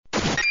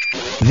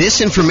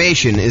This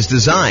information is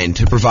designed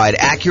to provide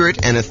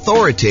accurate and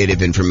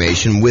authoritative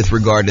information with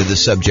regard to the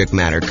subject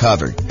matter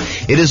covered.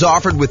 It is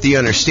offered with the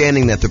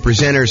understanding that the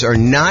presenters are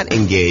not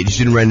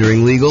engaged in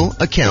rendering legal,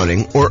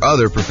 accounting, or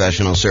other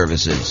professional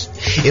services.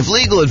 If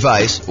legal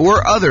advice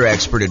or other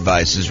expert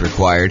advice is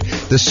required,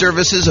 the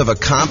services of a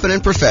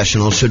competent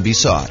professional should be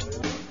sought.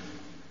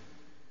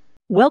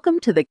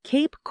 Welcome to the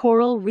Cape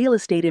Coral Real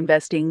Estate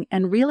Investing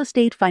and Real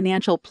Estate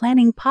Financial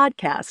Planning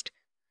Podcast.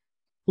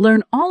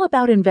 Learn all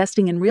about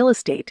investing in real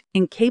estate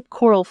in Cape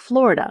Coral,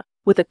 Florida,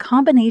 with a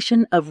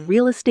combination of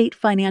real estate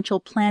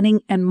financial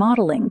planning and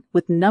modeling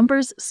with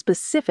numbers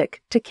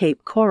specific to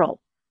Cape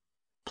Coral.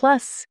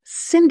 Plus,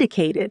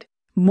 syndicated,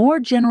 more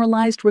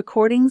generalized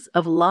recordings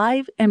of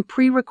live and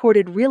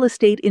pre-recorded real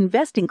estate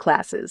investing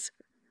classes.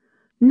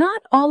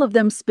 Not all of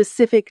them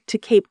specific to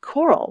Cape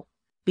Coral.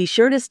 Be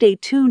sure to stay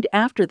tuned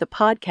after the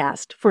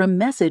podcast for a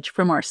message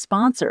from our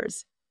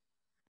sponsors.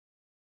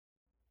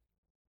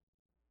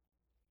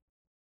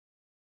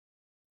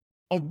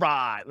 All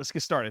right, let's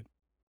get started.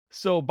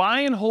 So buy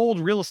and hold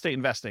real estate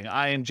investing.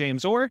 I am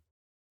James Orr.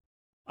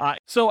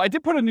 So I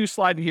did put a new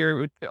slide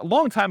here. A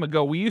long time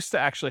ago, we used to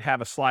actually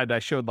have a slide that I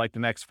showed like the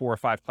next 4 or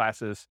 5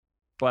 classes.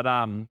 But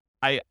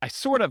I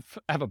sort of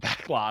have a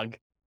backlog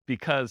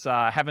because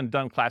I haven't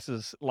done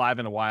classes live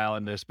in a while,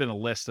 and there's been a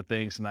list of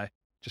things, and I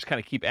just kind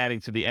of keep adding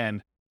to the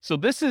end. So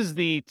this is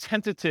the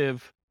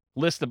tentative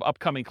list of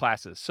upcoming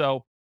classes.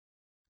 So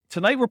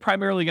tonight, we're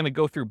primarily going to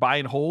go through buy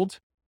and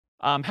hold.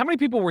 How many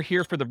people were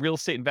here for the real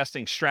estate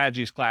investing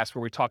strategies class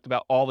where we talked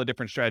about all the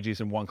different strategies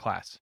in one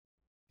class?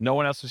 No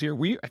one else was here?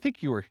 I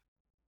think you were.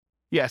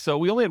 Yeah, so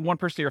we only had one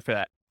person here for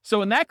that.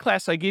 So in that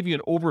class, I gave you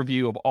an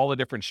overview of all the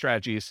different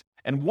strategies.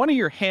 And one of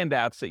your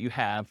handouts that you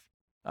have,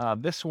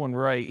 this one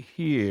right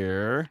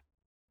here.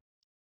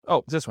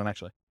 Oh, this one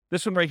actually.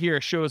 This one right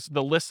here shows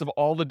the list of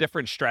all the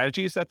different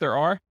strategies that there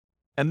are.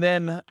 And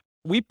then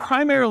we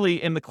primarily,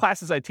 in the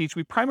classes I teach,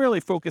 we primarily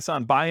focus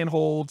on buy and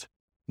hold,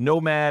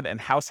 nomad,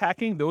 and house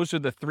hacking. Those are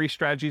the 3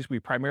 strategies we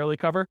primarily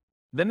cover.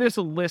 Then there's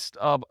a list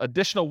of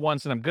additional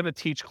ones that I'm going to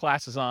teach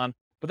classes on,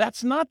 but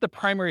that's not the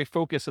primary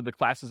focus of the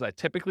classes I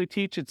typically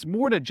teach. It's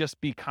more to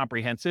just be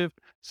comprehensive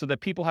so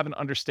that people have an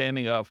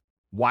understanding of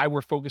why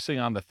we're focusing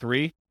on the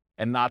 3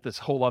 and not this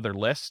whole other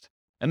list.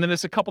 And then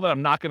there's a couple that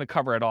I'm not going to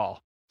cover at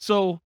all.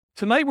 So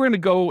tonight we're going to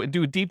go and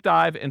do a deep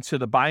dive into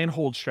the buy and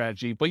hold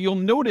strategy, but you'll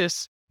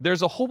notice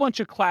there's a whole bunch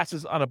of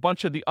classes on a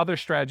bunch of the other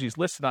strategies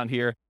listed on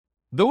here.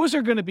 Those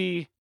are going to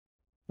be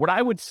what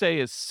I would say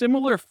is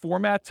similar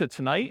format to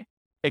tonight,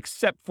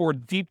 except for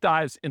deep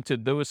dives into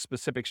those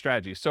specific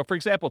strategies. So for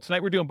example,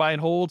 tonight we're doing buy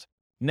and hold.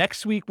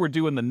 Next week, we're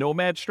doing the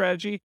nomad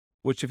strategy,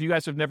 which if you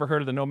guys have never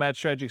heard of the nomad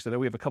strategy, because I know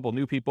we have a couple of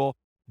new people,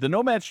 the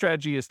nomad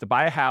strategy is to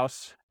buy a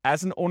house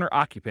as an owner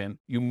occupant.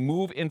 You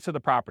move into the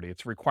property.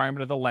 It's a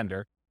requirement of the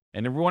lender.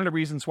 And one of the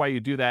reasons why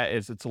you do that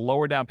is it's a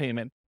lower down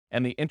payment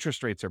and the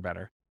interest rates are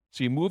better.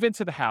 So you move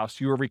into the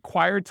house, you are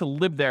required to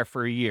live there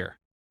for a year.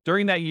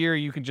 During that year,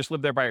 you can just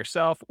live there by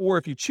yourself, or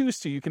if you choose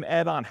to, you can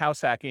add on house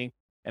hacking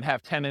and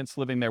have tenants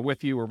living there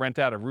with you or rent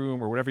out a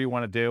room or whatever you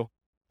want to do.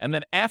 And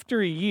then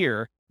after a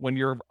year, when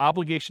your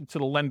obligation to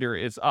the lender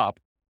is up,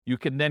 you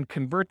can then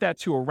convert that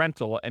to a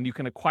rental and you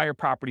can acquire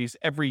properties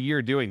every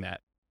year doing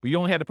that. But you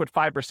only had to put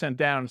 5%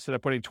 down instead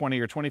of putting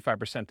 20 or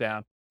 25%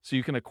 down. So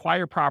you can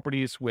acquire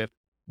properties with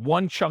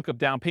one chunk of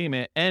down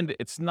payment, and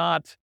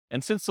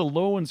since the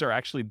loans are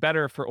actually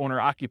better for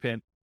owner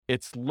occupant,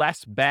 it's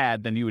less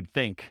bad than you would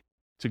think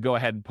to go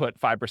ahead and put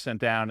 5%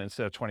 down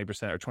instead of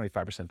 20% or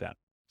 25% down.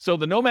 So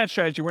the nomad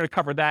strategy, we're going to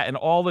cover that and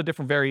all the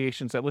different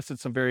variations. I listed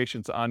some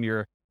variations on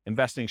your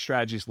investing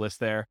strategies list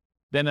there.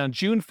 Then on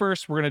June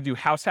 1st, we're going to do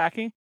house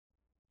hacking.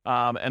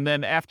 And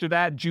then after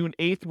that, June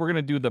 8th, we're going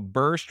to do the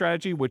BRRRR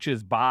strategy, which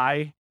is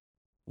buy,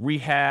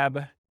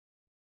 rehab,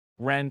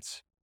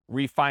 rent,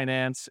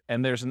 refinance.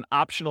 And there's an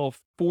optional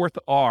 4th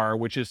R,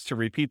 which is to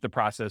repeat the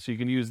process. So you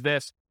can use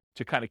this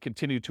to kind of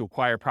continue to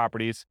acquire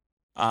properties.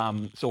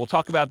 So we'll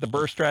talk about the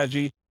BRRRR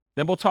strategy.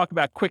 Then we'll talk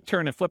about quick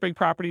turn and flipping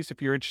properties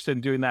if you're interested in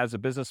doing that as a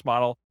business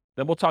model.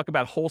 Then we'll talk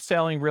about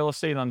wholesaling real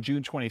estate on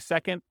June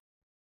 22nd.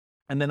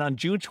 And then on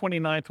June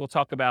 29th, we'll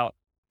talk about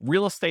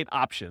real estate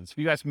options.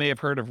 You guys may have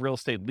heard of real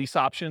estate lease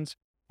options,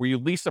 where you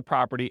lease a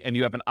property and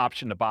you have an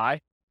option to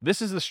buy.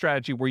 This is the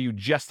strategy where you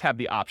just have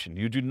the option.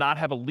 You do not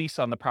have a lease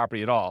on the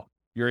property at all.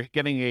 You're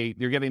getting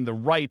the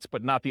rights,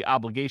 but not the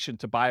obligation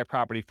to buy a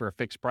property for a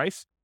fixed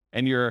price.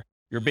 And you're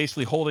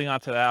basically holding on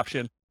to that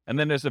option. And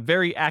then there's a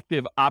very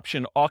active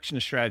option auction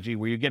strategy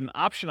where you get an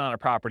option on a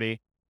property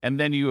and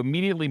then you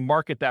immediately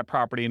market that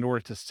property in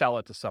order to sell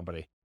it to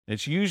somebody. And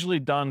it's usually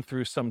done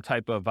through some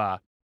type of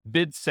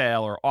bid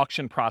sale or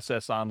auction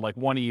process on like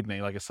one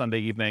evening, like a Sunday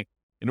evening,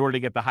 in order to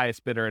get the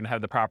highest bidder and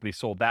have the property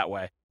sold that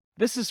way.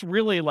 This is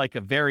really like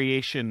a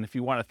variation, if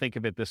you want to think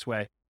of it this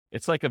way.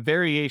 It's like a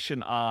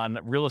variation on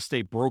real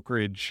estate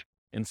brokerage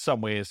in some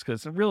ways,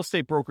 because a real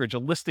estate brokerage, a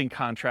listing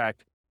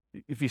contract,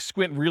 if you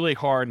squint really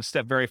hard and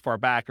step very far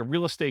back, a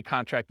real estate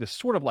contract is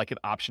sort of like an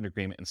option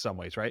agreement in some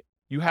ways, right?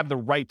 You have the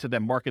right to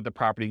then market the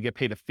property and get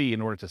paid a fee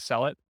in order to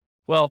sell it.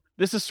 Well,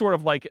 this is sort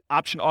of like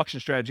option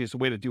auction strategy is a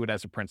way to do it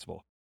as a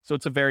principal. So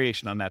it's a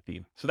variation on that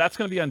theme. So that's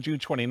going to be on June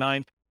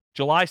 29th.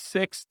 July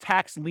 6th,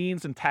 tax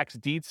liens and tax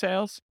deed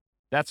sales.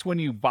 That's when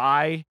you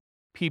buy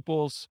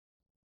people's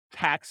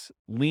tax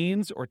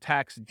liens or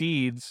tax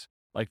deeds.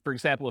 Like, for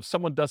example, if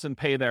someone doesn't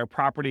pay their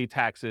property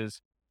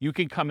taxes, you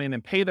can come in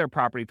and pay their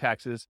property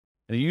taxes,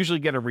 and you usually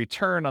get a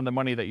return on the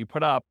money that you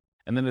put up.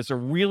 And then there's a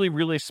really,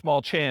 really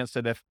small chance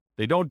that if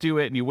they don't do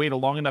it and you wait a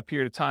long enough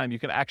period of time, you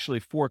can actually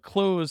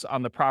foreclose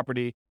on the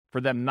property for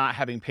them not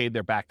having paid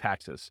their back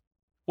taxes.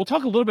 We'll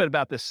talk a little bit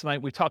about this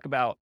tonight. We talk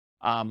about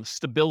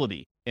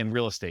stability in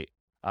real estate.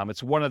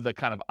 It's one of the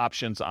kind of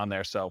options on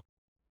there. So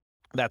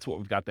that's what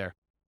we've got there.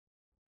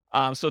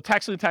 So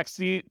tax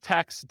lien,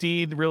 tax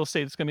deed, real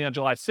estate is going to be on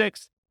July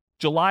 6th.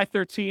 July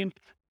 13th,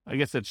 I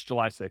guess it's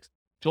July 6th.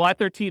 July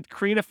 13th,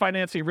 creative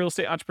financing, real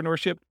estate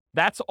entrepreneurship.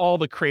 That's all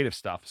the creative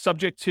stuff.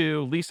 Subject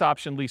to lease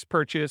option, lease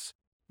purchase,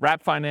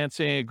 wrap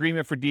financing,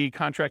 agreement for deed,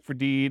 contract for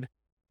deed.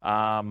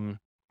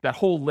 That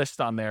whole list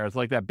on there is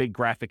like that big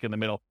graphic in the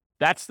middle.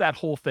 That's that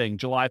whole thing.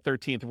 July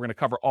 13th, we're going to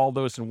cover all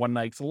those in one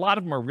night. A lot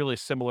of them are really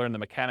similar in the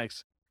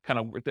mechanics.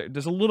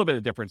 There's a little bit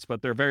of difference,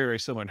 but they're very, very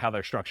similar in how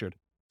they're structured.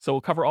 So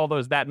we'll cover all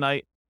those that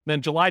night.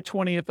 Then July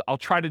 20th, I'll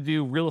try to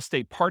do real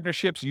estate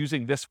partnerships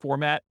using this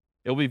format.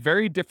 It'll be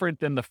very different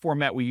than the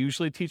format we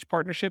usually teach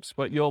partnerships,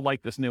 but you'll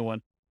like this new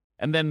one.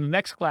 And then the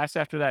next class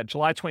after that,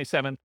 July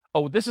 27th.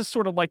 Oh, this is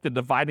sort of like the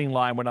dividing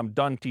line when I'm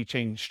done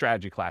teaching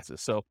strategy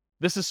classes. So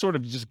this is sort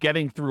of just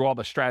getting through all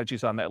the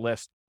strategies on that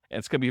list. And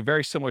it's going to be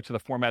very similar to the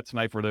format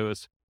tonight for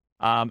those.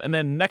 And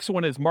then next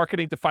one is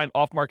marketing to find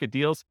off-market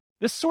deals.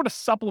 This sort of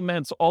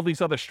supplements all these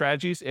other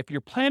strategies. If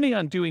you're planning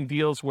on doing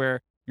deals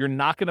where you're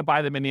not going to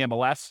buy them in the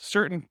MLS,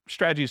 certain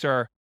strategies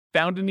are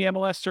found in the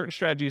MLS. Certain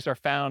strategies are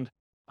found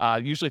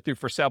usually through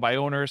for sale by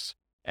owners,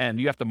 and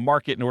you have to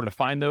market in order to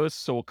find those.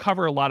 So we'll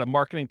cover a lot of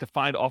marketing to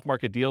find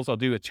off-market deals. I'll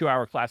do a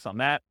 2-hour class on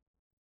that.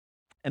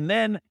 And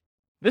then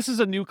this is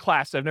a new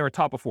class I've never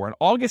taught before. On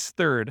August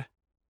 3rd,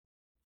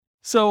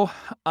 so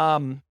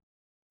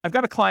I've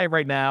got a client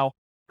right now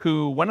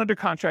who went under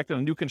contract on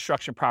a new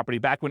construction property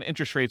back when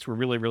interest rates were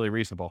really, really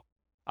reasonable.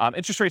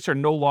 Interest rates are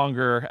no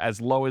longer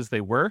as low as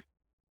they were.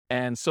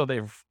 And so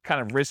they've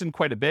kind of risen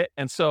quite a bit.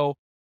 And so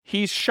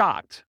he's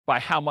shocked by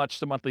how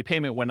much the monthly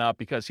payment went up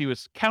because he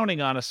was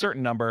counting on a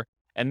certain number.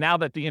 And now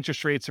that the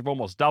interest rates have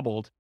almost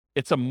doubled,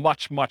 it's a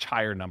much, much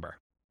higher number.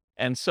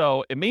 And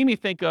so it made me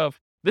think of,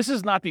 this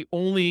is not the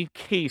only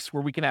case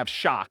where we can have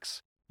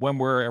shocks when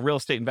we're a real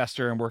estate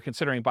investor and we're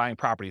considering buying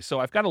properties. So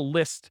I've got a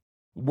list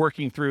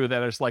working through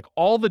that is like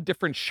all the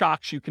different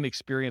shocks you can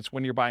experience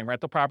when you're buying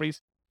rental properties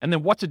and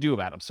then what to do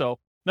about them. So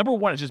number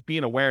one is just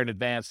being aware in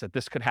advance that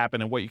this could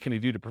happen and what you can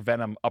do to prevent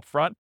them up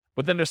front.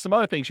 But then there's some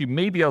other things you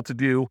may be able to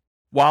do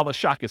while the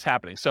shock is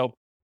happening. So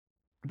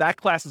that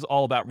class is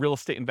all about real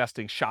estate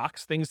investing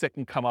shocks, things that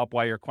can come up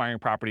while you're acquiring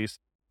properties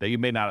that you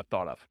may not have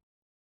thought of.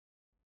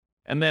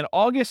 And then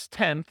August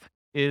 10th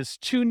is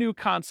 2 new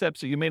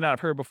concepts that you may not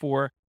have heard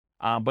before,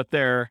 but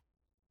there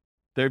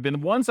have been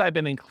ones I've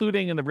been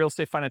including in the Real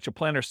Estate Financial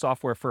Planner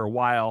software for a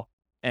while,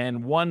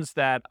 and ones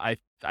that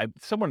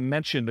someone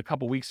mentioned a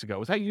couple weeks ago.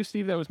 Was that you,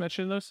 Steve, that was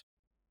mentioning those?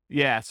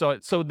 Yeah.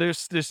 So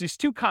there's these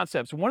 2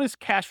 concepts. One is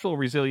cash flow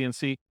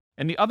resiliency,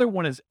 and the other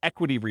one is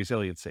equity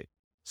resiliency.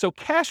 So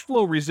cash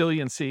flow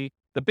resiliency,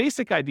 the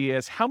basic idea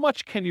is how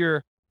much can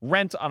your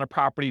rent on a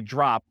property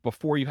drop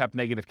before you have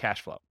negative cash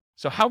flow?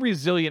 So how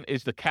resilient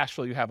is the cash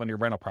flow you have on your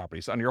rental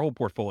properties, on your whole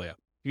portfolio?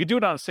 You can do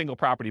it on a single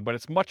property, but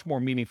it's much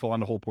more meaningful on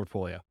the whole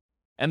portfolio.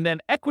 And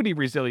then equity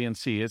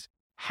resiliency is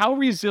how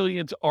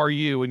resilient are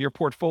you in your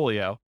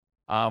portfolio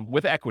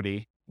with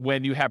equity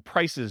when you have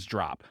prices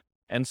drop?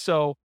 And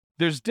so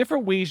there's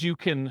different ways you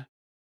can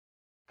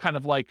kind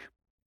of like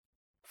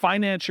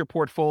finance your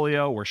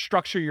portfolio or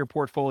structure your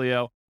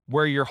portfolio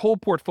where your whole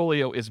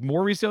portfolio is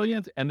more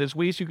resilient, and there's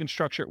ways you can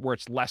structure it where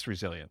it's less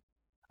resilient.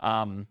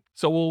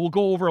 So we'll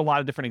go over a lot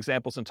of different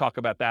examples and talk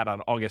about that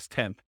on August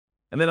 10th.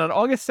 And then on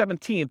August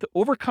 17th,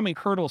 overcoming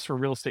hurdles for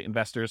real estate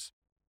investors.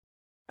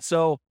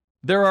 So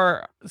there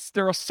are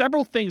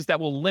several things that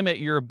will limit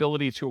your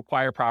ability to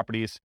acquire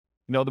properties.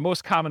 You know, the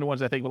most common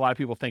ones I think a lot of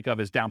people think of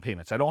is down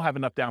payments. I don't have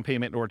enough down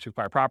payment in order to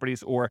acquire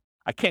properties, or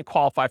I can't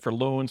qualify for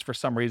loans for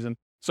some reason.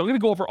 So I'm going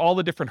to go over all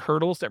the different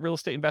hurdles that real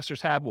estate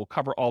investors have. We'll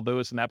cover all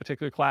those in that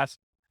particular class.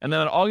 And then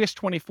on August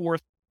 24th,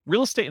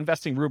 real estate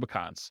investing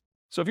Rubicons.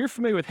 So if you're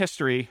familiar with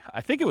history,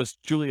 I think it was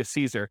Julius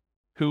Caesar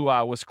who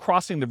was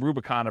crossing the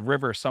Rubicon, a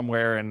river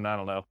somewhere in, I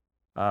don't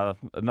know,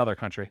 another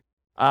country.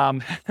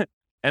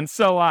 And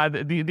so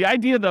the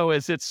idea, though,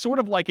 is it's sort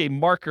of like a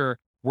marker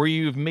where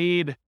you've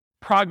made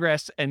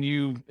progress and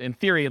you, in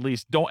theory at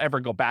least, don't ever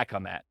go back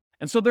on that.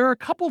 And so there are a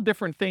couple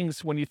different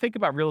things when you think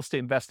about real estate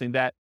investing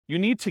that you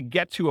need to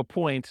get to a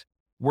point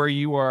where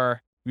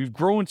you've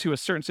grown to a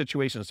certain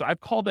situation. So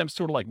I've called them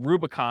sort of like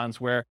Rubicons,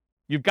 where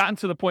you've gotten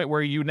to the point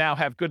where you now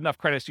have good enough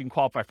credit so you can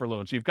qualify for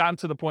loans. You've gotten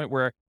to the point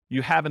where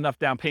you have enough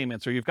down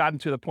payments, or you've gotten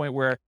to the point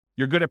where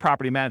you're good at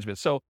property management.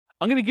 So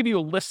I'm going to give you a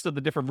list of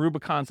the different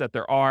Rubicons that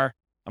there are.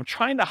 I'm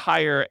trying to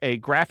hire a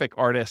graphic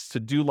artist to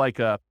do like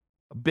a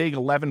a big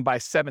 11 by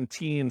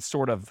 17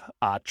 sort of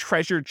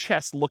treasure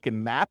chest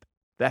looking map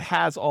that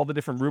has all the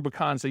different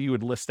Rubicons that you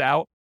would list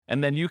out.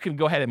 And then you can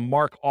go ahead and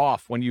mark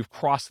off when you've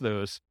crossed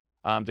those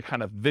to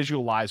kind of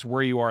visualize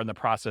where you are in the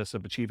process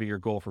of achieving your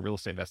goal for real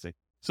estate investing.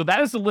 So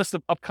that is the list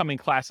of upcoming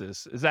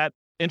classes. Is that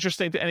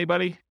interesting to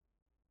anybody?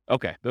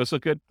 Okay, those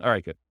look good. All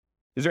right, good.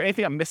 Is there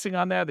anything I'm missing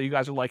on there that you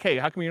guys are like, hey,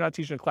 how come you're not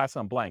teaching a class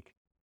on blank?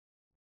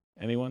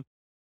 Anyone?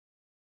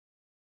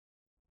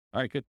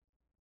 All right, good.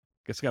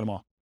 Guess I got them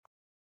all.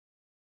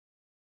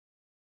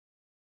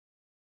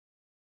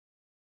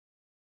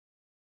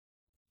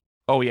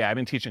 Oh yeah, I've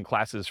been teaching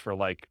classes for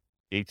like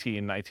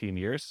 18, 19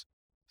 years.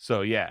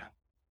 So yeah.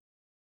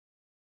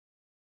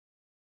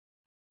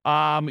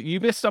 You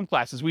missed some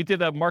classes. We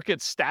did a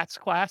market stats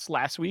class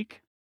last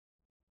week.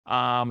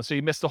 So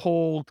you missed a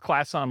whole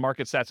class on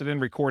market stats. I didn't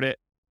record it.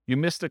 You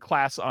missed a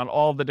class on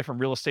all the different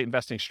real estate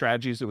investing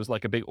strategies. It was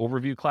like a big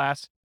overview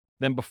class.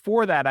 Then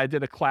before that, I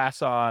did a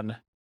class on,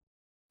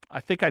 I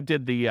think I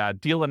did the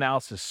deal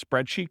analysis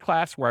spreadsheet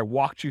class where I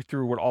walked you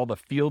through what all the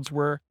fields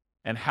were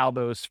and how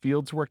those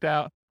fields worked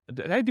out.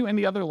 Did I do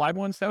any other live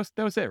ones? That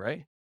was it,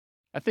 right?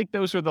 I think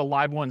those are the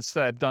live ones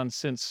that I've done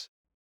since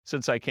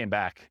I came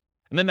back.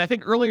 And then I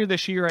think earlier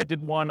this year, I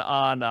did one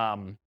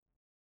on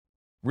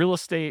real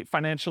estate,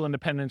 financial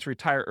independence,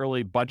 retire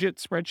early budget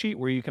spreadsheet,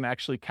 where you can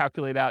actually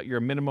calculate out your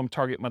minimum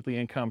target monthly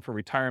income for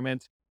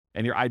retirement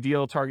and your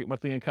ideal target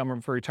monthly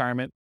income for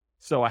retirement.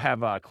 So I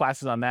have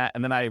classes on that.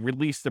 And then I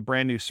released a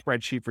brand new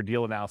spreadsheet for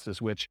deal analysis,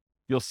 which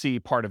you'll see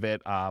part of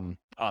it on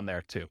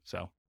there too.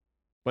 So,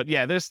 but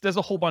yeah, there's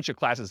a whole bunch of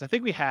classes. I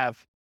think we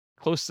have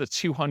close to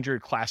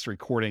 200 class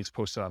recordings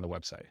posted on the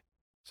website.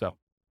 So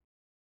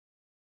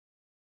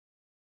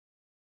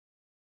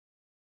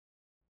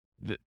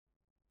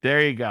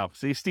there you go.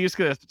 See, Steve's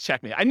going to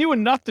check me. I knew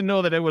enough to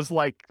know that it was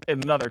like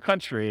in another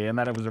country and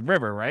that it was a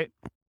river, right?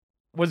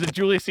 Was it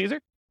Julius Caesar?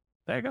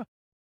 There you go.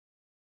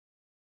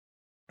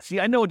 See,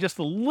 I know just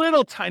a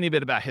little tiny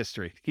bit about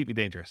history to keep me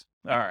dangerous.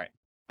 All right.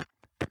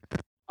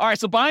 All right,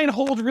 so buy and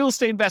hold real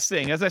estate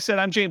investing. As I said,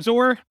 I'm James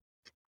Orr.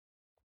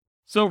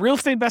 So real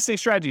estate investing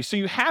strategies. So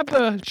you have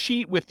the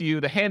sheet with you,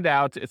 the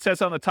handout. It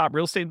says on the top,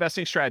 real estate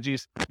investing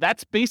strategies.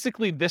 That's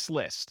basically this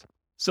list.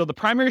 So the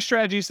primary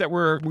strategies that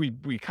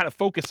we kind of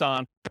focus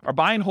on are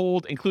buy and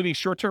hold, including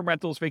short-term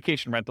rentals,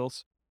 vacation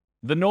rentals,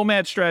 the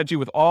nomad strategy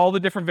with all the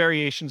different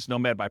variations,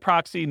 nomad by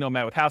proxy,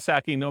 nomad with house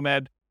hacking,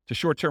 nomad to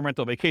short-term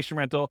rental, vacation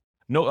rental,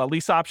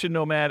 lease option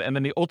nomad, and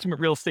then the ultimate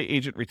real estate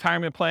agent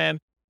retirement plan,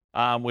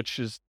 which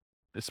is,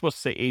 it's supposed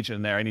to say agent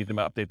in there. I need to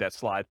update that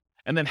slide.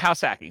 And then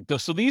house hacking.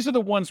 So these are the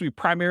ones we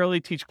primarily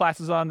teach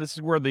classes on. This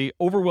is where the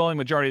overwhelming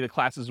majority of the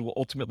classes will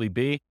ultimately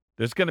be.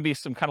 There's going to be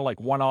some kind of like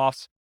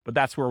one-offs, but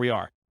that's where we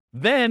are.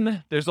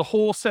 Then there's a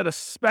whole set of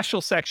special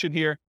section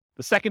here,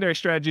 the secondary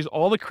strategies,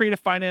 all the creative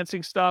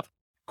financing stuff,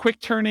 quick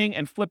turning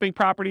and flipping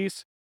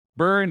properties,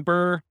 BRRRR and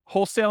BRRRR,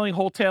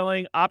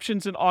 wholetailing,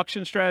 options and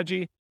auction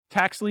strategy,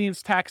 tax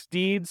liens, tax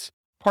deeds,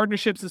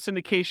 partnerships and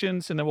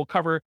syndications, and then we'll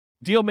cover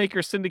deal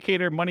maker,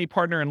 syndicator, money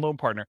partner, and loan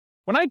partner.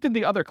 When I did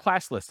the other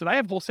class list, did I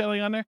have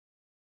wholesaling on there?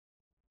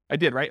 I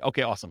did, right?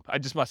 Okay, awesome. I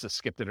just must have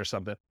skipped it or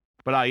something.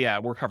 But yeah,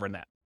 we're covering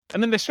that.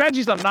 And then the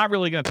strategies I'm not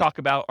really going to talk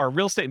about are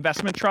real estate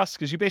investment trusts,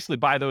 because you basically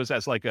buy those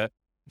as like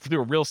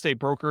through a real estate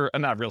broker,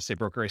 not a real estate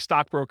broker, a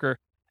stockbroker.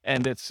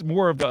 And it's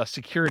more of a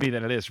security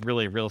than it is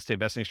really a real estate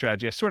investing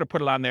strategy. I sort of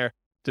put it on there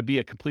to be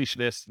a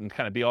completionist and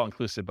kind of be all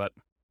inclusive, but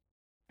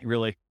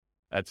really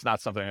that's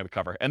not something I'm going to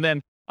cover. And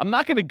then I'm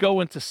not going to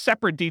go into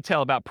separate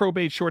detail about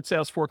probate, short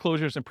sales,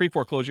 foreclosures, and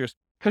pre-foreclosures,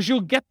 because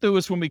you'll get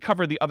those when we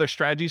cover the other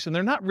strategies, and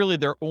they're not really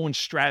their own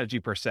strategy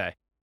per se.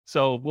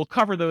 So we'll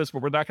cover those,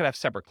 but we're not going to have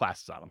separate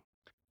classes on them.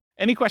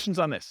 Any questions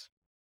on this?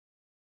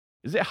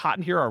 Is it hot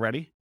in here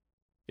already?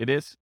 It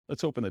is?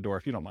 Let's open the door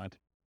if you don't mind.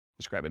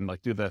 Just grab it and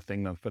like do the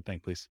thing, the foot thing,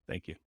 please.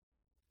 Thank you.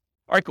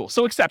 All right, cool.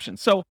 So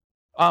exceptions. So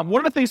one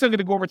of the things I'm going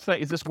to go over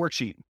tonight is this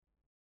worksheet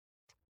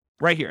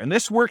right here. And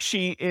this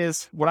worksheet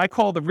is what I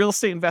call the real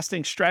estate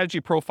investing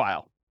strategy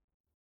profile.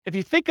 If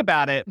you think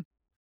about it,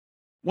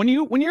 when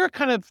you're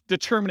kind of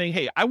determining,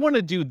 hey, I want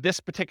to do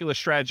this particular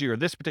strategy or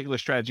this particular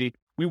strategy,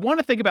 we want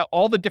to think about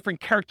all the different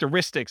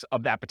characteristics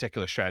of that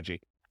particular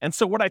strategy. And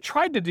so what I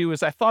tried to do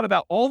is I thought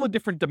about all the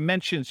different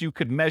dimensions you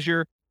could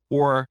measure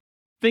or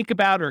think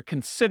about or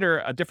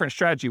consider a different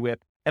strategy with.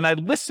 And I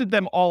listed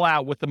them all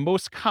out with the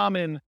most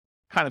common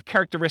kind of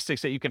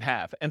characteristics that you can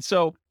have. And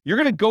so you're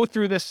going to go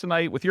through this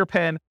tonight with your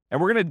pen,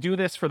 and we're going to do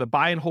this for the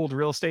buy and hold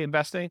real estate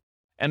investing.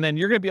 And then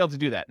you're going to be able to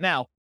do that.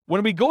 Now,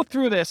 when we go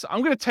through this, I'm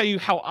going to tell you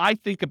how I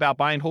think about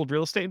buy and hold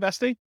real estate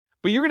investing,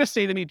 but you're going to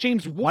say to me,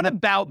 James, what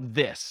about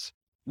this?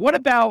 What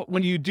about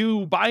when you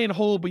do buy and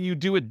hold, but you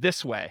do it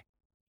this way?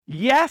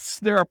 Yes,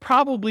 there are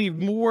probably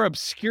more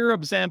obscure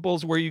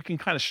examples where you can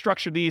kind of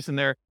structure these and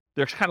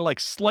there's kind of like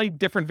slight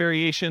different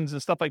variations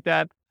and stuff like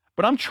that.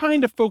 But I'm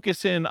trying to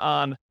focus in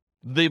on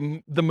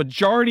the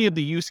majority of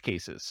the use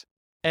cases.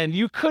 And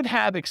you could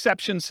have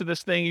exceptions to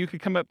this thing. You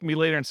could come up to me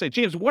later and say,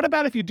 James, what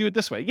about if you do it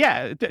this way?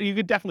 Yeah, you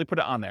could definitely put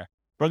it on there.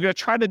 But I'm going to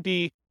try to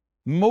be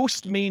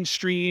most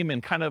mainstream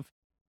and kind of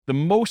the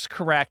most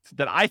correct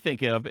that I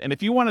think of. And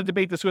if you want to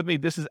debate this with me,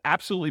 this is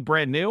absolutely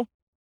brand new.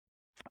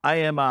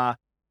 I'm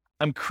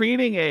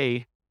creating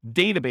a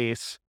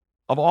database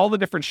of all the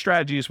different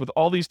strategies with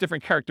all these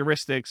different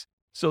characteristics,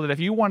 so that if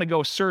you want to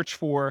go search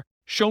for,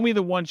 show me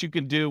the ones you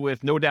could do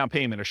with no down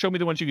payment, or show me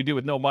the ones you could do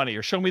with no money,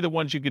 or show me the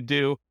ones you could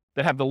do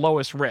that have the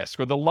lowest risk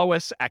or the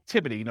lowest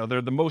activity,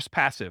 they're the most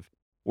passive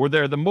or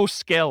they're the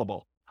most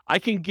scalable. I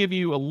can give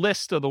you a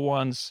list of the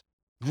ones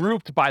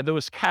grouped by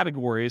those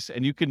categories,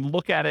 and you can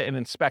look at it and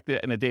inspect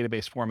it in a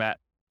database format.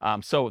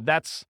 So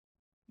that's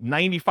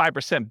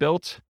 95%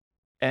 built,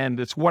 and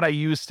it's what I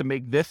use to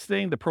make this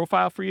thing, the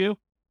profile for you.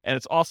 And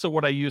it's also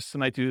what I use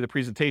tonight to do the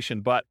presentation.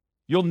 But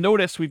you'll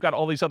notice we've got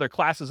all these other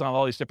classes on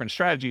all these different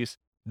strategies.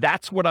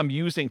 That's what I'm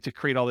using to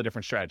create all the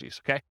different strategies,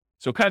 okay?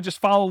 So kind of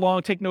just follow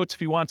along, take notes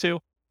if you want to.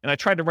 And I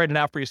tried to write it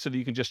out for you so that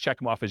you can just check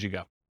them off as you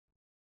go.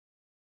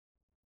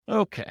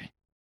 Okay.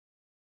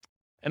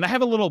 And I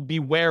have a little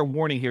beware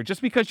warning here.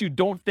 Just because you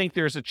don't think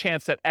there's a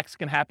chance that X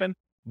can happen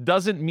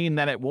doesn't mean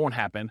that it won't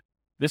happen.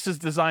 This is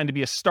designed to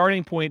be a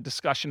starting point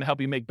discussion to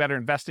help you make better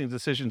investing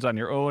decisions on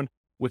your own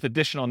with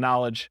additional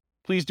knowledge.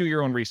 Please do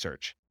your own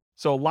research.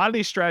 So a lot of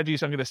these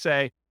strategies, I'm going to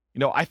say,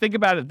 I think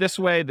about it this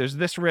way. There's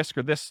this risk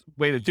or this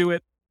way to do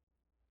it.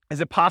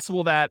 Is it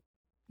possible that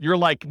you're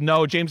like,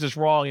 no, James is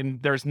wrong,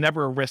 and there's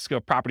never a risk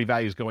of property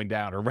values going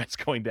down or rents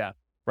going down,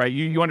 right?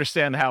 You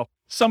understand how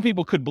some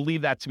people could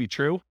believe that to be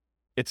true.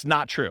 It's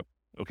not true,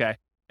 okay?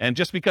 And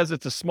just because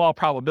it's a small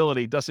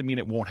probability doesn't mean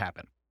it won't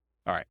happen.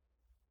 All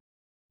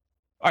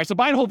right, so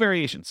buy and hold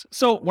variations.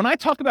 So when I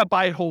talk about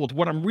buy and hold,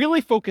 what I'm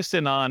really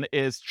focusing on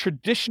is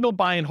traditional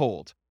buy and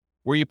hold,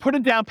 where you put a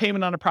down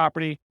payment on a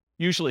property,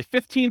 usually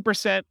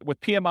 15% with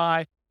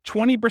PMI,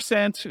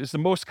 20% is the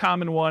most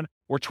common one,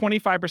 or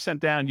 25%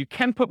 down. You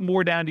can put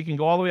more down. You can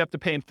go all the way up to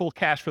paying full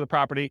cash for the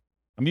property.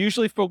 I'm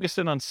usually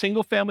focusing on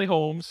single family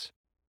homes,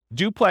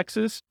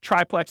 duplexes,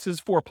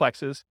 triplexes,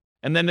 fourplexes,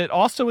 and then it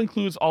also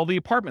includes all the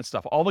apartment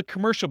stuff, all the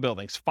commercial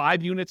buildings,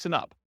 5 units and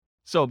up.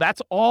 So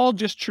that's all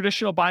just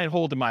traditional buy and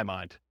hold in my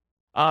mind.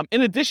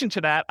 In addition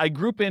to that, I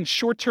group in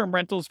short-term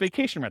rentals,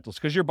 vacation rentals,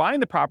 because you're buying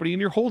the property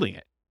and you're holding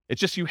it. It's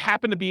just you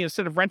happen to be,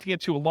 instead of renting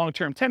it to a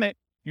long-term tenant,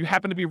 you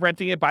happen to be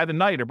renting it by the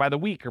night or by the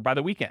week or by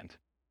the weekend.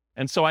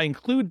 And so I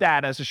include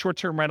that as a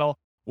short-term rental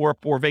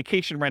or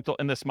vacation rental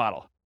in this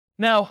model.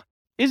 Now,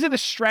 is it a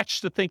stretch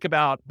to think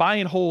about buy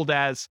and hold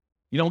as,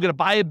 I'm going to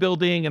buy a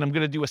building and I'm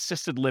going to do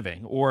assisted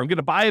living, or I'm going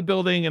to buy a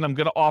building and I'm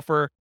going to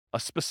offer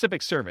a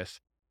specific service?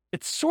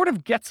 It sort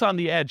of gets on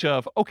the edge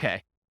of,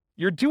 okay,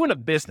 you're doing a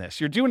business,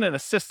 you're doing an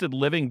assisted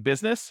living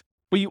business,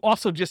 but you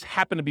also just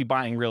happen to be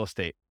buying real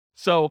estate.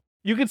 So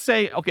you could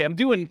say, okay, I'm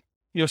doing,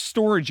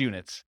 storage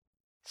units.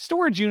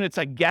 Storage units,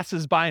 I guess,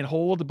 is buy and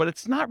hold, but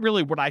it's not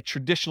really what I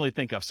traditionally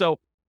think of. So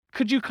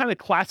could you kind of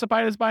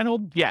classify it as buy and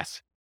hold?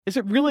 Yes. Is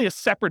it really a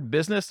separate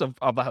business of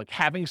like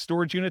having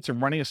storage units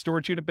and running a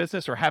storage unit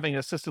business, or having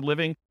assisted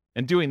living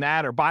and doing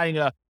that, or buying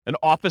an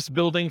office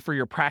building for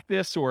your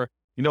practice, or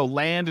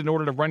land in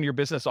order to run your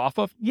business off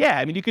of? Yeah,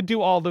 I mean, you could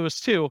do all those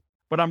too,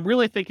 but I'm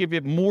really thinking of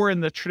it more in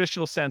the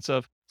traditional sense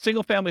of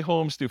single family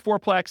homes through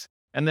fourplex,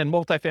 and then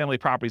multifamily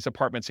properties,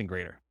 apartments, and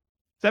greater.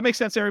 Does that make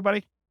sense,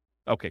 everybody?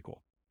 Okay,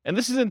 cool. And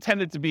this is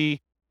intended to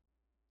be,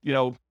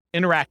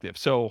 interactive.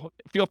 So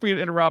feel free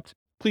to interrupt.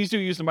 Please do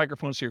use the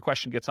microphone so your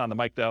question gets on the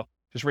mic, though.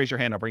 Just raise your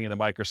hand. I'll bring you the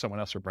mic, or someone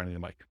else will bring you the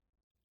mic.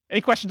 Any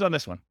questions on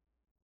this one?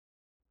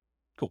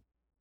 Cool.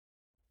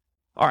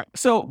 All right.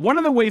 So one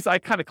of the ways I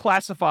kind of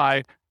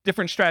classify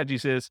different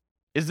strategies is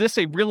this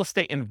a real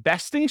estate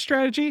investing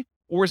strategy,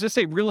 or is this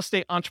a real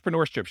estate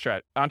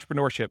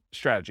entrepreneurship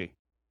strategy?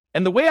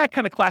 And the way I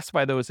kind of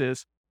classify those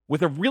is,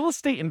 with a real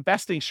estate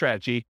investing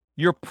strategy,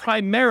 you're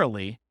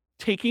primarily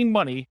taking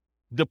money,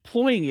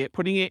 deploying it,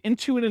 putting it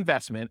into an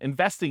investment,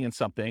 investing in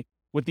something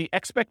with the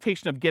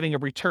expectation of getting a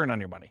return on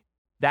your money.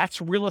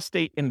 That's real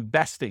estate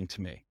investing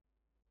to me.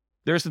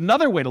 There's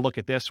another way to look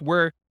at this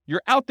where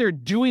you're out there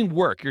doing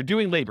work, you're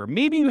doing labor.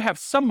 Maybe you have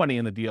some money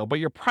in the deal, but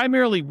you're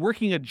primarily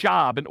working a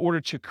job in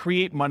order to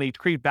create money, to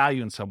create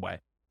value in some way.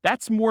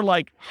 That's more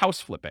like house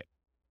flipping,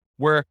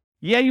 where,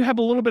 yeah, you have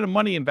a little bit of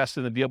money invested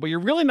in the deal, but you're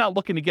really not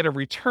looking to get a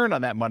return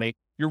on that money.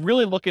 You're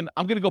really looking,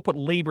 I'm going to go put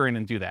labor in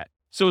and do that.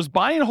 So is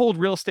buy and hold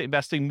real estate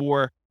investing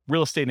more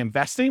real estate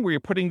investing, where you're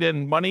putting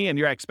in money and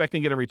you're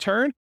expecting to get a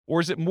return? Or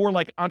is it more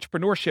like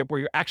entrepreneurship, where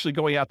you're actually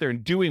going out there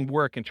and doing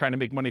work and trying to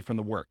make money from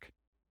the work?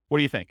 What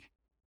do you think?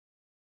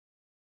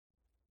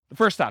 The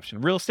first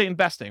option, real estate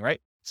investing,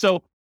 right?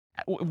 So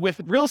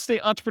with real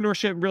estate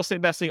entrepreneurship, real estate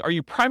investing, are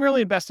you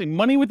primarily investing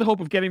money with the hope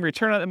of getting a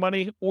return on that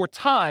money, or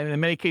time, and in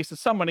many cases,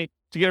 some money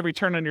to get a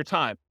return on your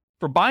time?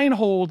 For buy and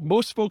hold,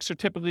 most folks are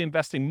typically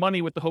investing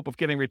money with the hope of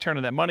getting a return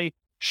on that money.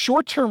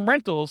 Short-term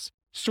rentals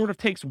sort of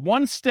takes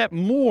one step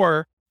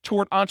more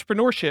toward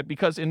entrepreneurship,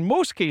 because in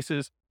most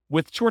cases,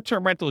 with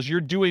short-term rentals,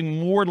 you're doing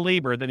more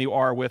labor than you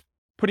are with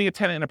putting a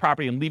tenant in a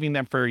property and leaving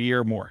them for a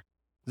year or more.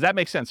 Does that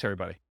make sense,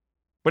 everybody?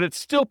 But it's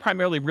still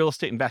primarily real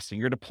estate investing.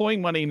 You're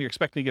deploying money and you're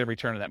expecting to get a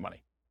return on that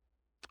money.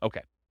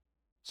 Okay.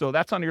 So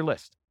that's on your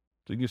list.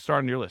 So you can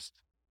start on your list.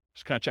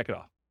 Just kind of check it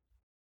off.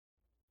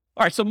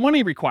 All right, so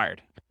money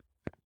required.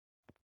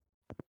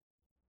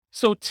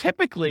 So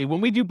typically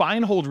when we do buy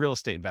and hold real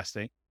estate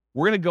investing,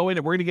 we're going to go in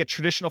and we're going to get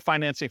traditional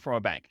financing from a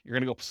bank. You're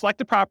going to go select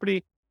the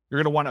property. You're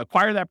going to want to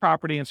acquire that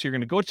property. And so you're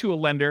going to go to a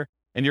lender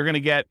and you're going to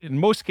get, in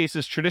most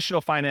cases,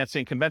 traditional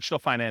financing, conventional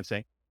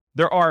financing.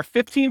 There are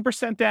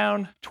 15%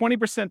 down,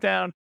 20%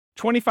 down,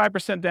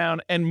 25%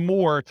 down, and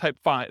more type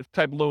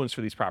loans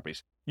for these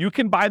properties. You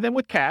can buy them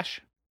with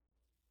cash,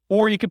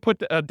 or you can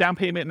put a down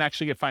payment and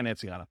actually get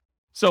financing on them.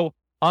 So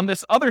on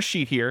this other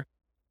sheet here,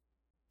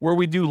 where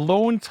we do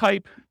loan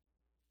type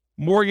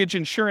mortgage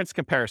insurance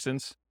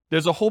comparisons,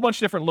 there's a whole bunch of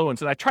different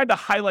loans. And I tried to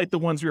highlight the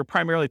ones we were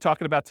primarily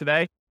talking about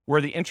today,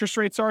 where the interest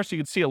rates are. So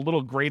you can see a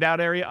little grayed out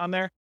area on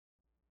there.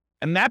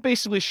 And that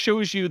basically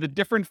shows you the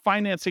different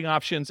financing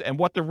options and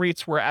what the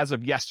rates were as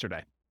of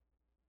yesterday.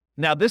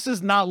 Now, this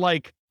is not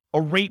like a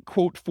rate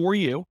quote for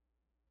you.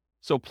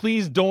 So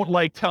please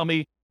don't tell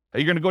me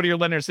you're going to go to your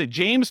lender and say,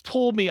 James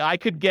told me I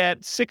could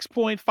get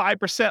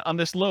 6.5% on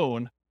this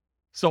loan,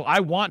 so I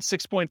want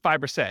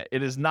 6.5%.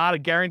 It is not a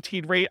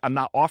guaranteed rate. I'm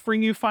not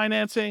offering you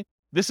financing.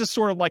 This is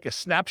sort of like a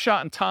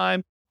snapshot in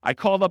time. I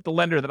called up the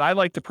lender that I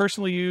like to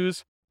personally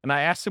use, and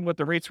I asked him what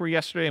the rates were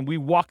yesterday, and we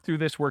walked through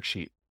this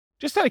worksheet.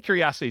 Just out of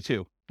curiosity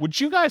too,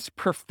 would you guys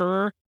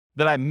prefer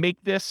that I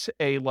make this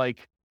a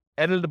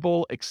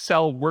editable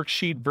Excel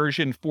worksheet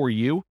version for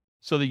you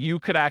so that you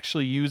could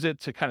actually use it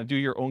to kind of do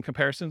your own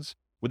comparisons?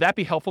 Would that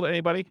be helpful to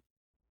anybody?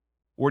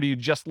 Or do you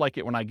just like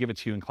it when I give it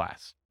to you in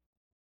class?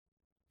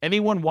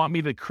 Anyone want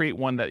me to create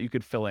one that you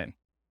could fill in?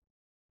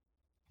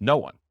 No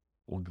one.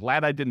 Well,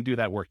 glad I didn't do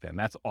that work then.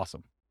 That's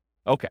awesome.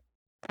 Okay.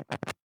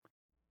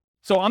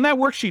 So on that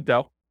worksheet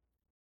though,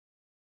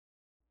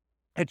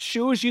 it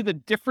shows you the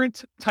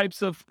different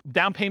types of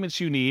down payments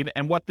you need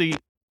and what the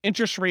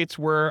interest rates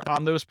were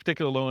on those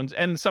particular loans,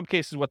 and in some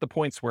cases what the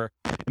points were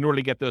in order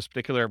to get those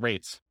particular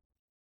rates.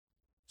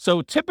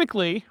 So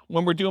typically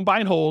when we're doing buy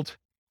and hold,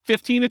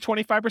 15 to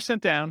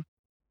 25% down,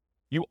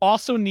 you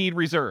also need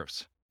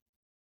reserves.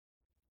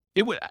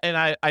 It would, and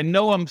I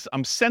know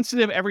I'm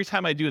sensitive every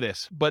time I do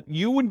this, but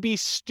you would be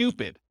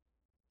stupid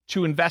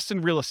to invest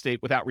in real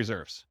estate without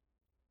reserves.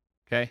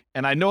 Okay.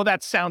 And I know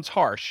that sounds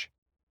harsh,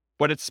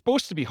 but it's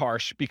supposed to be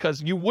harsh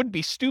because you would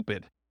be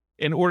stupid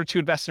in order to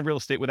invest in real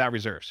estate without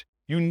reserves.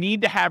 You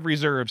need to have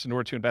reserves in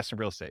order to invest in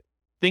real estate.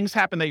 Things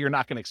happen that you're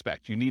not going to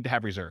expect. You need to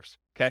have reserves.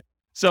 Okay.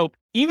 So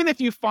even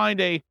if you find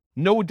a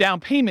no down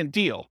payment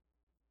deal,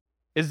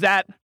 is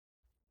that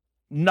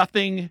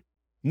nothing,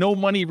 no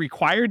money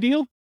required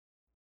deal?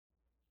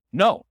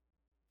 No.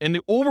 In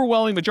the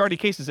overwhelming majority of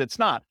cases, it's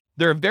not.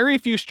 There are very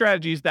few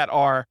strategies that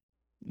are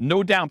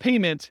no down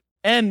payment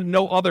and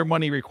no other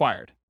money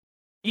required.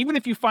 Even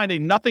if you find a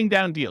nothing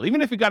down deal,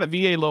 even if you got a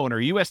VA loan or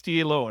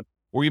USDA loan,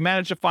 or you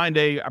manage to find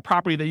a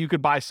property that you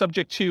could buy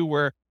subject to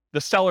where the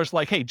seller's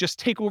like, hey, just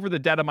take over the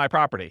debt of my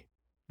property.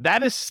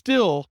 That is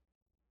still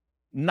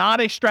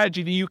not a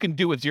strategy that you can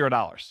do with $0.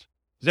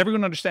 Does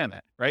everyone understand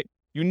that, right?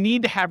 You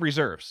need to have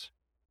reserves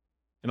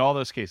in all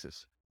those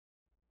cases.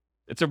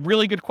 It's a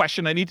really good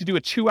question. I need to do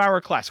a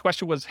 2-hour class.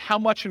 Question was, how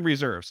much in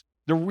reserves?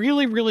 The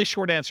really, really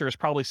short answer is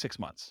probably 6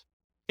 months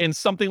in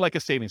something like a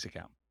savings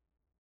account.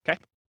 Okay.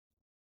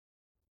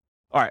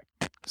 All right.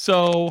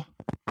 So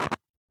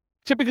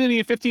typically you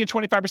need 15 to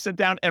 25%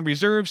 down and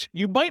reserves.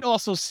 You might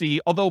also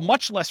see, although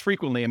much less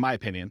frequently, in my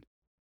opinion,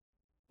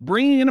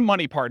 bringing in a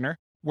money partner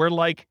where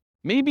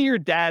maybe your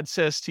dad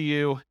says to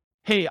you,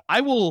 hey,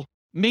 I will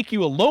make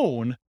you a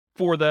loan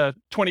for the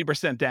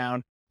 20%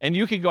 down and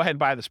you can go ahead and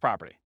buy this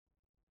property.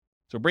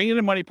 So bring in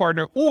a money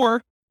partner,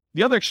 or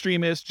the other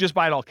extreme is just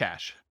buy it all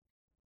cash.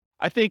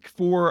 I think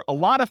for a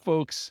lot of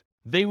folks,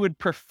 they would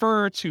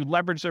prefer to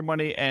leverage their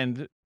money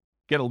and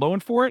get a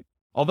loan for it.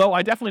 Although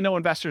I definitely know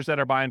investors that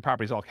are buying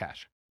properties all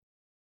cash.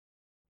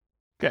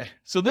 Okay,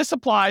 so this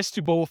applies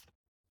to both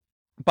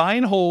buy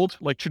and hold,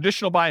 like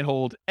traditional buy and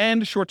hold,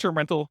 and short-term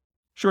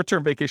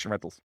vacation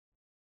rentals.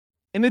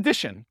 In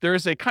addition, there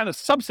is a kind of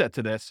subset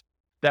to this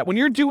that when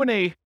you're doing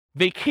a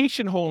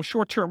vacation home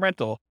short-term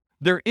rental,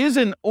 there is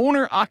an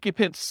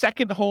owner-occupant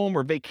second home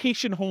or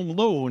vacation home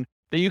loan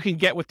that you can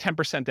get with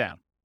 10% down.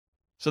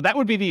 So that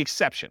would be the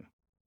exception.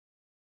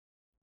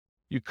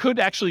 You could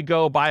actually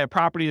go buy a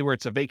property where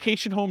it's a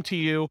vacation home to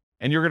you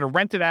and you're going to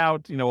rent it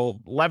out,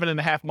 11 and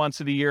a half months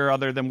of the year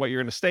other than what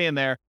you're going to stay in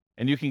there,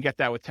 and you can get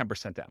that with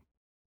 10% down.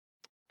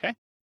 Okay?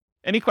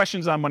 Any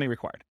questions on money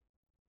required?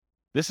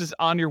 This is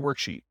on your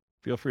worksheet.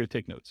 Feel free to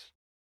take notes.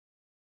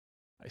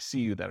 I see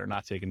you that are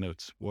not taking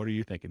notes. What are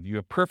you thinking? Do you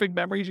have perfect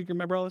memories? You can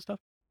remember all this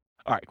stuff?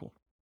 All right, cool.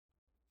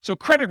 So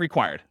credit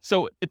required.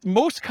 So it's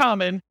most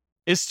common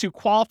is to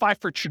qualify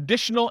for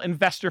traditional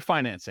investor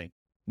financing,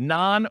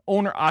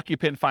 non-owner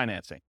occupant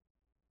financing.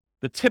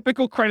 The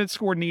typical credit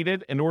score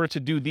needed in order to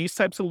do these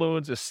types of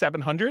loans is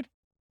 700.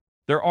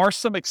 There are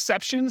some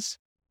exceptions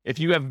if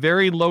you have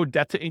very low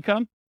debt to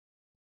income.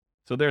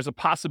 So there's a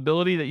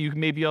possibility that you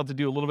may be able to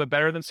do a little bit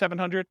better than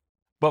 700,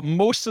 but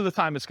most of the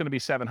time it's going to be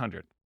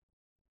 700.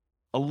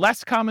 A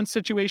less common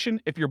situation,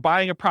 if you're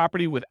buying a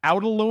property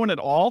without a loan at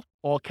all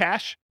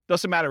cash,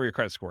 doesn't matter what your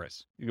credit score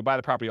is. You can buy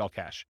the property all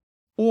cash.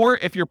 Or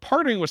if you're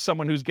partnering with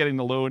someone who's getting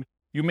the loan,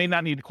 you may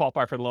not need to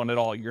qualify for the loan at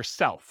all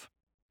yourself,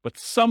 but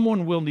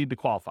someone will need to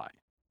qualify.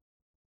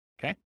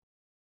 Okay.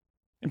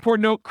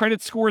 Important note,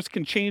 credit scores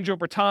can change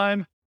over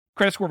time.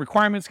 Credit score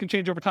requirements can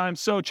change over time.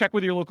 So check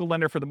with your local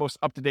lender for the most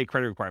up-to-date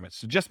credit requirements.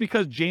 So just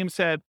because James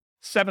said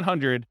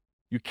 700,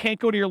 you can't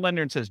go to your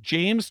lender and says,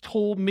 James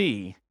told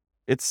me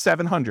it's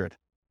 700.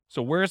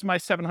 So where's my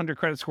 700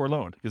 credit score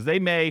loan? Because they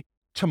may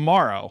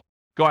tomorrow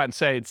go out and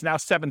say it's now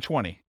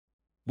 720.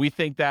 We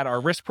think that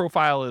our risk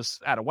profile is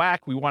out of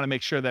whack. We want to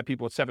make sure that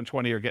people at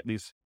 720 are getting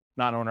these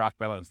non-owner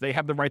occupied loans. They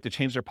have the right to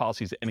change their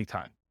policies at any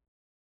time.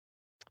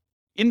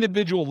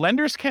 Individual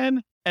lenders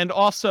can, and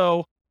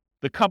also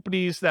the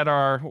companies that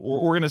are, or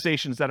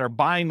organizations that are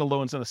buying the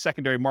loans in the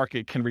secondary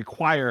market can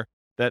require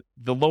that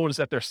the loans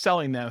that they're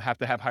selling them have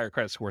to have higher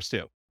credit scores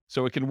too.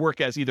 So it can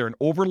work as either an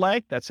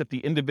overlay, that's if the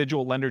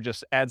individual lender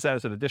just adds that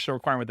as an additional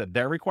requirement that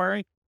they're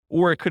requiring,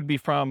 or it could be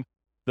from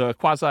the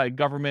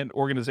quasi-government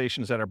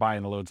organizations that are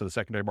buying the loans in the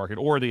secondary market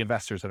or the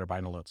investors that are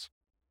buying the loans.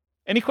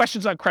 Any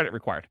questions on credit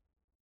required?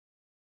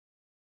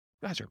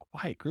 You guys are a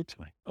quiet group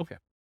tonight. Okay.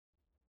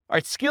 All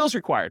right, skills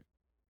required.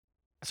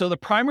 So the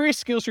primary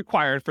skills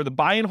required for the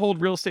buy and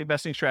hold real estate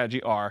investing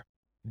strategy are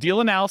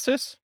deal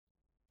analysis.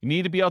 You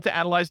need to be able to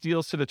analyze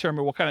deals to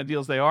determine what kind of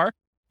deals they are,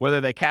 whether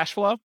they cash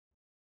flow,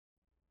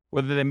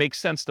 whether they make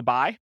sense to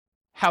buy,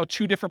 how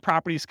 2 different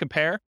properties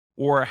compare,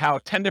 or how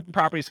 10 different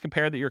properties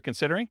compare that you're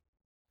considering.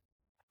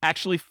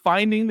 Actually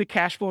finding the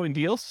cash flowing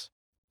deals,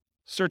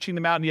 searching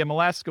them out in the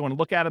MLS, going to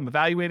look at them,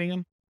 evaluating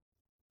them.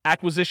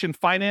 Acquisition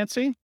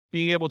financing,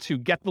 being able to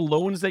get the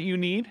loans that you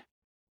need,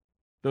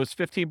 those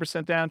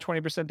 15% down,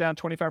 20% down,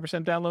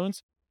 25% down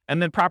loans,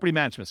 and then property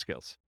management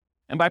skills.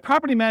 And by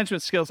property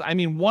management skills, I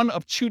mean one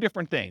of 2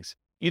 different things.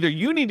 Either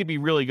you need to be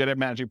really good at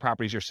managing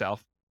properties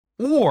yourself,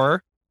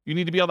 or you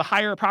need to be able to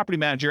hire a property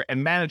manager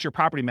and manage your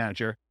property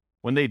manager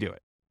when they do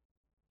it.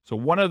 So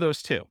one of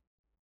those 2.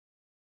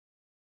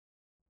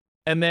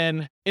 And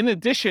then in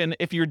addition,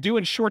 if you're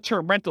doing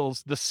short-term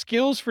rentals, the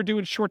skills for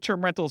doing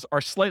short-term rentals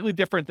are slightly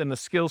different than the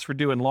skills for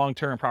doing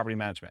long-term property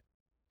management.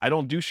 I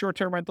don't do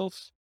short-term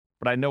rentals,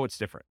 but I know it's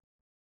different.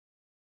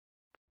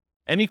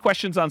 Any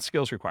questions on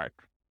skills required?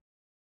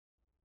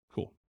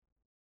 Cool.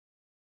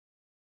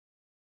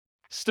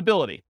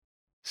 Stability.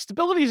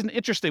 Stability is an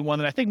interesting one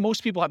that I think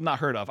most people have not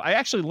heard of. I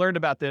actually learned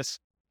about this.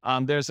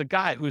 There's a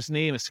guy whose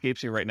name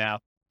escapes me right now,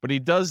 but he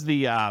does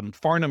the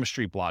Farnham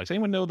Street blogs.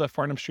 Anyone know the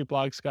Farnham Street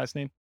blogs guy's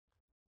name?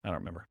 I don't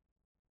remember.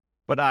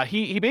 But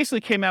he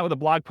basically came out with a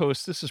blog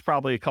post. This is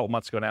probably a couple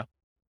months ago now.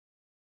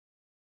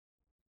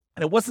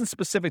 And it wasn't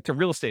specific to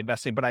real estate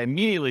investing, but I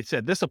immediately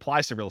said, this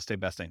applies to real estate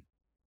investing.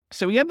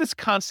 So we have this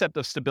concept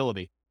of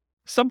stability.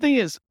 Something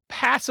is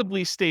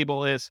passively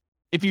stable is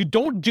if you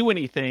don't do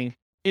anything,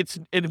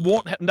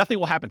 nothing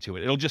will happen to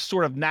it. It'll just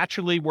sort of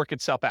naturally work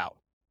itself out.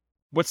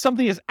 But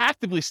something is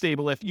actively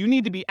stable if you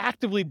need to be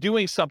actively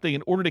doing something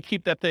in order to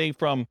keep that thing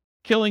from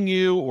killing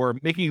you or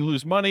making you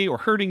lose money or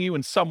hurting you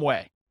in some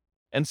way.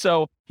 And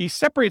so he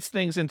separates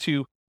things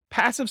into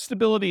passive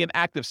stability and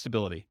active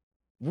stability.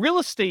 Real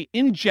estate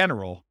in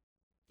general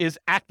is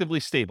actively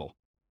stable.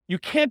 You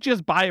can't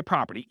just buy a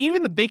property,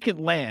 even the vacant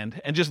land,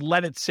 and just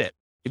let it sit.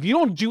 If you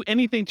don't do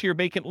anything to your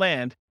vacant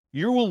land,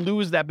 you will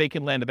lose that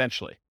vacant land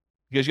eventually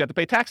because you have to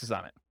pay taxes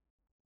on it.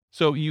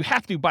 So you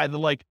have to, by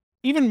the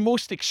even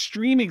most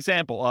extreme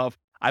example of,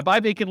 I buy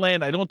vacant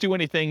land, I don't do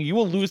anything, you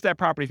will lose that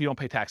property if you don't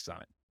pay taxes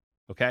on it.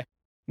 Okay.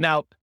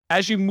 Now,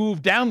 as you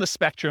move down the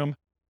spectrum,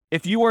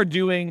 if you are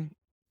doing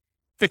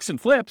fix and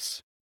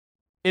flips,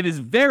 it is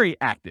very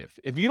active.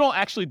 If you don't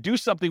actually do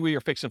something with your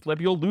fix and flip,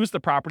 you'll lose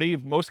the property.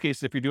 In most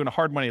cases, if you're doing a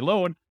hard money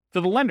loan,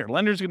 to the lender.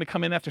 Lender's going to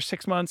come in after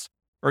 6 months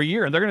or a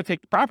year, and they're going to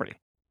take the property.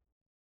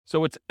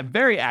 So it's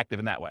very active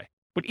in that way.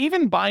 But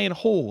even buy and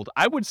hold,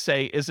 I would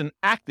say, is an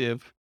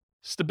active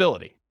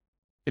stability.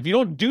 If you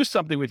don't do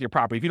something with your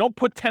property, if you don't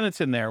put tenants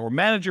in there or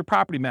manage your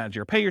property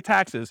manager, pay your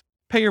taxes,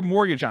 pay your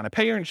mortgage on it,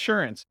 pay your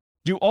insurance,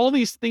 do all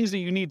these things that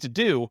you need to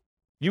do,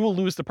 you will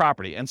lose the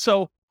property. And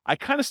so I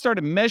kind of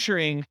started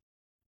measuring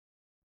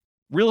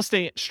real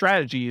estate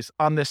strategies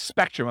on this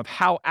spectrum of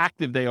how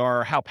active they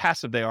are or how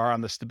passive they are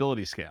on the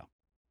stability scale.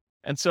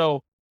 And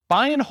so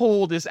buy and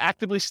hold is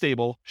actively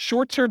stable.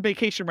 Short-term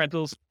vacation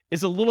rentals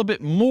is a little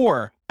bit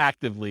more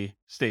actively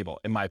stable,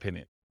 in my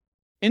opinion.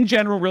 In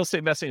general, real estate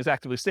investing is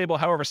actively stable.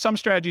 However, some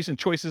strategies and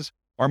choices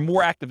are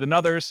more active than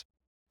others.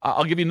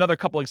 I'll give you another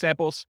couple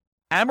examples.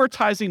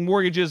 Amortizing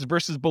mortgages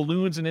versus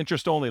balloons and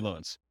interest-only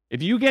loans.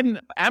 If you get an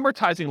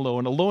amortizing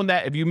loan, a loan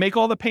that if you make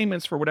all the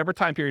payments for whatever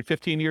time period,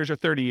 15 years or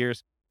 30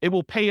 years, it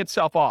will pay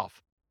itself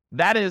off.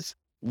 That is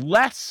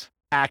less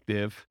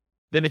active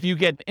than if you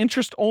get an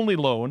interest-only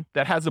loan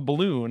that has a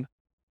balloon,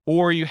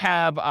 or you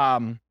have,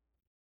 well,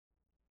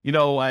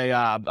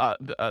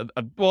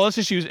 let's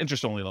just use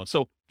interest-only loan.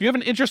 So if you have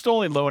an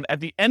interest-only loan, at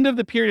the end of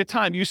the period of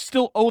time, you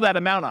still owe that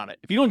amount on it.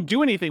 If you don't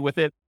do anything with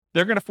it,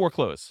 they're going to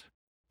foreclose.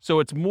 So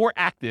it's more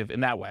active in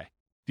that way.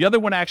 The other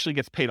one actually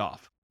gets paid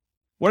off.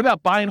 What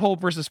about buy and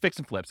hold versus fix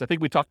and flips? I think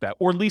we talked about,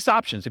 or lease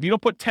options. If you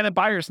don't put tenant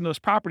buyers in those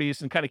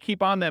properties and kind of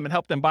keep on them and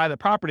help them buy the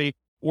property,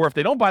 Or if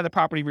they don't buy the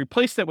property,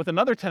 replace it with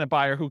another tenant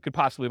buyer who could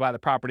possibly buy the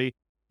property.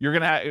 You're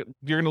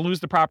gonna lose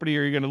the property,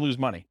 or you're gonna lose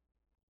money.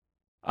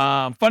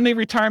 Funding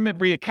retirement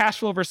via cash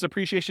flow versus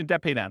appreciation,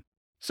 debt pay down.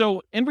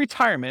 So in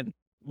retirement,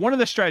 one of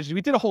the strategies,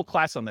 we did a whole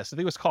class on this. I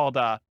think it was called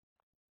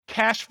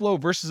cash flow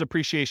versus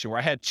appreciation, where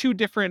I had two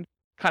different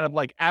kind of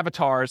like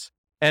avatars,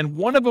 and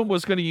one of them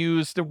was going to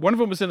use, one of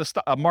them was in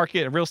a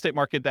market, a real estate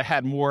market that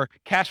had more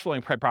cash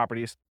flowing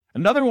properties.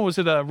 Another one was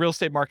in a real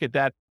estate market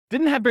that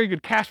didn't have very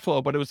good cash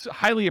flow, but it was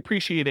highly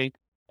appreciating.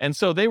 And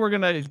so they were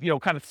going to,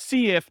 kind of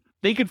see if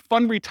they could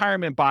fund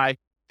retirement by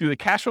through the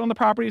cash flow on the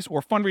properties,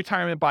 or fund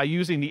retirement by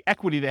using the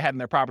equity they had in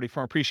their property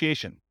from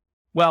appreciation.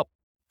 Well,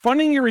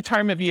 funding your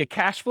retirement via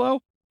cash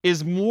flow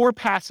is more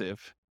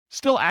passive,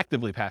 still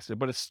actively passive,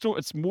 but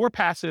it's more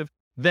passive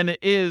than it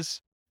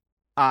is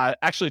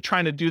actually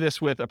trying to do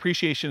this with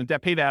appreciation and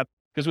debt pay down.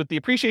 Because with the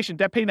appreciation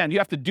debt pay down, you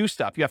have to do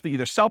stuff. You have to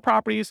either sell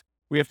properties,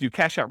 we have to do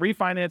cash out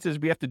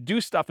refinances, we have to do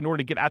stuff in order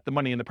to get at the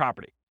money in the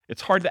property.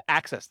 It's hard to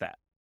access that.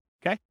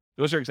 Okay,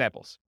 those are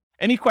examples.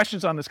 Any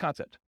questions on this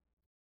concept?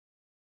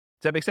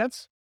 Does that make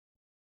sense?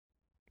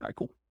 All right,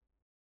 cool.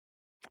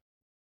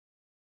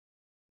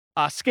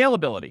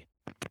 Scalability.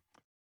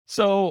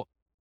 So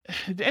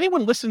did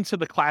anyone listen to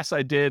the class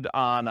I did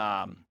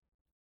on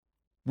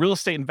Real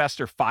Estate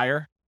Investor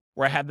FIRE,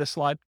 where I had this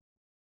slide?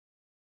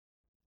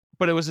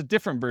 But it was a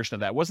different version of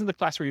that. It wasn't the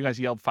class where you guys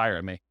yelled fire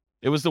at me.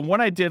 It was the one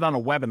I did on a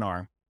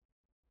webinar.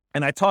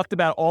 And I talked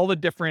about all the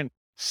different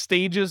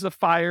stages of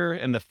FIRE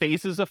and the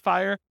phases of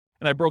FIRE,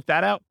 and I broke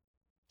that out.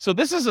 So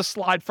this is a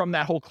slide from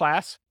that whole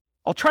class.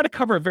 I'll try to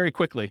cover it very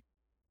quickly.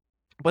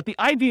 But the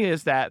idea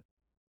is that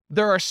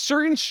there are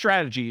certain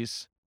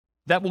strategies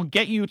that will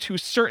get you to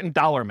certain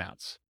dollar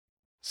amounts.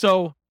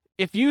 So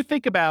if you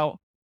think about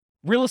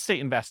real estate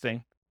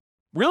investing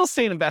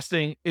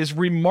is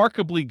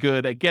remarkably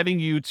good at getting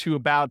you to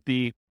about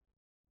this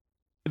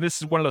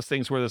is one of those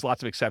things where there's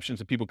lots of exceptions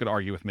and people could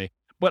argue with me,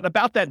 but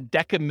about that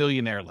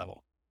decamillionaire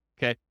level.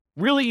 Okay.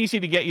 Really easy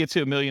to get you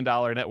to $1 million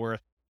net worth,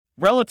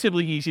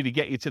 relatively easy to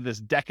get you to this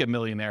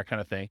decamillionaire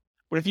kind of thing.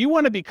 But if you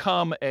want to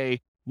become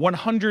a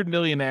 100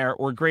 millionaire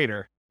or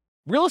greater,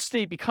 real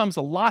estate becomes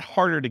a lot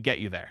harder to get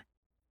you there.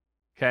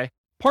 Okay.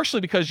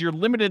 Partially because you're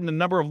limited in the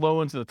number of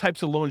loans and the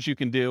types of loans you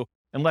can do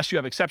unless you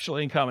have exceptional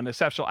income and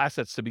exceptional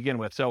assets to begin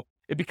with. So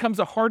it becomes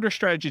a harder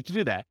strategy to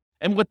do that.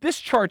 And what this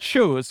chart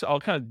shows,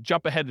 I'll kind of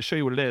jump ahead to show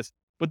you what it is,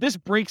 but this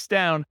breaks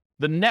down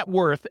the net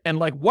worth and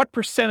like what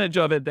percentage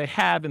of it they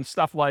have in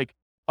stuff like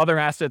other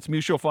assets,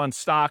 mutual funds,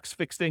 stocks,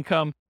 fixed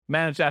income,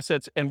 managed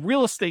assets, and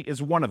real estate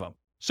is one of them.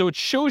 So it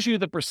shows you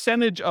the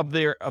percentage of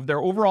their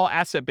overall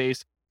asset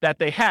base that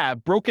they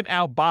have broken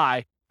out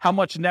by how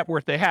much net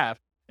worth they have.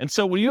 And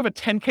so when you have a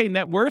 10K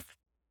net worth,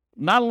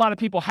 not a lot of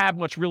people have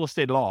much real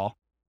estate at all,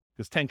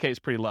 because 10K is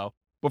pretty low.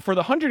 But for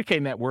the 100K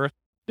net worth,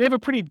 they have a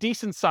pretty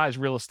decent sized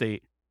real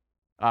estate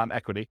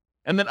equity.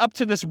 And then up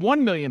to this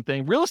 1 million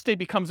thing, real estate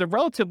becomes a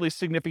relatively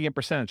significant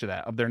percentage of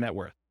that, of their net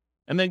worth.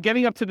 And then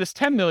getting up to this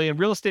 10 million,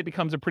 real estate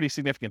becomes a pretty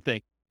significant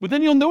thing. But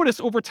then you'll notice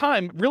over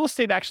time, real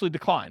estate actually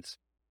declines.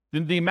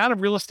 The amount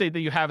of real estate that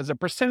you have as a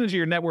percentage of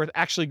your net worth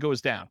actually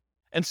goes down.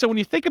 And so when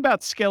you think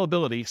about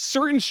scalability,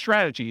 certain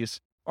strategies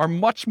are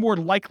much more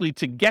likely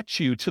to get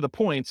you to the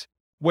point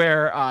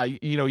where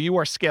you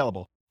are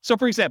scalable. So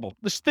for example,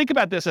 let's think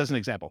about this as an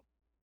example.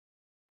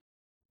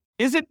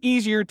 Is it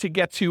easier to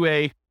get to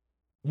a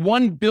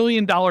 $1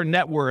 billion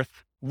net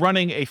worth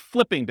running a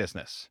flipping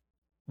business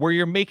where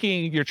you're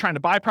trying to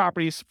buy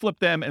properties, flip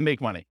them, and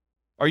make money?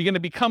 Are you going to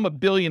become a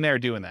billionaire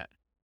doing that?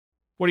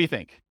 What do you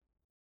think?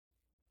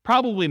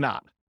 Probably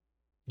not.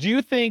 Do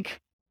you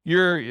think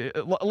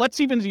let's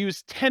even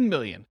use 10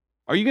 million.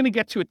 Are you going to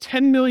get to a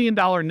 $10 million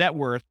net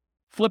worth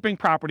flipping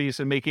properties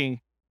and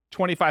making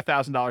 $25,000,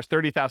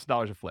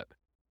 $30,000 a flip?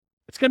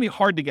 It's going to be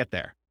hard to get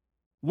there.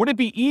 Would it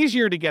be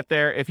easier to get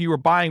there if you were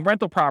buying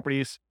rental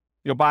properties,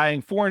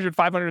 buying $400,000,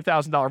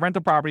 $500,000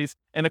 rental properties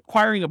and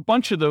acquiring a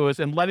bunch of those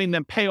and letting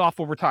them pay off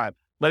over time,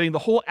 letting the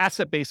whole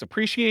asset base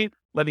appreciate,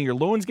 letting your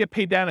loans get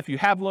paid down if you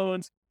have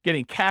loans,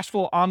 getting cash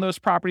flow on those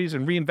properties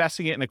and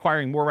reinvesting it and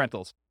acquiring more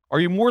rentals? Are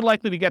you more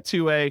likely to get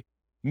to a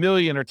 $1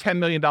 million or $10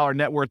 million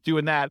net worth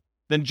doing that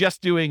than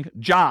just doing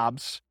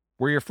jobs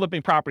where you're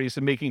flipping properties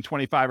and making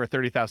 $25,000 or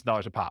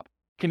 $30,000 a pop?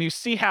 Can you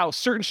see how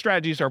certain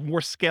strategies are more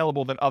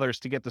scalable than others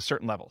to get to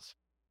certain levels?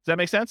 Does that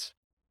make sense?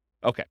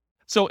 Okay.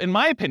 So in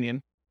my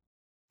opinion,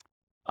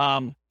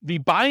 the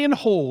buy and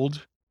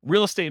hold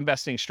real estate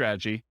investing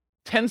strategy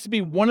tends to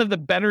be one of the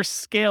better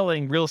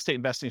scaling real estate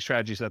investing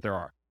strategies that there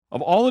are.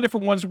 Of all the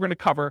different ones we're going to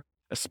cover,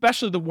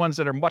 especially the ones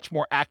that are much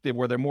more active,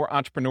 where they're more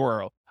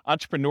entrepreneurial,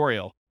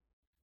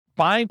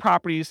 buying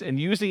properties and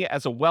using it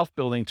as a wealth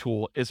building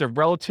tool is a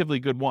relatively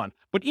good one.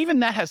 But even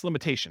that has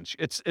limitations.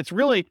 It's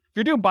really, if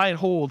you're doing buy and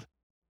hold,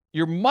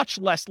 you're much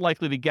less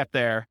likely to get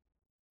there,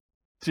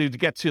 to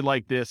get to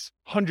like this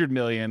 100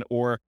 million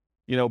or,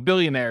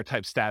 billionaire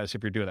type status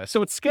if you're doing that.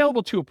 So it's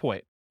scalable to a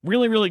point.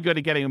 Really, really good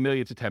at getting 1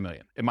 million to 10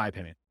 million, in my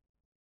opinion.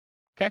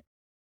 Okay.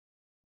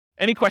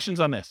 Any questions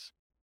on this?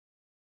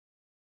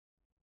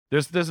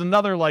 There's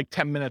another like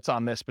 10 minutes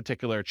on this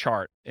particular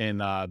chart in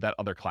that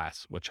other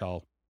class, which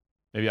I'll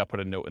put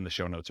a note in the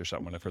show notes or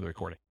something for the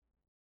recording.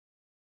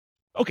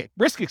 Okay,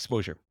 risk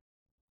exposure.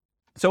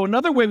 So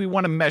another way we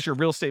want to measure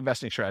real estate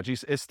investing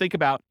strategies is think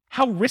about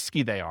how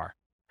risky they are.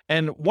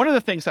 And one of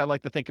the things I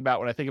like to think about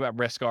when I think about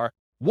risk are,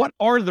 what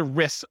are the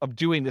risks of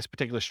doing this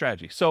particular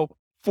strategy? So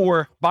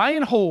for buy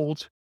and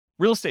hold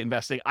real estate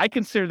investing, I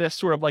consider this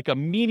sort of like a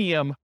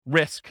medium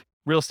risk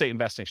real estate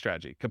investing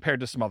strategy compared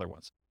to some other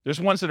ones.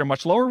 There's ones that are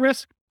much lower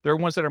risk. There are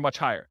ones that are much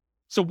higher.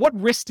 So what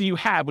risk do you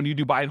have when you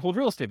do buy and hold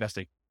real estate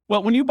investing?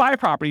 Well, when you buy a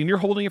property and you're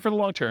holding it for the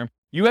long term,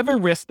 you have a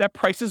risk that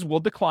prices will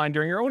decline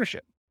during your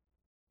ownership,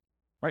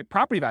 right?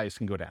 Property values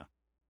can go down.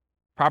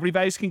 Property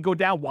values can go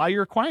down while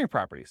you're acquiring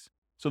properties.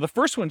 So the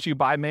first ones you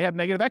buy may have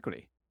negative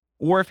equity,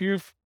 or if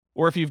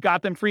you've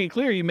got them free and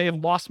clear, you may have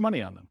lost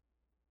money on them.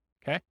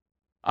 Okay.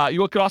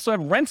 You could also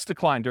have rents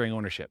decline during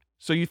ownership.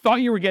 So you thought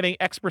you were getting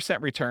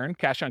X% return,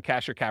 cash on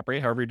cash or cap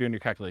rate, however you're doing your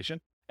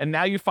calculation. And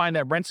now you find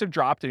that rents have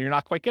dropped and you're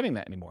not quite getting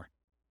that anymore.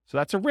 So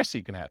that's a risk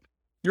you can have.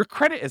 Your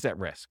credit is at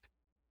risk.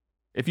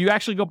 If you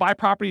actually go buy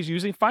properties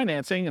using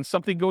financing and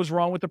something goes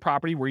wrong with the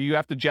property where you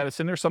have to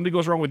jettison, or something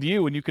goes wrong with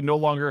you and you can no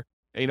longer,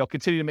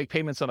 continue to make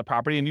payments on the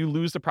property and you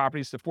lose the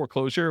properties to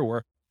foreclosure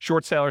or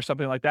short sale or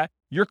something like that,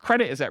 your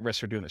credit is at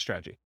risk for doing this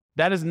strategy.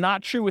 That is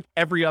not true with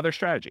every other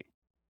strategy.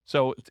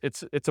 So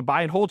it's a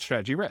buy and hold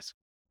strategy risk.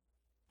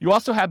 You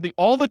also have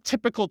all the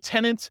typical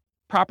tenant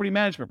property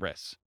management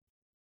risks.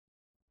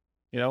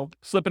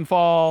 Slip and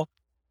fall,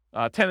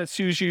 tenant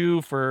sues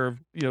you for,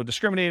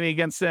 discriminating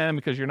against them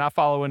because you're not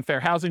following fair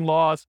housing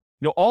laws.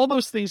 All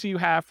those things that you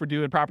have for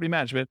doing property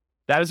management,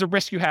 that is a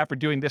risk you have for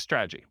doing this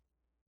strategy.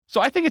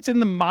 So I think it's in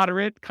the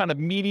moderate kind of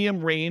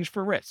medium range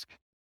for risk.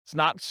 It's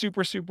not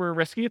super, super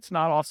risky. It's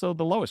not also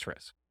the lowest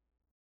risk.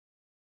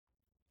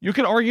 You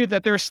could argue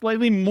that there's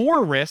slightly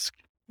more risk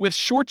with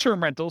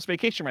short-term rentals,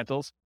 vacation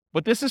rentals,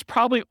 but this is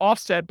probably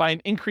offset by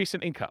an increase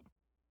in income.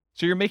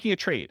 So you're making a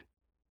trade.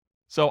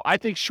 So I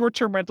think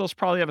short-term rentals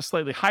probably have a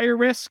slightly higher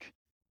risk.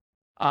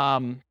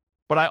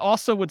 But I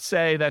also would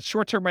say that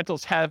short-term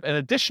rentals have an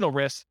additional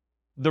risk,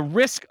 the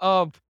risk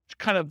of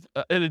an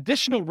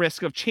additional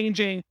risk of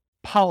changing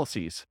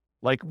policies.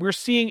 Like we're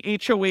seeing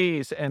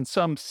HOAs and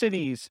some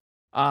cities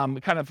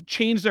kind of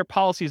change their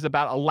policies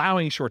about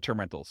allowing short-term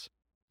rentals.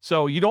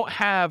 So you don't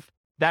have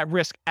that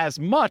risk as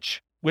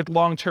much with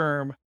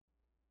long-term,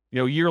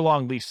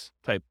 year-long lease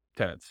type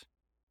tenants.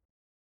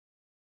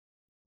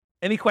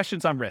 Any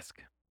questions on risk?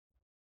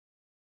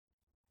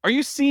 Are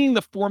you seeing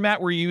the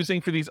format we're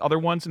using for these other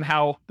ones and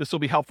how this will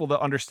be helpful to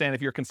understand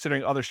if you're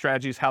considering other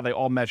strategies, how they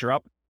all measure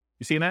up?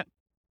 You seeing that?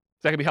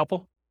 Is that going to be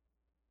helpful?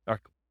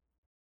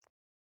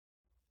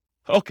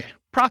 Okay,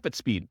 profit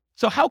speed.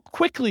 So how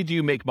quickly do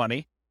you make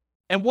money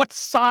and what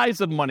size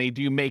of money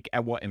do you make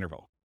at what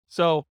interval?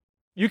 So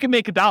you can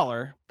make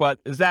 $1, but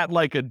is that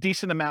like a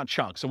decent amount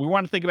chunk? So we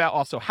want to think about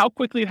also how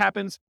quickly it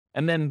happens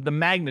and then the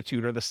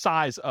magnitude or the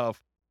size of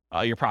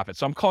your profit.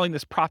 So I'm calling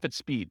this profit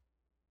speed.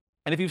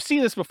 And if you've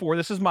seen this before,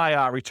 this is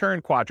my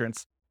return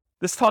quadrants.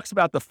 This talks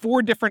about the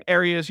 4 different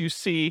areas you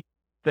see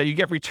that you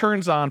get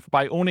returns on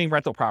by owning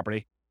rental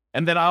property.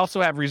 And then I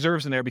also have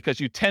reserves in there because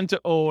you tend to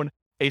own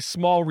a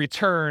small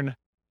return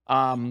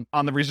on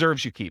the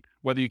reserves you keep.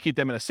 Whether you keep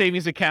them in a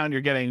savings account,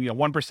 you're getting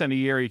 1% a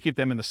year. You keep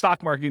them in the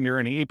stock market, and you're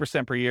earning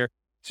 8% per year.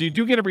 So you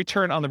do get a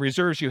return on the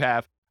reserves you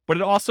have, but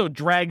it also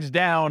drags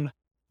down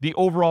the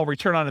overall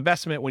return on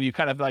investment when you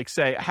kind of like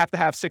say, I have to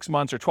have 6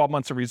 months or 12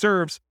 months of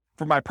reserves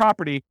for my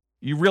property.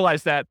 You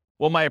realize that,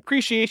 well, my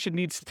appreciation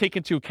needs to take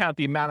into account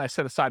the amount I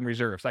set aside in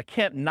reserves. I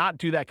can't not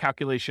do that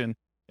calculation,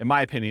 in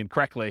my opinion,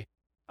 correctly,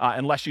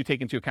 unless you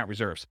take into account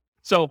reserves.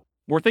 So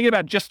we're thinking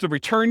about just the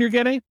return you're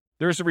getting.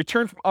 There's a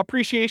return from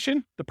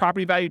appreciation, the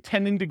property value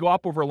tending to go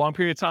up over a long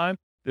period of time.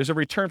 There's a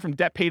return from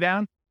debt pay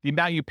down, the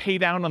amount you pay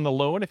down on the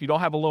loan. If you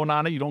don't have a loan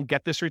on it, you don't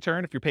get this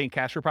return. If you're paying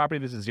cash for property,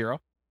 this is 0.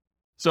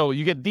 So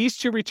you get these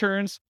 2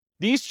 returns.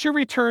 These 2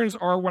 returns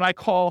are what I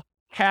call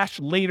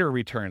cash later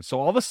returns. So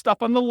all the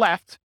stuff on the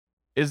left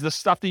is the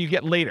stuff that you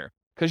get later,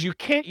 because you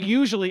can't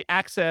usually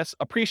access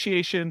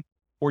appreciation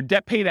or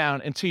debt pay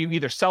down until you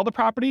either sell the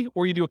property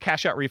or you do a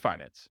cash out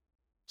refinance.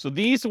 So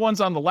these ones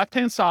on the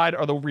left-hand side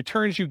are the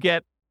returns you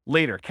get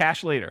later,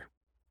 cash later.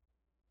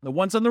 The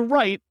ones on the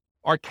right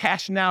are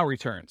cash now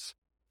returns.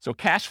 So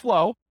cash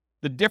flow,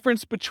 the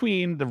difference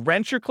between the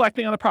rent you're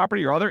collecting on the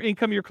property or other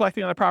income you're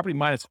collecting on the property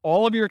minus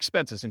all of your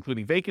expenses,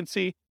 including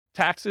vacancy,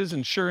 taxes,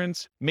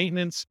 insurance,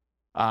 maintenance,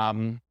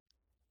 your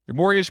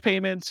mortgage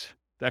payments.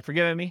 Did I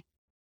forget any?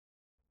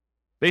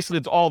 Basically,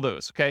 it's all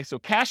those, okay? So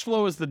cash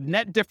flow is the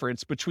net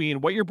difference between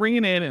what you're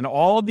bringing in and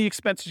all of the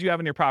expenses you have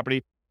in your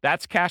property.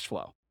 That's cash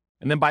flow.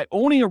 And then by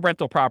owning a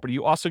rental property,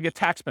 you also get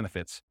tax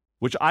benefits,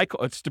 which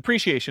it's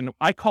depreciation.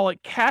 I call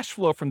it cash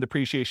flow from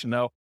depreciation,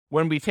 though,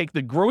 when we take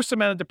the gross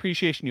amount of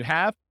depreciation you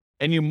have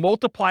and you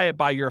multiply it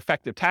by your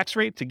effective tax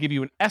rate to give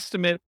you an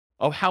estimate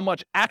of how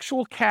much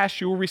actual cash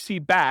you will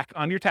receive back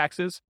on your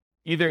taxes,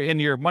 either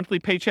in your monthly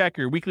paycheck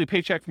or your weekly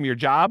paycheck from your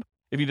job,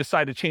 if you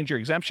decide to change your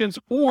exemptions,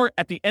 or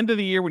at the end of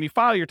the year when you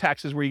file your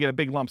taxes where you get a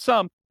big lump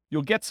sum,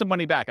 you'll get some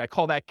money back. I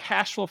call that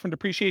cash flow from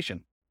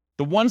depreciation.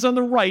 The ones on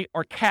the right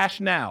are cash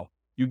now.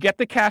 You get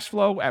the cash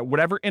flow at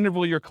whatever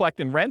interval you're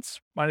collecting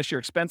rents minus your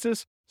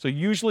expenses. So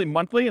usually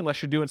monthly,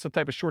 unless you're doing some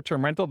type of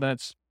short-term rental, then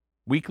it's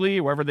weekly,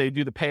 wherever they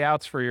do the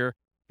payouts for your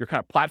kind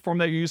of platform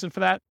that you're using for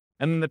that.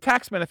 And then the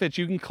tax benefits,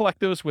 you can collect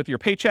those with your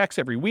paychecks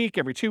every week,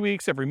 every 2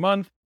 weeks, every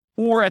month,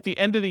 or at the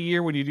end of the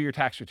year when you do your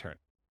tax return.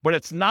 But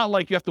it's not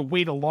like you have to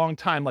wait a long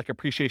time like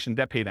appreciation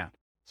debt pay down.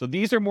 So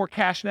these are more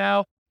cash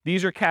now.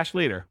 These are cash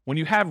later. When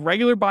you have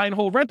regular buy and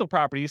hold rental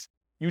properties,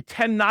 you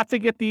tend not to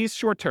get these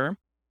short term,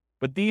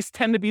 but these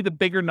tend to be the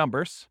bigger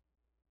numbers.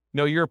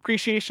 Your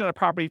appreciation on a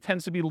property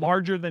tends to be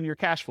larger than your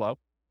cash flow,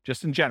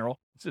 just in general.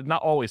 It's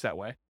not always that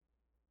way.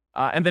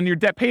 And then your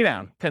debt pay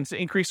down tends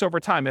to increase over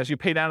time. As you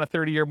pay down a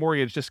 30-year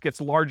mortgage, just gets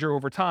larger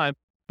over time,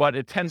 but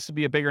it tends to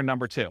be a bigger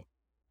number too.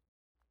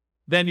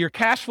 Then your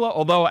cash flow,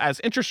 although as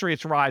interest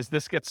rates rise,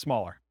 this gets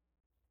smaller.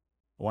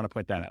 I want to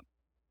point that out.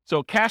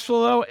 So cash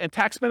flow and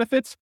tax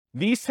benefits,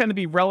 these tend to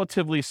be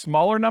relatively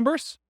smaller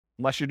numbers,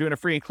 unless you're doing a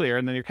free and clear,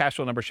 and then your cash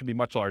flow number should be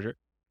much larger.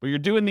 But you're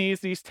doing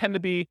these tend to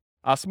be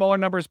smaller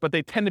numbers, but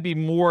they tend to be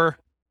more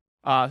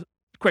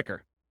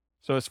quicker.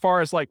 So as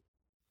far as like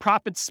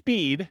profit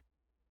speed,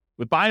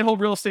 with buy and hold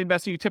real estate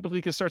investing, you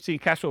typically can start seeing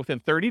cash flow within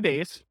 30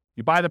 days.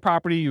 You buy the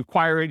property, you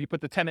acquire it, you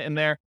put the tenant in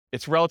there.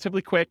 It's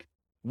relatively quick.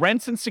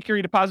 Rents and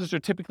security deposits are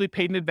typically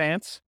paid in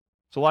advance.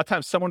 So a lot of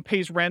times someone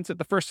pays rents at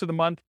the first of the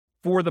month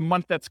for the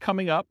month that's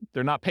coming up.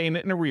 They're not paying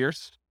it in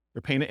arrears.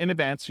 They're paying it in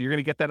advance. So you're going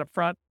to get that up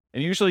front.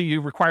 And usually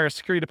you require a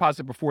security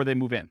deposit before they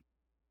move in.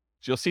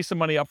 So you'll see some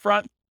money up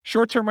front.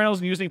 Short-term rentals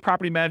and using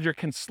property manager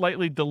can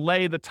slightly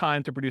delay the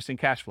time to producing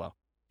cash flow.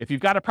 If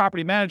you've got a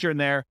property manager in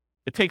there,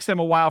 it takes them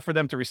a while for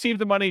them to receive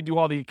the money, do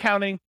all the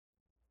accounting,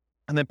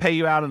 and then pay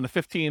you out on the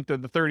 15th or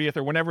the 30th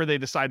or whenever they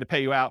decide to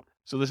pay you out.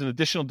 So there's an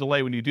additional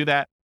delay when you do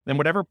that. Then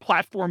whatever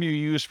platform you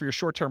use for your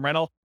short-term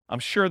rental, I'm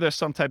sure there's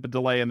some type of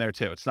delay in there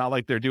too. It's not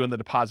like they're doing the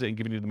deposit and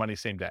giving you the money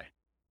same day.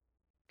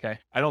 Okay.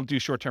 I don't do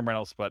short-term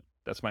rentals, but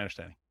that's my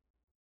understanding.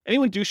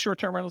 Anyone do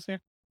short-term rentals here?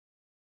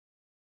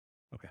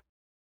 Okay.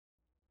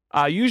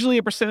 Usually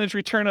a percentage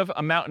return of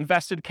amount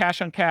invested,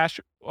 cash on cash,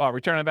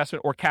 return on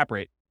investment, or cap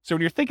rate. So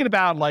when you're thinking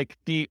about like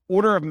the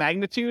order of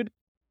magnitude,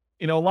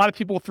 a lot of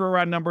people throw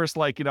around numbers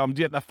like, I'm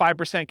getting a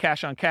 5%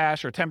 cash on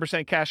cash or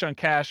 10% cash on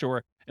cash,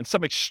 or in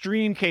some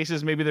extreme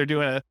cases, maybe they're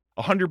doing a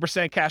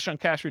 100% cash on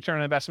cash return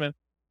on investment.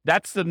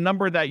 That's the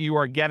number that you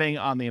are getting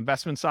on the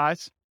investment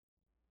size,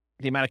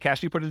 the amount of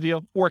cash you put in the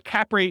deal. Or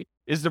cap rate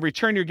is the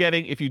return you're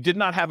getting if you did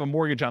not have a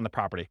mortgage on the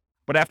property,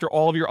 but after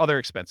all of your other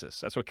expenses.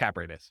 That's what cap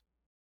rate is.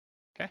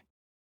 Okay.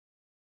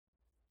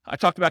 I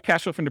talked about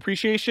cash flow from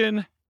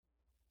depreciation.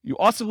 You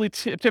also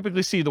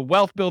typically see the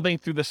wealth building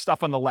through the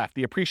stuff on the left.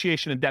 The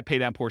appreciation and debt pay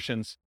down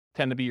portions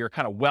tend to be your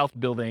kind of wealth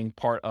building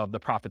part of the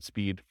profit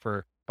speed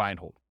for buy and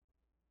hold.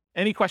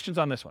 Any questions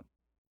on this one?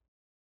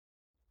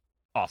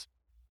 Awesome.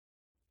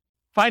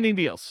 Finding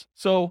deals.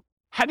 So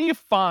how do you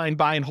find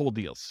buy and hold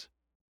deals?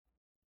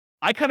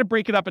 I kind of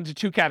break it up into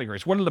two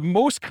categories. One of the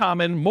most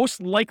common,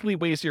 most likely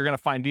ways you're going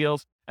to find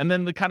deals, and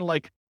then the kind of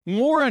like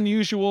more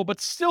unusual,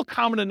 but still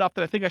common enough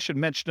that I think I should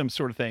mention them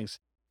sort of things.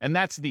 And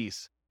that's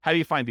these. How do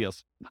you find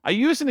deals? I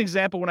used an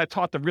example when I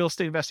taught the real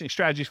estate investing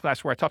strategies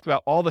class where I talked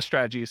about all the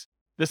strategies,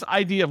 this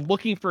idea of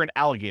looking for an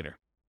alligator.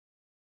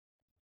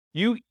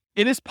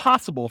 It is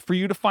possible for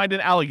you to find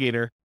an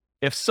alligator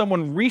if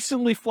someone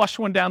recently flushed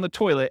one down the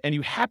toilet and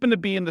you happen to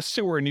be in the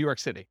sewer in New York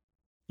City.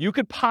 You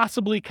could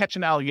possibly catch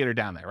an alligator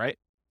down there, right?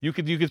 You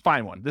could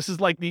find one. This is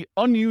like the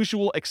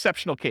unusual,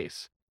 exceptional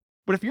case.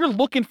 But if you're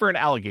looking for an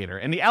alligator,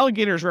 and the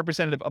alligator is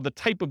representative of the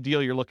type of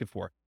deal you're looking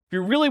for, if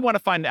you really want to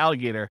find an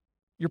alligator,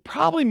 you're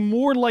probably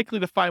more likely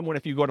to find one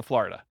if you go to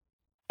Florida.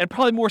 And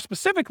probably more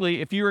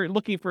specifically, if you're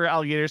looking for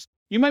alligators,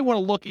 you might want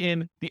to look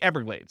in the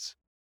Everglades.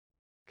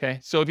 Okay,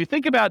 so if you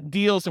think about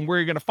deals and where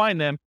you're going to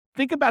find them,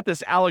 think about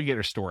this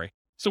alligator story.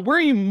 So where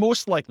are you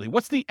most likely?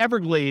 What's the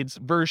Everglades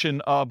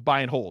version of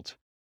buy and hold?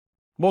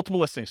 Multiple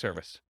listing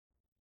service.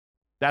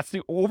 That's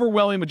the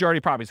overwhelming majority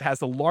of properties. It has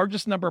the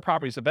largest number of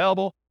properties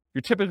available.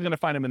 You're typically going to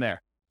find them in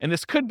there. And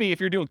this could be, if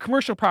you're doing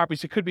commercial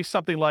properties, it could be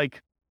something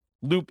like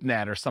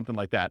LoopNet or something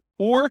like that.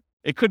 Or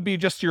it could be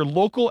just your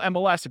local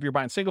MLS if you're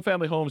buying single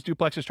family homes,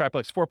 duplexes,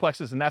 triplexes,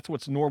 fourplexes, and that's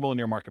what's normal in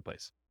your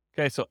marketplace.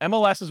 Okay, so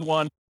MLS is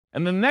one.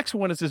 And the next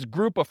one is this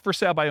group of for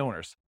sale by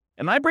owners.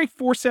 And I break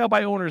for sale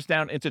by owners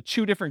down into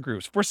two different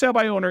groups. For sale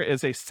by owner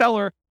is a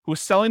seller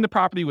who's selling the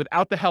property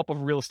without the help of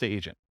a real estate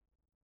agent.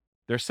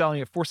 They're selling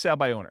it for sale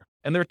by owner.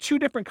 And there are two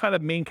different kind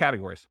of main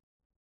categories.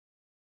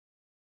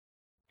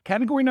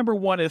 Category number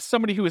one is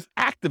somebody who is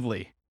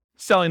actively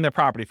selling their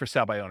property for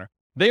sale by owner.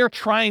 They are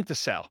trying to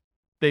sell.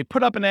 They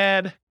put up an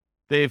ad.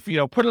 They've,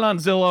 put it on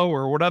Zillow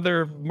or what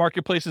other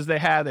marketplaces they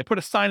have. They put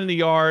a sign in the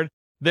yard.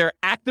 They're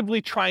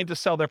actively trying to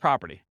sell their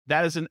property.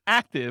 That is an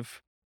actively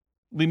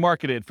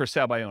marketed for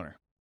sale by owner.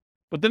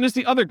 But then there's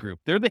the other group.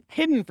 They're the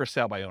hidden for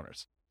sale by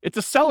owners. It's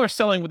a seller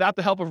selling without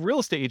the help of a real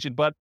estate agent,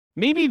 but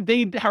maybe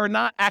they are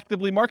not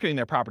actively marketing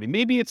their property.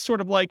 Maybe it's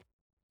sort of like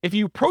if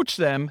you approach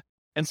them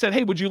and said,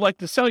 hey, would you like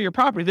to sell your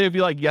property? They'd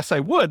be like, yes, I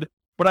would.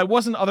 but I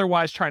wasn't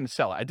otherwise trying to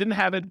sell it. I didn't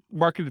have it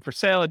marketed for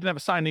sale. I didn't have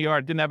a sign in the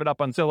yard. Didn't have it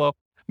up on Zillow.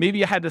 Maybe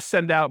you had to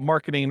send out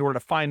marketing in order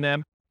to find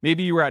them.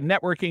 Maybe you were out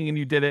networking and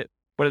you did it,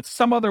 but it's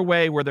some other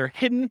way where they're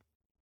hidden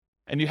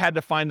and you had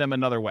to find them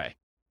another way.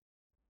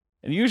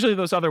 And usually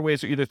those other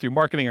ways are either through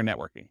marketing or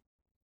networking.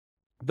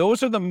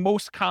 Those are the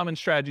most common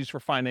strategies for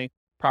finding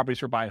properties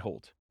for buy and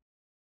hold.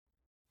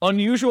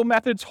 Unusual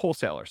methods,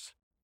 wholesalers.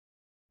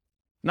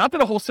 Not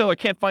that a wholesaler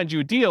can't find you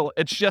a deal.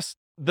 It's just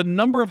the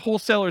number of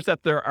wholesalers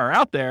that there are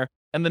out there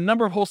and the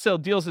number of wholesale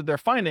deals that they're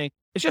finding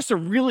is just a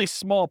really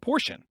small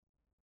portion,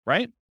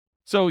 right?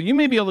 So you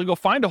may be able to go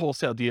find a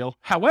wholesale deal.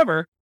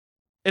 However,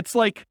 it's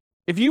like,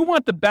 if you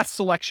want the best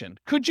selection,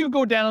 could you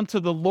go down to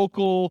the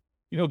local,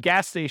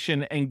 gas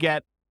station and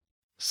get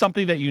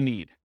something that you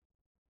need?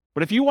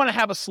 But if you want to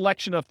have a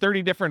selection of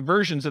 30 different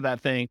versions of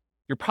that thing,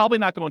 you're probably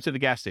not going to the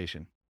gas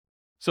station.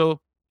 So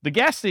the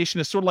gas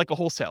station is sort of like a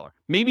wholesaler.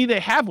 Maybe they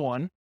have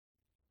one,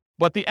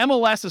 but the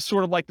MLS is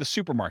sort of like the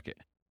supermarket,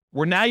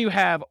 where now you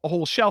have a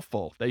whole shelf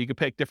full that you can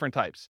pick different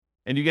types,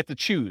 and you get to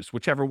choose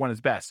whichever one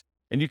is best,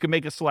 and you can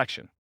make a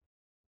selection.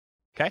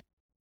 Okay?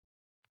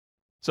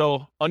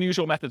 So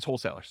unusual methods,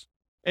 wholesalers.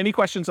 Any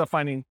questions on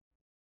finding?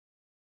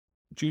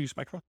 Did you use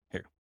microphone?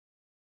 Here.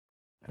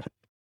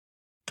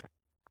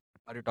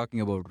 Are you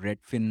talking about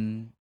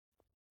Redfin,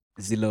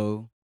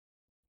 Zillow?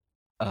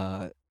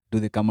 Do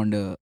they come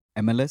under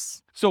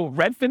MLS? So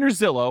Redfin or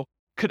Zillow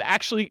could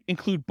actually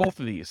include both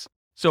of these.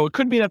 So it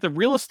could be that the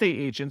real estate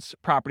agents'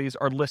 properties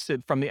are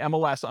listed from the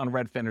MLS on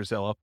Redfin or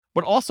Zillow,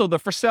 but also the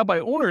for sale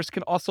by owners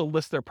can also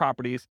list their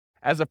properties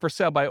as a for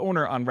sale by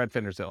owner on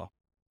Redfin or Zillow.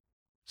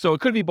 So it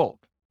could be both.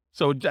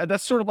 So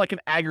that's sort of like an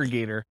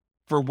aggregator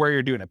for where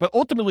you're doing it. But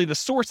ultimately, the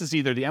source is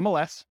either the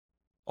MLS,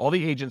 all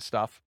the agent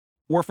stuff,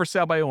 or for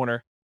sale by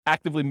owner,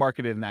 actively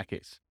marketed in that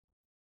case.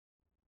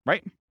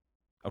 Right?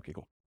 Okay,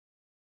 cool.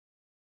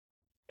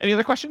 Any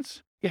other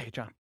questions? Yeah,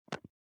 John.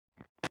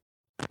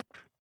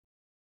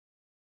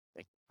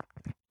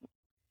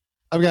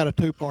 I've got a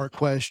two-part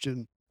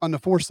question. On the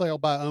for sale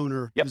by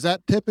owner, Yep. Is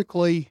that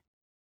typically,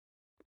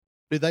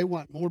 do they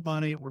want more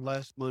money or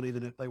less money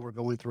than if they were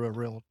going through a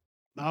realtor?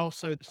 And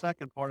also, the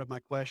second part of my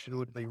question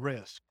would be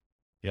risk.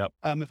 Yep.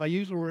 If I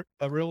use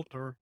a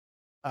realtor,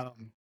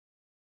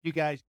 you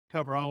guys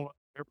cover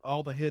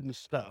all the hidden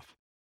stuff.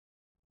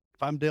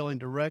 If I'm dealing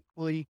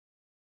directly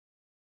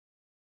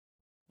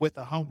with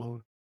a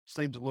homeowner,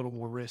 seems a little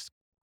more risky.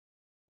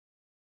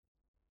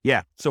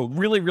 Yeah. So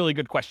really, really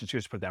good questions.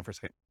 Here's put it down for a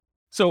second.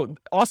 So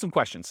awesome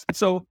questions.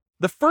 So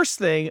the first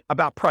thing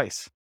about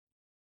price,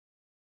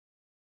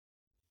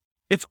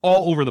 it's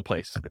all over the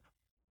place.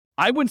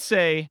 I would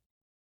say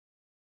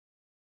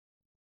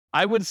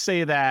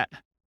that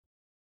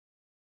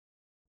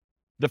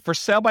the for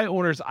sale by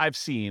owners I've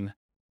seen,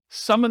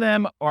 some of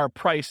them are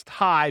priced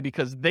high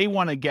because they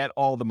want to get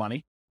all the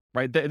money,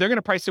 right? They're going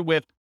to price it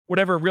with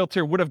whatever a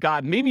realtor would have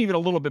gotten, maybe even a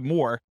little bit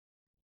more,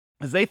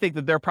 because they think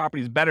that their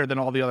property is better than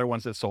all the other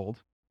ones that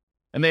sold.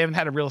 And they haven't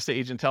had a real estate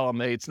agent tell them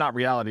that it's not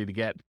reality to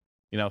get,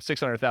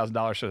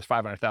 $600,000 for this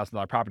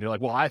 $500,000 property. They're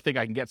like, well, I think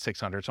I can get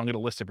 600, so I'm going to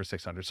list it for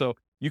 600. So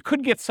you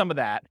could get some of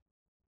that.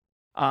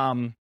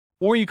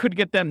 Or you could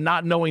get them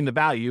not knowing the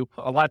value.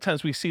 A lot of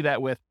times we see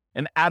that with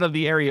an out of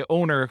the area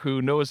owner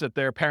who knows that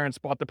their parents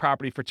bought the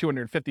property for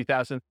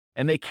 $250,000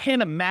 and they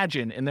can't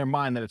imagine in their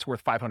mind that it's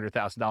worth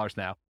 $500,000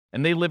 now.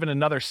 And they live in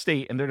another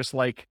state and they're just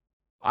like,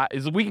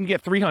 if we can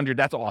get 300,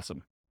 that's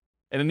awesome.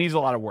 And it needs a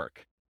lot of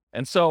work.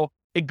 And so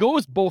it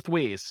goes both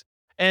ways.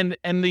 And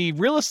the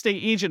real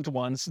estate agent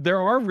ones,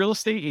 there are real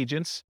estate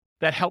agents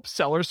that help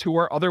sellers who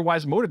are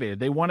otherwise motivated.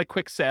 They want a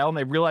quick sale and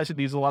they realize it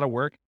needs a lot of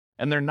work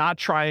and they're not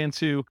trying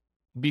to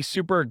be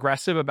super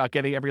aggressive about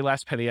getting every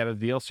last penny out of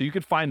the deal. So you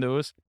could find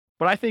those.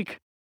 But I think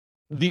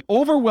the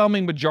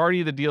overwhelming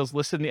majority of the deals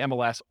listed in the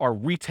MLS are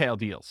retail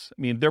deals.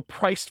 I mean, they're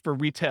priced for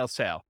retail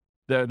sale.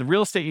 The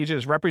real estate agent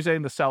is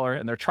representing the seller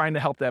and they're trying to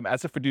help them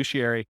as a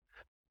fiduciary,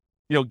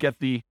 get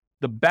the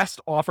best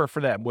offer for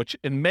them, which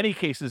in many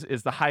cases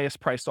is the highest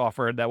priced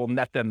offer that will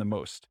net them the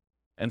most.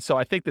 And so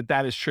I think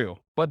that is true.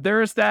 But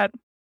there is that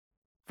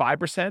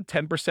 5%,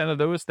 10% of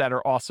those that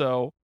are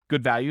also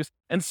good values.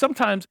 And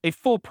sometimes a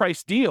full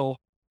price deal,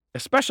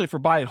 especially for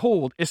buy and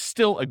hold, is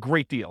still a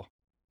great deal.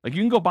 Like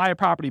you can go buy a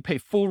property, pay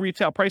full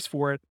retail price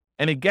for it,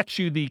 and it gets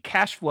you the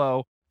cash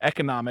flow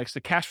economics,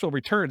 the cash flow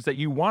returns that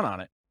you want on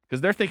it.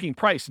 Because they're thinking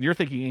price and you're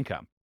thinking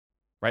income,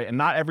 right? And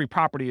not every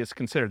property is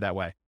considered that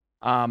way.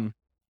 And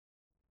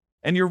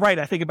you're right,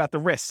 I think about the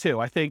risk too.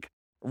 I think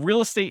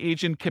real estate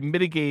agent can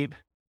mitigate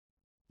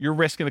your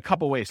risk in a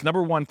couple ways.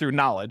 Number one, through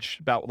knowledge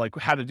about like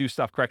how to do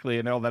stuff correctly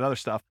and all that other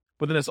stuff.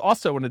 But then there's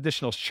also an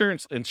additional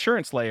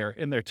insurance layer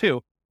in there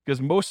too,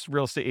 because most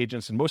real estate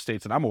agents in most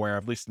states that I'm aware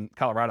of, at least in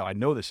Colorado, I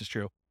know this is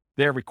true,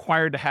 they're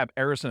required to have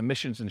errors and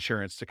omissions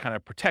insurance to kind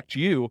of protect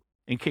you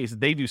in case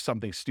they do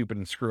something stupid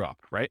and screw up,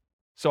 right?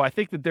 So I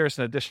think that there's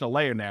an additional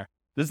layer in there.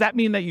 Does that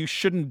mean that you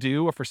shouldn't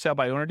do a for sale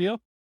by owner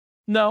deal?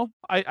 No,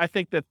 I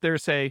think that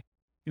there's a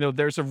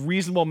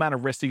reasonable amount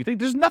of risk that you think.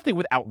 There's nothing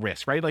without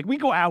risk, right? Like we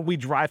go out, we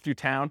drive through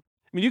town,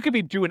 I mean, you could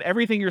be doing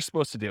everything you're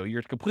supposed to do.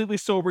 You're completely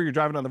sober. You're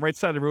driving on the right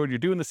side of the road. You're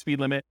doing the speed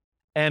limit,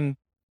 and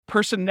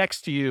person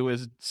next to you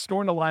is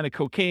snorting a line of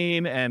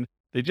cocaine, and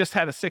they just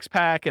had a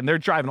 6-pack, and they're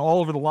driving all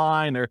over the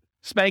line. They're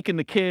spanking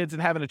the kids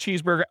and having a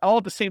cheeseburger all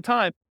at the same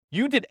time.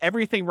 You did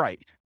everything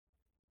right,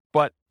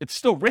 but it's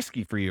still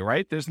risky for you,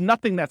 right? There's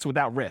nothing that's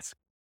without risk.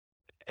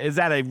 Is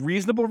that a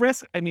reasonable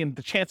risk? I mean,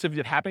 the chance of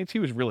it happening to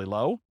you is really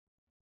low,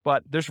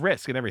 but there's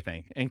risk in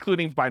everything,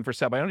 including buying for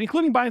sale by owner,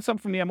 including buying some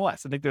from the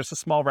MLS. I think there's a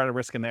small amount of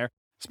risk in there,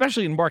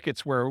 especially in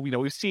markets where,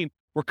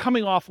 we're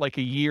coming off like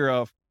a year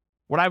of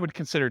what I would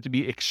consider to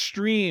be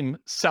extreme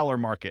seller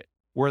market,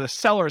 where the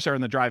sellers are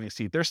in the driving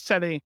seat. They're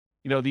setting,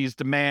 these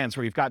demands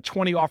where you've got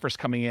 20 offers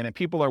coming in and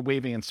people are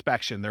waiving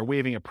inspection, they're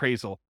waiving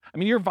appraisal. I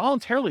mean, you're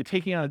voluntarily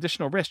taking on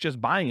additional risk just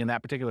buying in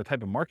that particular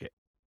type of market.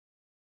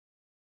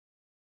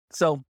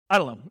 So I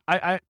don't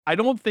know. I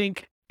don't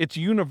think it's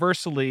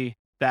universally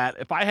that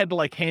if I had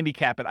to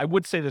handicap it, I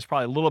would say there's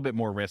probably a little bit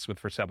more risk with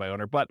for sale by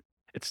owner, but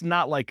it's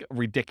not like a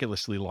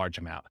ridiculously large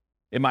amount,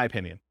 in my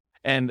opinion.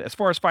 And as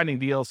far as finding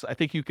deals, I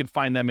think you can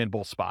find them in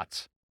both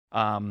spots.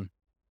 And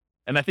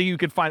I think you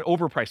can find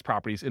overpriced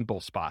properties in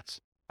both spots.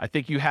 I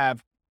think you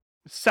have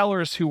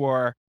sellers who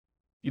are,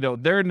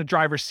 they're in the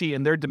driver's seat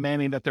and they're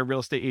demanding that their real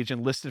estate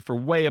agent listed for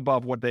way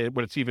above what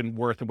it's even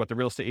worth and what the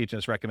real estate agent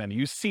is recommending.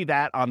 You see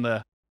that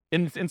on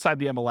inside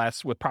the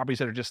MLS with properties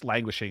that are just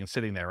languishing and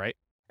sitting there, right?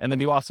 And then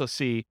you also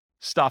see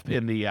stuff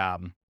in the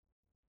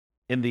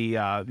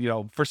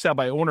for sale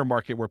by owner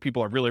market where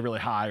people are really, really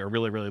high or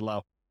really, really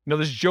low.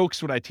 There's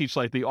jokes when I teach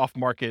the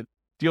off-market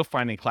deal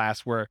finding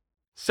class where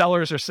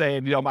sellers are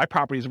saying, my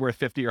property is worth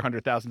 $50,000 or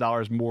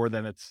 $100,000 more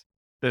than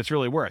it's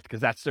really worth, because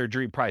that's their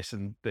dream price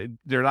and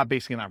they're not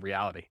basing it on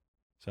reality.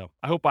 So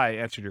I hope I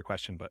answered your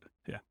question, but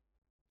yeah.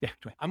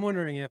 Dwayne. I'm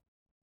wondering if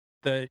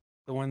the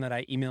one that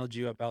I emailed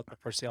you about the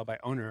for sale by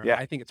owner, Yeah.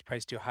 I think it's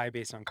priced too high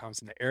based on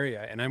comps in the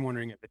area. And I'm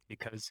wondering if it's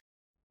because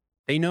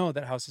they know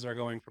that houses are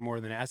going for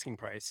more than asking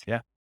price.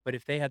 Yeah. But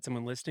if they had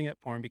someone listing it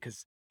for them,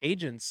 because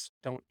agents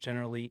don't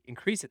generally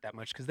increase it that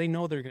much because they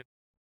know they're going to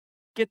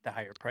get the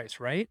higher price,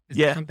 right? Is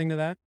there something to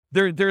that?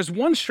 There's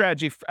one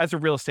strategy as a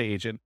real estate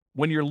agent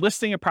when you're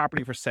listing a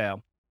property for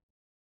sale.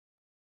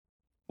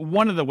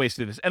 One of the ways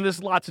to do this, and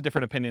there's lots of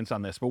different opinions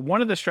on this, but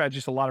one of the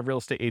strategies a lot of real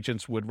estate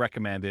agents would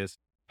recommend is,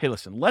 hey,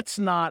 listen, let's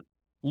not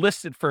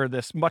list it for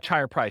this much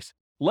higher price.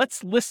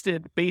 Let's list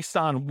it based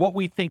on what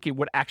we think it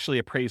would actually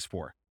appraise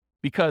for.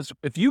 Because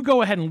if you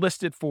go ahead and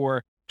list it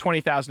for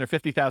 $20,000 or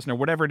 $50,000 or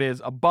whatever it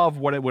is above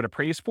what it would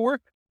appraise for,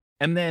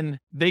 and then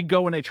they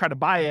go and they try to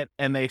buy it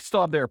and they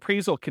still have their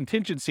appraisal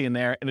contingency in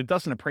there and it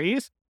doesn't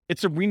appraise,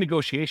 it's a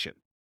renegotiation.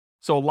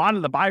 So a lot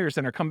of the buyers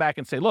then are come back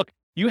and say, look,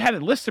 you had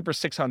it listed for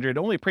 $600,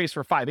 only appraised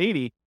for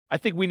 $580. I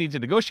think we need to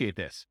negotiate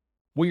this.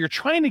 What you're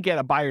trying to get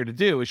a buyer to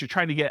do is you're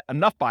trying to get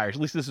enough buyers,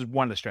 at least this is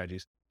one of the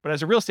strategies, but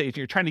as a real estate agent,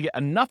 you're trying to get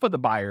enough of the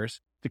buyers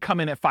to come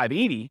in at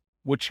 $580,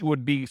 which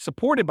would be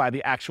supported by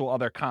the actual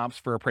other comps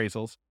for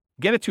appraisals,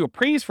 get it to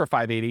appraise for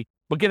 $580,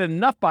 but get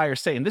enough buyers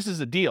saying this is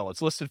a deal.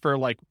 It's listed for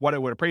what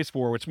it would appraise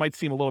for, which might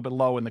seem a little bit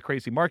low in the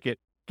crazy market.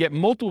 Get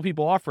multiple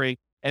people offering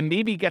and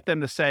maybe get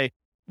them to say,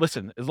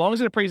 listen, as long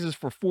as it appraises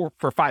for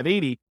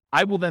 $580,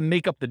 I will then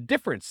make up the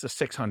difference to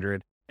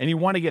 $600. And you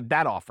want to get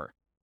that offer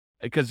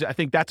because I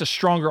think that's a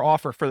stronger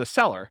offer for the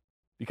seller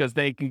because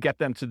they can get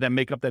them to then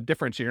make up that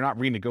difference. So you're not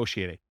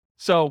renegotiating.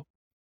 So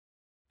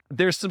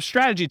there's some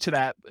strategy to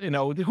that.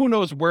 Who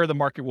knows where the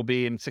market will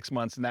be in 6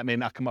 months, and that may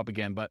not come up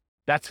again, but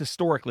that's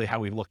historically how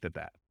we've looked at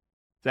that.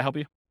 Does that help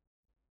you?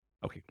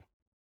 Okay.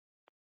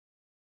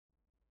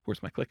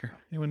 Where's my clicker?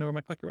 Anyone know where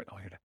my clicker went? Oh,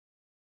 here it is.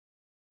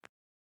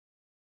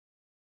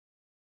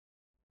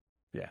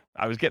 Yeah,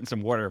 I was getting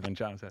some water when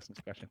John was asking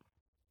this question.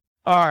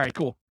 All right,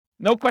 cool.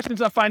 No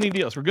questions on finding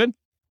deals. We're good?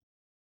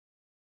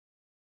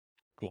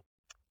 Cool.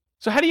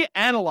 So how do you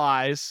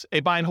analyze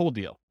a buy and hold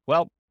deal?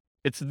 Well,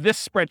 it's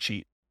this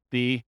spreadsheet,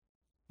 the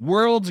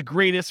world's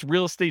greatest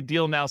real estate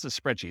deal analysis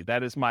spreadsheet.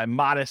 That is my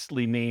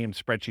modestly named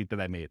spreadsheet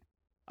that I made.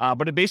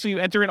 But it basically, you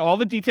enter in all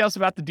the details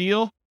about the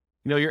deal,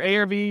 your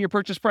ARV, your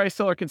purchase price,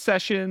 seller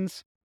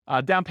concessions,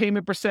 down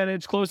payment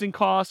percentage, closing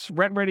costs,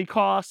 rent ready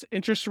costs,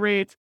 interest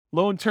rate,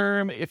 loan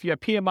term, if you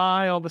have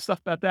PMI, all the stuff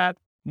about that,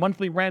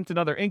 monthly rent and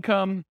other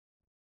income,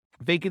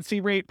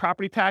 vacancy rate,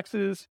 property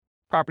taxes,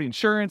 property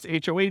insurance,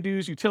 HOA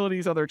dues,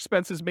 utilities, other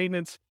expenses,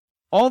 maintenance,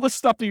 all the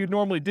stuff that you'd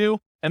normally do.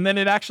 And then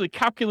it actually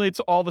calculates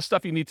all the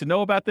stuff you need to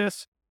know about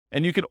this.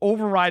 And you can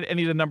override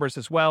any of the numbers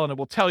as well. And it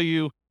will tell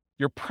you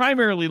you're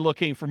primarily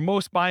looking for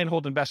most buy and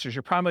hold investors.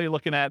 You're primarily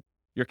looking at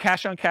your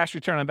cash on cash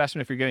return on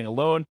investment if you're getting a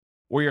loan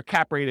or your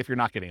cap rate if you're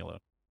not getting a loan.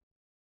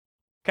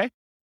 Okay.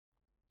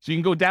 So you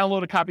can go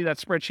download a copy of that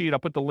spreadsheet. I'll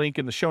put the link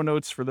in the show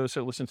notes for those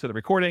that listen to the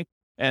recording,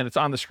 and it's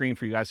on the screen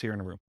for you guys here in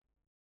the room.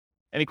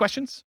 Any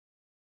questions?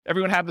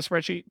 Everyone have the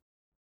spreadsheet?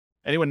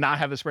 Anyone not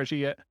have the spreadsheet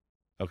yet?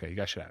 Okay, you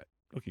guys should have it.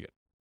 Okay, good.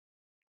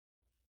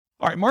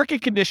 All right,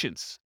 market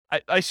conditions. I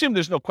assume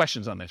there's no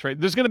questions on this, right?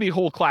 There's going to be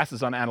whole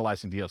classes on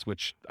analyzing deals,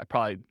 which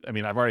I've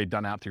already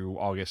done out through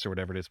August or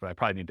whatever it is, but I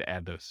probably need to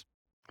add those.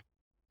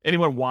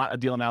 Anyone want a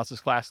deal analysis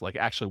class, like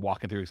actually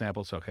walking through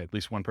examples? Okay, at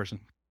least one person.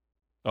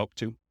 Oh,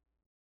 two.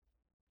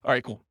 All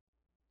right, cool.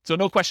 So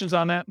no questions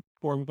on that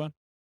before we move on?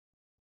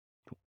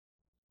 Cool.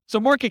 So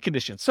market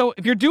conditions. So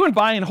if you're doing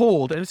buy and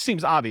hold, and it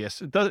seems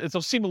obvious,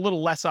 it'll seem a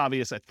little less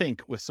obvious, I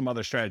think, with some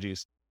other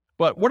strategies.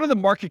 But what are the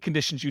market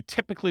conditions you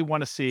typically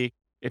want to see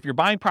if you're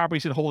buying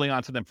properties and holding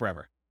on to them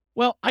forever?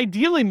 Well,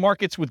 ideally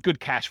markets with good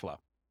cash flow.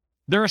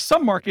 There are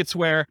some markets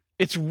where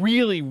it's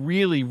really,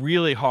 really,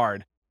 really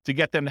hard to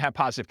get them to have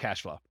positive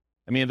cash flow.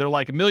 I mean, they're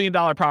like $1 million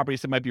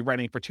properties that might be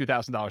renting for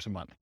 $2,000 a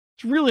month.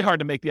 It's really hard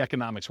to make the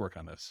economics work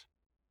on this.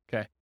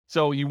 Okay.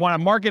 So you want a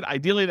market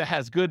ideally that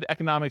has good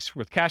economics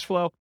with cash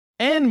flow,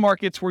 and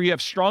markets where you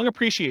have strong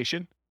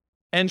appreciation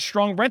and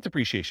strong rent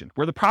appreciation,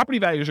 where the property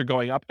values are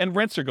going up and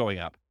rents are going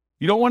up.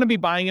 You don't want to be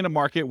buying in a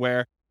market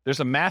where there's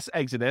a mass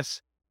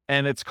exodus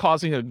and it's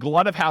causing a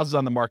glut of houses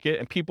on the market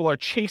and people are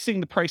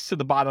chasing the price to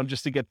the bottom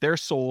just to get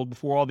theirs sold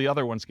before all the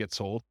other ones get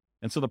sold.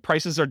 And so the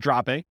prices are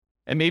dropping.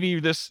 And maybe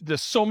there's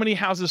so many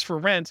houses for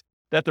rent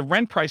that the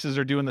rent prices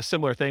are doing the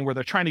similar thing where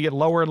they're trying to get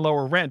lower and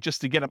lower rent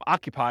just to get them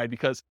occupied,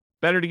 because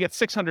better to get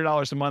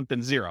 $600 a month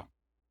than zero.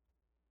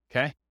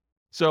 Okay.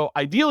 So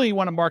ideally you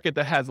want a market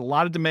that has a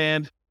lot of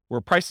demand,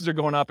 where prices are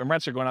going up and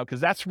rents are going up,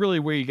 because that's really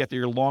where you get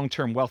your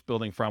long-term wealth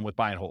building from with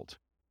buy and hold.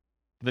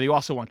 But then you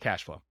also want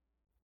cash flow.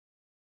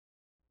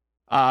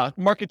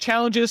 Market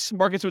challenges,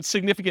 markets with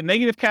significant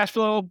negative cash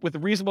flow with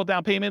reasonable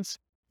down payments.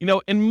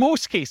 In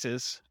most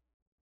cases,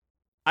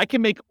 I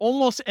can make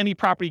almost any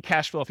property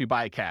cash flow if you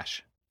buy it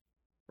cash,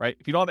 right?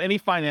 If you don't have any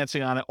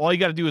financing on it, all you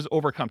got to do is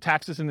overcome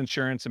taxes and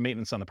insurance and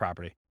maintenance on the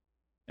property.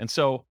 And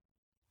so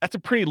that's a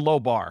pretty low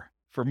bar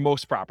for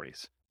most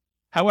properties.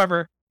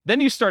 However, then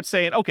you start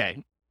saying,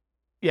 okay,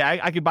 yeah,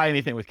 I could buy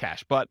anything with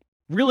cash, but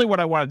really what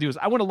I want to do is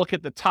I want to look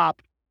at the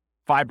top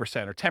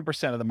 5% or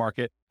 10% of the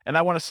market, and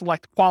I want to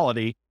select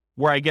quality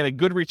where I get a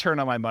good return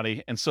on my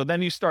money. And so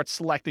then you start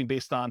selecting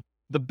based on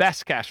the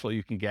best cash flow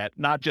you can get,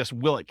 not just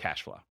will it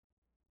cash flow.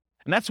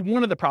 And that's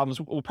one of the problems.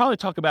 We'll probably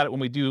talk about it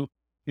when we do,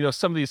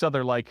 some of these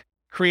other like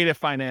creative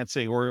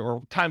financing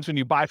or times when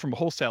you buy from a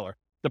wholesaler.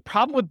 The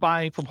problem with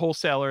buying from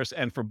wholesalers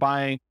and for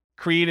buying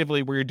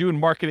creatively where you're doing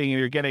marketing and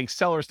you're getting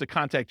sellers to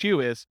contact you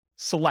is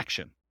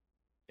selection.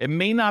 It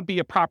may not be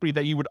a property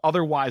that you would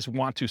otherwise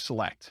want to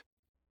select.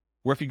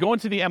 Where if you go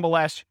into the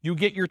MLS, you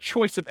get your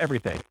choice of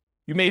everything.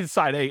 You may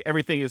decide, hey,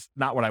 everything is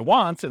not what I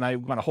want, and I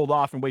want to hold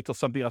off and wait till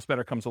something else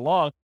better comes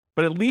along.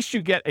 But at least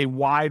you get a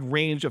wide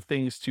range of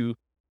things to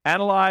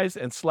analyze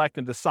and select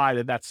and decide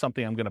if that's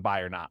something I'm going to buy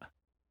or not.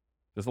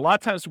 There's a lot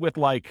of times with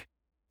like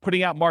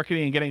putting out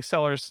marketing and getting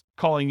sellers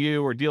calling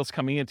you or deals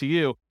coming into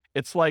you,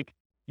 it's like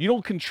you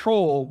don't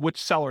control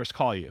which sellers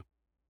call you.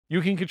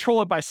 You can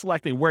control it by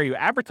selecting where you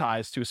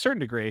advertise to a certain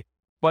degree,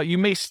 but you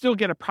may still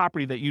get a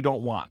property that you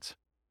don't want.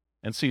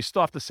 And so you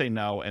still have to say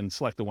no and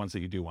select the ones that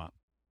you do want.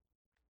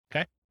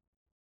 Okay.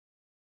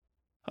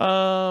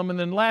 And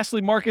then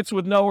lastly, markets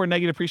with no or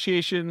negative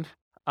appreciation.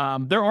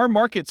 There are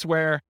markets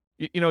where,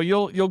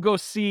 you'll go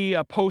see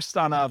a post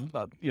on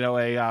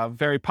a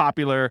very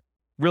popular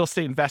real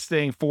estate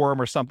investing forum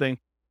or something.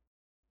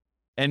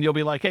 And you'll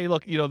be like, hey,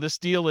 look, this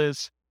deal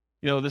is,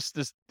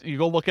 this, you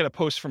go look at a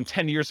post from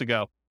 10 years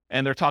ago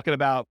and they're talking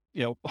about,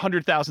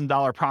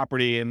 $100,000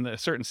 property in a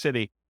certain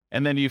city.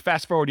 And then you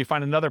fast forward, you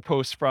find another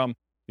post from,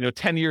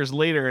 10 years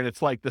later, and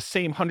it's like the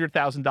same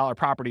 $100,000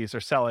 properties are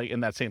selling in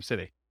that same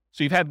city.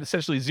 So you've had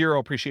essentially zero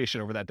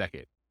appreciation over that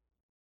decade.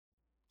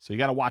 So you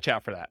got to watch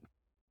out for that.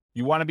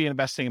 You want to be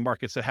investing in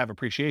markets that have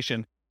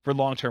appreciation for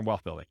long-term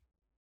wealth building.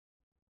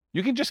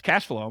 You can just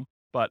cash flow them,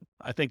 but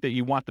I think that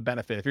you want the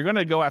benefit. If you're going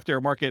to go after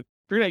a market,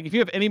 if you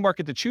have any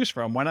market to choose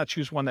from, why not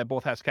choose one that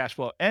both has cash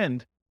flow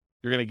and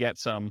you're going to get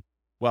some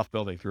wealth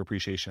building through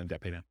appreciation and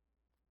debt pay down,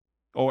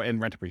 and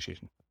rent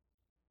appreciation.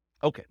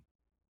 Okay.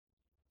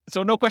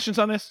 So no questions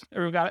on this?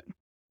 Everyone got it?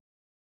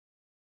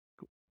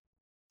 Cool.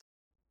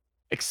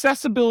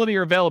 Accessibility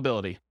or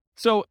availability.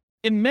 So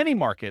in many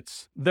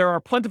markets, there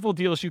are plentiful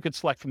deals you could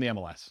select from the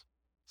MLS.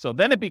 So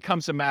then it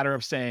becomes a matter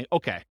of saying,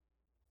 okay,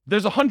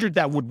 there's 100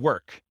 that would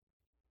work.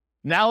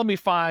 Now let me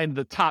find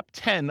the top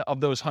 10 of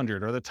those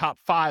 100 or the top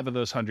 5 of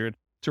those 100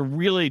 to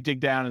really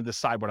dig down and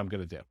decide what I'm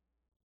going to do.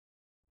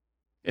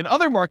 In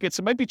other markets,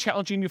 it might be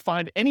challenging to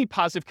find any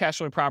positive cash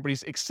flowing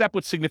properties except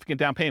with significant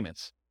down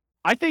payments.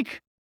 I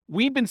think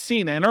we've been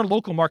seeing, in our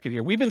local market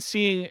here, we've been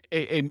seeing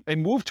a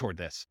move toward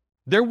this.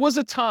 There was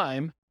a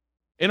time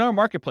in our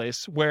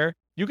marketplace where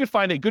you could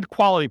find a good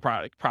quality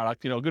product,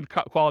 good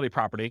quality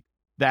property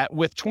that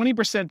with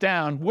 20%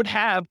 down would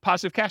have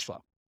positive cash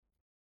flow.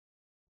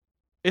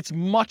 It's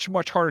much,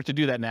 much harder to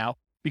do that now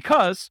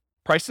because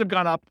prices have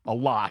gone up a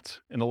lot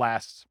in the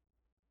last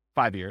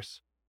 5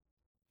 years.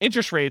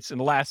 Interest rates in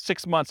the last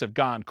 6 months have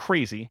gone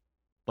crazy,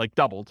 like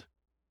doubled,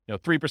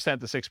 3%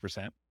 to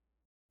 6%.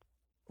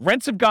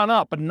 Rents have gone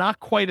up, but not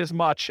quite as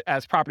much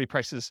as property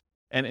prices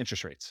and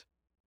interest rates.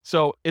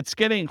 So it's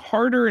getting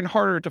harder and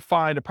harder to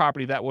find a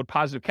property that would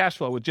positive cash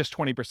flow with just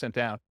 20%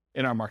 down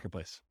in our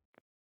marketplace.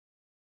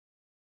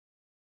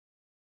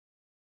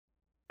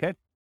 Okay.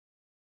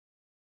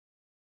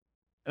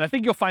 And I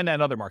think you'll find that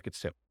in other markets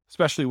too,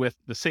 especially with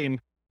the same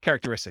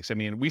characteristics. I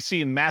mean, we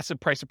see massive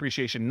price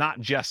appreciation, not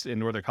just in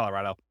Northern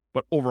Colorado,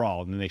 but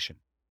overall in the nation.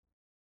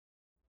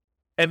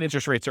 And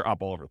interest rates are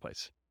up all over the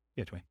place.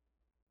 Yeah, Dwayne.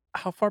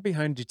 How far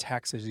behind do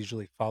taxes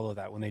usually follow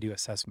that when they do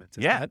assessments?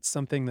 Is that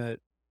something that...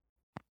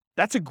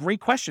 That's a great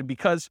question,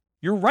 because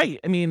you're right.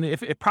 I mean,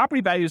 if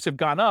property values have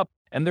gone up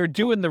and they're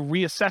doing the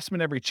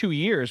reassessment every 2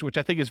 years, which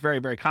I think is very,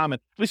 very common,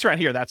 at least around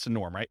here, that's the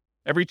norm, right?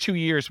 Every 2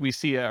 years, we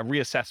see a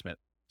reassessment.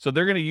 So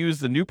they're going to use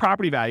the new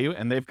property value,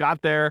 and they've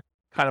got their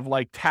kind of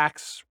like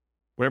tax,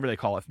 whatever they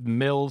call it,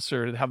 mills,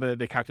 or how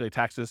they calculate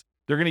taxes.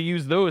 They're going to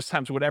use those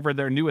times whatever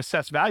their new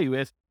assessed value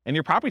is, and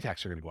your property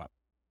taxes are going to go up.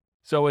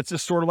 So it's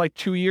just sort of like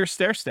 2-year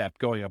stair step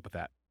going up with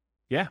that.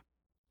 Yeah.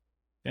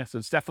 So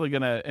it's definitely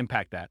going to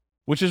impact that,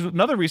 which is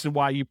another reason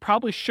why you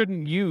probably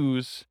shouldn't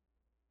use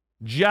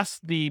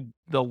just the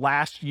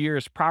last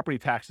year's property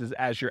taxes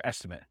as your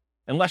estimate,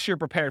 unless you're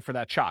prepared for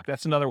that shock.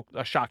 That's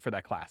a shock for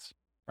that class,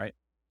 right?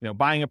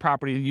 Buying a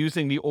property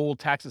using the old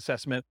tax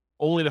assessment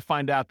only to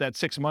find out that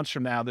 6 months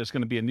from now, there's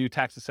going to be a new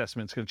tax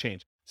assessment. It's going to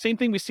change. Same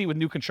thing we see with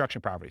new construction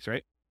properties,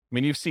 right? I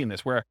mean, you've seen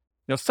this where,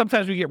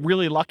 sometimes we get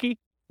really lucky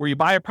where you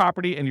buy a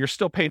property and you're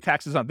still paying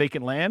taxes on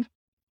vacant land.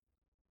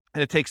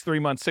 And it takes 3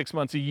 months, 6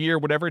 months, a year,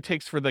 whatever it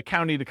takes for the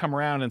county to come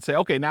around and say,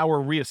 okay, now we're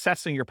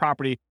reassessing your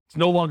property. It's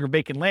no longer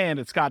vacant land.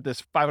 It's got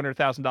this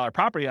 $500,000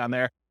 property on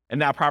there. And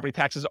now property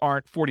taxes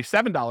aren't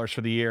 $47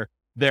 for the year.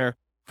 They're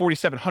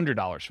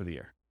 $4,700 for the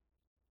year.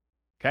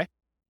 Okay.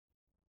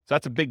 So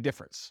that's a big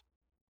difference.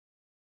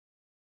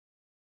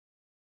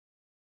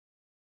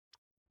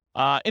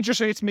 Interest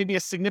rates may be a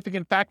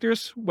significant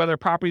factors, whether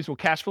properties will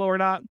cash flow or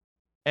not.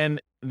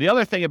 And the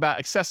other thing about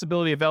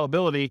accessibility,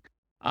 availability,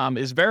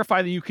 is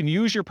verify that you can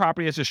use your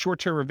property as a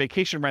short-term or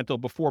vacation rental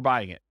before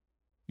buying it.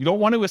 You don't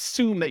want to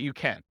assume that you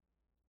can.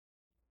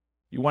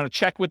 You want to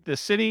check with the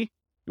city.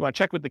 You want to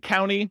check with the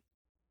county.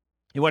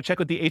 You want to check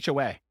with the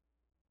HOA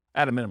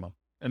at a minimum.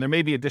 And there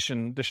may be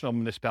additional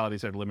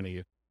municipalities that are limiting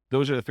you.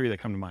 Those are the 3 that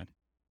come to mind.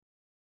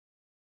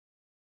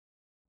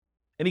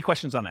 Any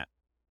questions on that?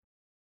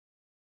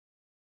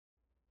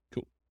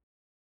 Cool.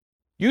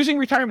 Using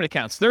retirement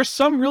accounts. There's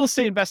some real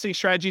estate investing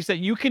strategies that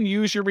you can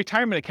use your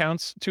retirement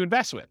accounts to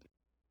invest with.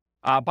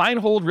 Buy and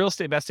hold real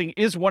estate investing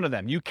is one of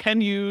them. You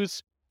can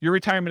use your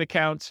retirement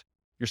account,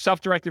 your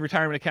self-directed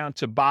retirement account,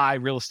 to buy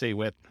real estate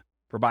with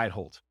for buy and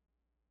hold.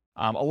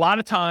 A lot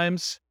of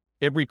times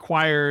it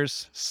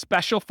requires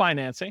special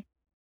financing.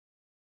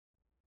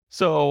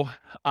 So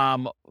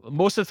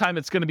most of the time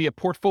it's going to be a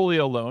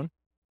portfolio loan,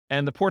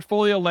 and the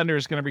portfolio lender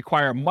is going to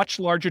require a much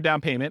larger down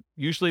payment,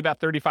 usually about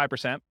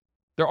 35%.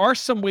 There are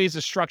some ways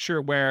to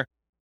structure where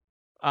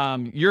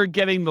you're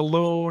getting the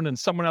loan and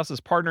someone else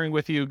is partnering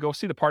with you. Go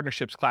see the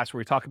partnerships class where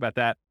we talk about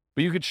that.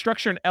 But you could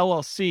structure an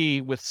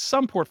LLC with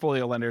some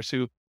portfolio lenders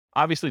who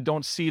obviously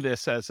don't see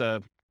this as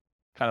a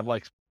kind of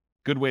like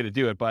good way to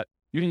do it. But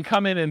you can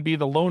come in and be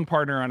the loan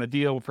partner on a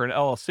deal for an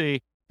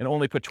LLC and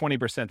only put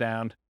 20%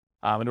 down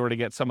in order to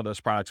get some of those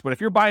products. But if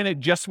you're buying it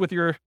just with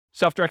your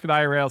self-directed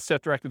IRA,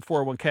 self-directed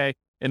 401k,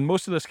 in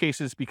most of those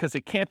cases, because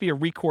it can't be a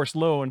recourse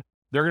loan,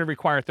 they're going to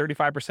require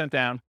 35%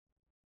 down.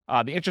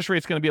 The interest rate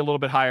is going to be a little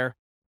bit higher.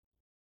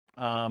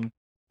 And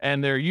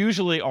they're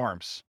usually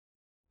ARMs.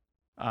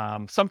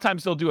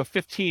 Sometimes they'll do a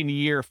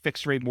 15-year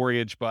fixed rate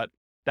mortgage, but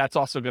that's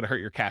also going to hurt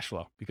your cash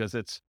flow because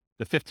it's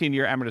the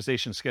 15-year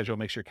amortization schedule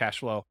makes your cash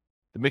flow,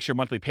 it makes your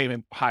monthly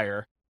payment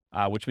higher,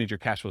 which means your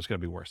cash flow is going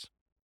to be worse.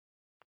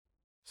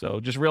 So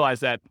just realize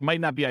that might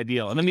not be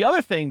ideal. And then the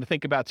other thing to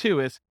think about too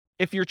is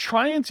if you're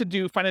trying to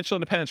do financial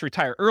independence,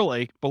 retire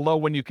early, below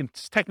when you can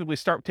technically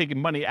start taking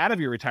money out of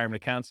your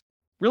retirement accounts,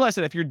 realize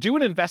that if you're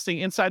doing investing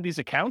inside these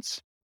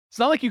accounts, it's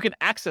not like you can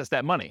access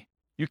that money.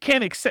 You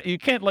can't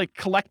like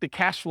collect the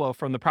cash flow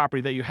from the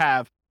property that you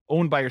have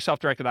owned by your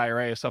self-directed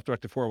IRA or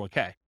self-directed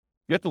 401k.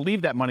 You have to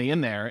leave that money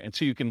in there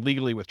until you can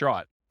legally withdraw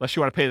it, unless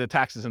you want to pay the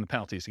taxes and the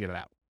penalties to get it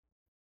out.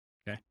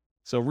 Okay.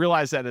 So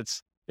realize that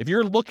if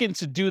you're looking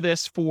to do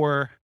this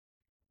for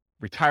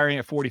retiring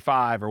at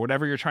 45 or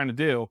whatever you're trying to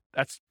do,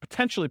 that's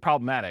potentially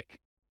problematic.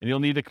 And you'll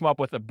need to come up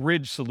with a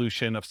bridge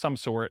solution of some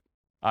sort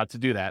to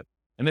do that.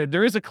 And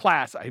there is a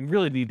class, I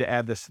really need to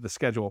add this to the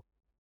schedule.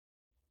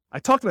 I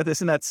talked about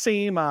this in that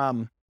same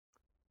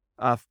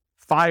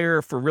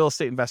Fire for Real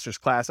Estate Investors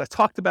class. I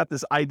talked about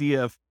this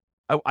idea of,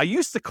 I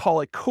used to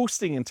call it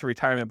coasting into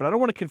retirement, but I don't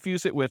want to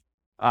confuse it with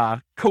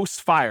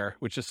Coast Fire,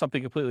 which is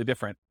something completely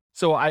different.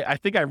 So I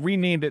think I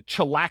renamed it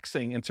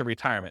chillaxing into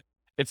retirement.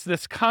 It's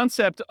this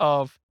concept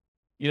of,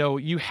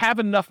 you have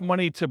enough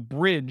money to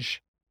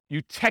bridge,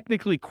 you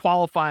technically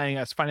qualifying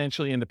as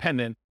financially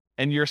independent,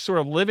 and you're sort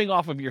of living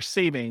off of your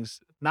savings,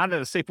 not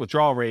at a safe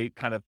withdrawal rate,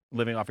 kind of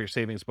living off your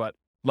savings, but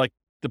like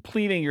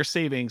depleting your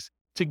savings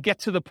to get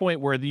to the point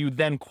where you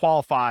then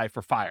qualify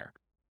for FIRE,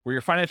 where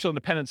your financial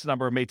independence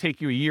number may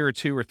take you a year or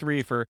 2 or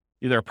 3 for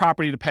either a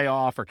property to pay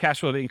off or cash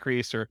flow to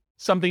increase or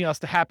something else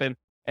to happen.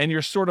 And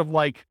you're sort of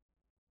like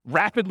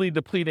rapidly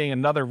depleting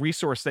another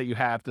resource that you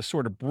have to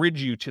sort of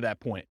bridge you to that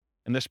point.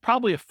 And there's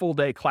probably a full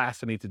day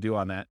class I need to do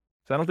on that.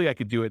 So I don't think I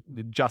could do it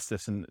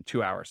justice in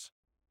 2 hours.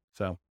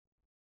 So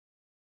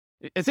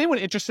is anyone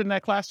interested in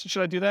that class?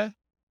 Should I do that?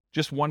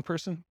 Just one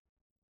person?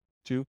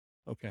 Two?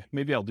 Okay.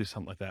 Maybe I'll do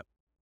something like that.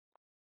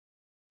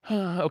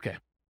 Okay.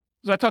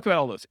 So I talked about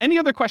all those. Any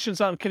other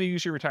questions on can you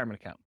use your retirement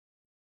account?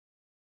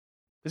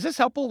 Is this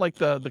helpful? Like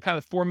the kind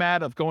of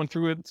format of going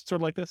through it sort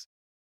of like this?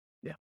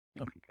 Yeah.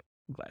 Okay, good.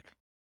 I'm glad.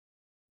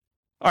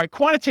 All right,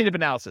 quantitative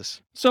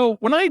analysis. So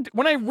when I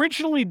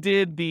originally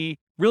did the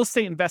real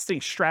estate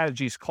investing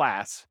strategies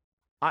class,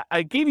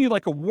 I gave you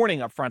like a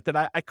warning up front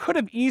that I could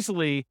have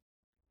easily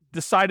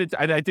decided,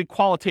 I did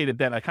qualitative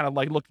then. I kind of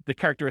like looked at the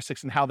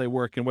characteristics and how they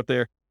work and what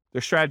their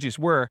strategies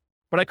were.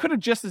 But I could have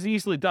just as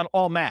easily done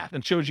all math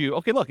and showed you,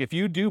 okay, look, if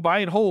you do buy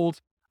and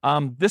hold,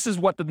 this is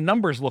what the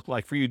numbers look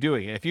like for you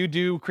doing it. If you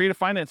do creative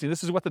financing,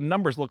 this is what the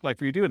numbers look like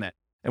for you doing it.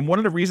 And one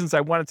of the reasons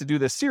I wanted to do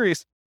this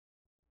series,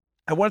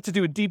 I wanted to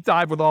do a deep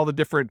dive with all the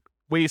different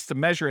ways to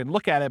measure and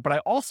look at it, but I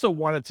also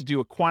wanted to do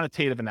a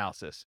quantitative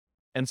analysis.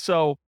 And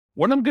so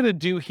what I'm going to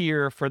do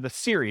here for the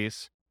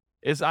series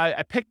is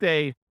I picked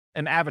an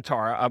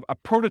avatar, a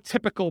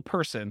prototypical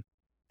person,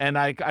 and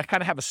I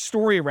kind of have a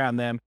story around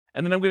them.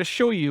 And then I'm going to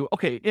show you,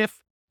 okay, if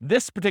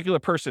this particular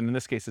person, in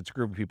this case, it's a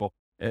group of people,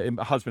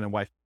 a husband and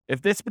wife,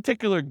 if this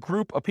particular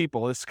group of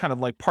people, this kind of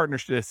like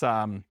partnership, this,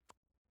 what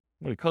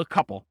do you call it,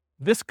 couple,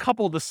 this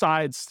couple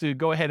decides to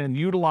go ahead and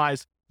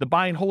utilize the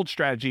buy and hold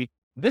strategy,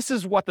 this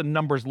is what the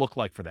numbers look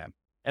like for them.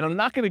 And I'm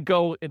not going to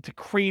go into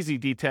crazy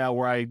detail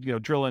where I,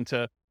 drill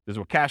into, this is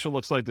what cash flow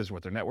looks like, this is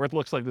what their net worth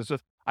looks like,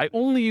 I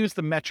only use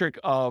the metric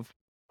of,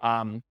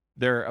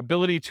 their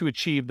ability to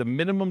achieve the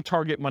minimum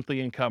target monthly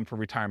income for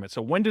retirement.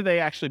 So when do they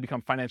actually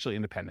become financially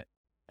independent?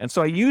 And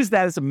so I use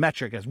that as a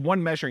metric, as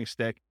one measuring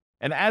stick.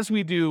 And as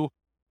we do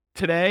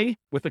today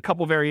with a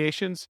couple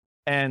variations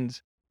and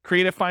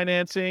creative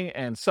financing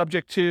and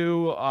subject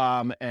to,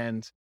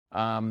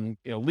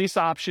 lease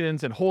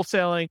options and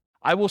wholesaling,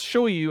 I will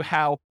show you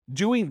how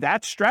doing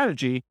that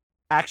strategy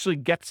actually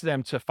gets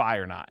them to FI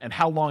or not and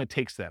how long it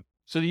takes them.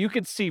 So that you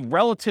can see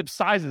relative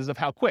sizes of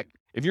how quick.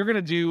 If you're going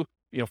to do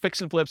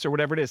fix and flips or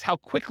whatever it is, how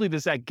quickly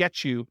does that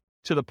get you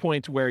to the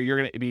point where you're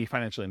going to be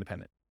financially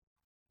independent?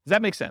 Does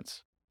that make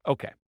sense?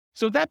 Okay.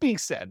 So that being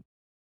said,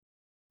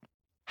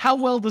 how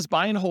well does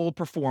buy and hold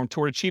perform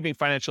toward achieving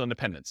financial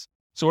independence?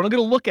 So what I'm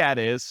going to look at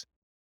is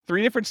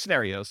 3 different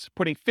scenarios,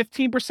 putting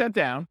 15%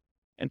 down,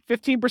 and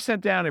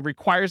 15% down, it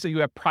requires that you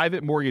have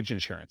private mortgage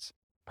insurance.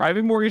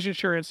 Private mortgage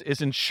insurance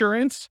is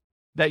insurance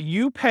that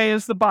you pay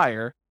as the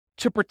buyer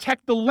to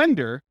protect the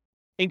lender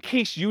in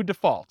case you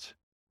default.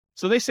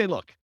 So they say,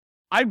 look,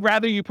 I'd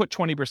rather you put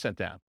 20%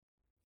 down.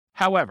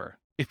 However,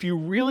 if you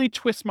really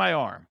twist my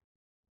arm,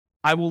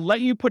 I will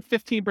let you put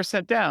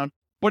 15% down,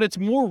 but it's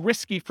more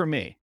risky for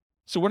me.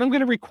 So what I'm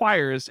going to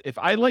require is if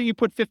I let you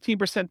put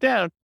 15%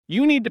 down,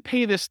 you need to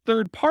pay this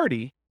third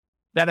party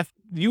that if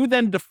you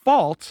then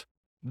default,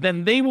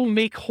 then they will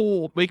make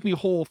me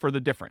whole for the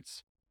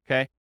difference.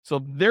 Okay.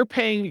 So you're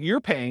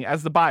paying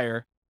as the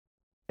buyer,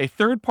 a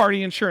third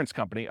party insurance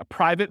company, a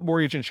private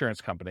mortgage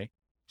insurance company,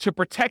 to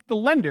protect the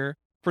lender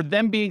for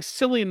them being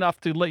silly enough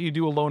to let you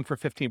do a loan for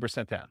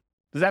 15% down.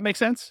 Does that make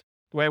sense?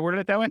 The way I worded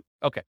it that way?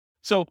 Okay.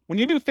 So when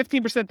you do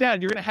 15%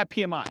 down, you're going to have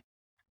PMI.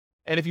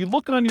 And if you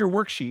look on your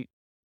worksheet,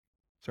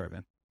 sorry,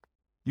 man,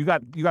 you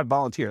got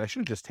volunteered. I should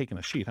have just taken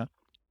a sheet,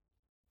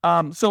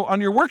 huh? So on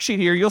your worksheet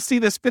here, you'll see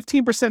this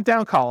 15%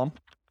 down column.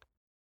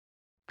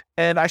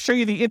 And I show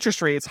you the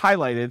interest rates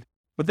highlighted,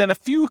 but then a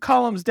few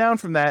columns down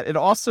from that, it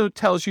also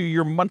tells you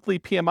your monthly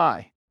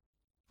PMI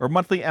or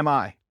monthly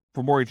MI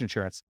for mortgage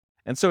insurance.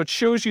 And so it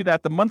shows you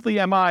that the monthly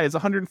MI is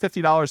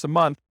 $150 a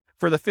month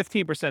for the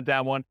 15%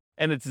 down one,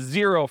 and it's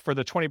 0 for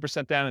the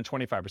 20% down and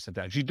 25%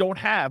 down. You don't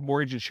have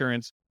mortgage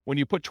insurance when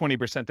you put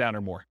 20% down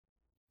or more.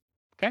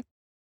 Okay?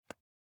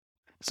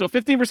 So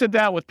 15%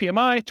 down with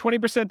PMI,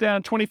 20%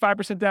 down,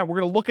 25% down. We're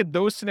going to look at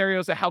those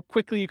scenarios of how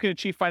quickly you can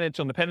achieve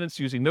financial independence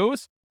using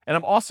those. And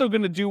I'm also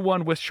going to do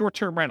one with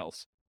short-term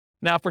rentals.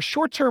 Now, for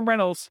short-term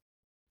rentals,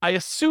 I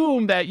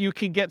assume that you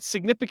can get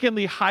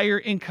significantly higher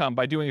income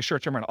by doing a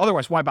short-term rental.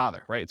 Otherwise, why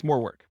bother, right? It's more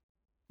work.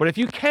 But if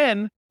you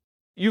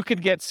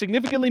could get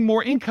significantly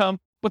more income,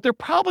 but there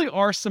probably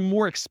are some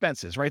more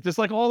expenses, right? There's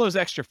like all those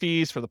extra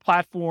fees for the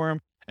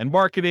platform and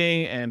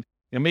marketing and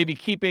maybe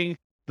keeping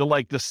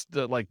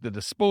the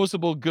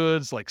disposable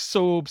goods like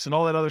soaps and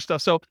all that other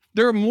stuff. So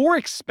there are more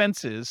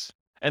expenses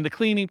and the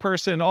cleaning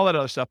person, all that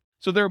other stuff.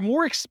 So there are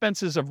more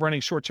expenses of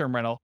running short-term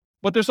rental,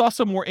 but there's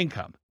also more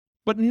income.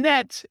 But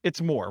net, it's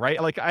more,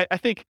 right? Like I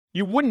think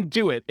you wouldn't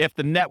do it if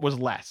the net was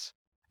less.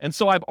 And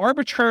so I've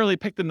arbitrarily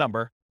picked a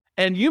number.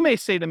 And you may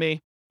say to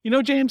me,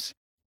 James,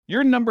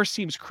 your number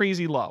seems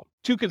crazy low,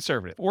 too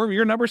conservative, or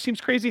your number seems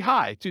crazy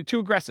high, too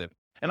aggressive.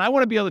 And I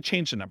want to be able to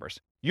change the numbers.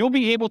 You'll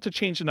be able to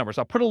change the numbers.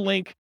 I'll put a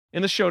link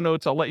in the show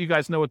notes. I'll let you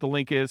guys know what the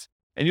link is,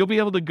 and you'll be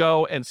able to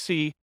go and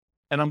see.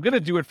 And I'm going to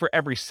do it for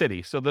every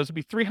city. So there'll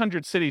be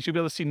 300 cities. You'll be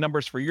able to see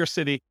numbers for your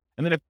city.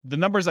 And then if the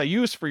numbers I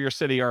use for your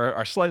city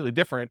are slightly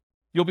different,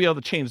 you'll be able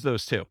to change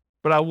those too.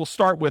 But I will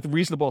start with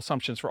reasonable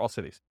assumptions for all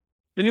cities.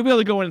 Then you'll be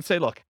able to go in and say,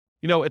 look,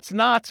 it's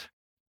not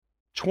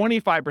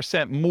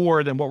 25%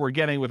 more than what we're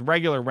getting with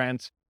regular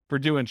rent, for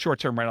doing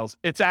short-term rentals,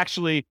 it's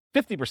actually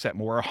 50%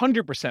 more or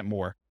 100%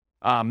 more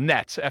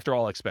net after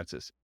all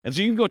expenses. And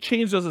so you can go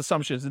change those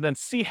assumptions and then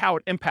see how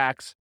it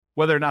impacts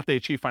whether or not they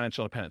achieve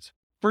financial independence.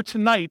 For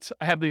tonight,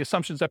 I have the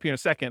assumptions up here in a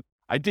second.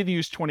 I did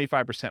use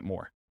 25%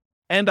 more.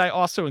 And I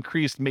also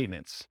increased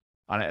maintenance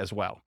on it as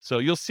well. So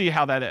you'll see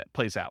how that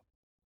plays out.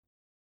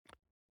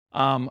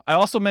 I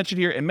also mentioned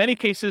here, in many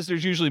cases,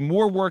 there's usually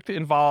more work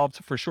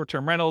involved for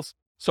short-term rentals.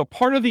 So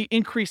part of the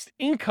increased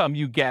income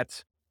you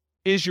get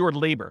is your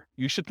labor.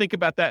 You should think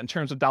about that in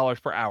terms of dollars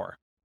per hour.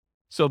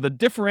 So the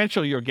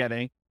differential you're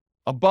getting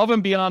above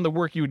and beyond the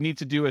work you would need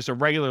to do as a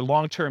regular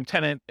long-term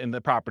tenant in the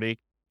property,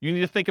 you need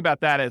to think about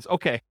that as,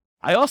 okay,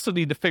 I also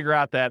need to figure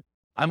out that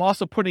I'm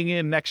also putting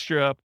in an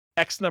extra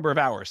X number of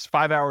hours,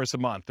 5 hours a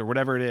month or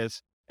whatever it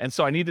is. And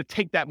so I need to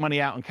take that money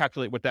out and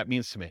calculate what that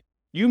means to me.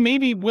 You may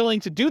be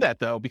willing to do that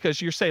though,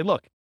 because you're saying,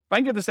 look, if I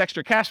can get this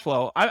extra cash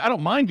flow, I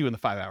don't mind doing the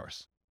 5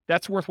 hours.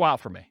 That's worthwhile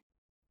for me.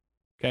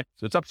 Okay.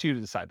 So it's up to you to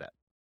decide that.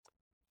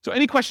 So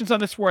any questions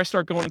on this before I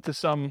start going into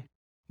some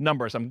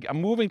numbers? I'm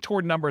moving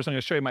toward numbers. I'm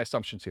going to show you my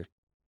assumptions here.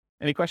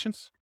 Any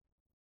questions?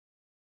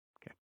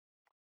 Okay.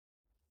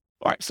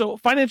 All right. So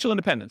financial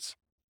independence.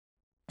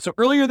 So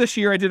earlier this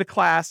year, I did a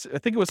class, I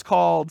think it was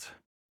called,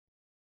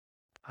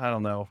 I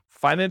don't know,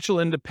 Financial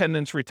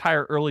Independence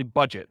Retire Early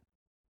Budget.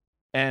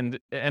 And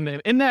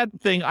in that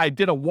thing, I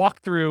did a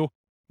walkthrough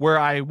where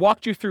I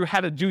walked you through how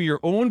to do your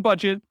own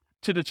budget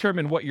to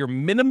determine what your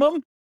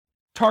minimum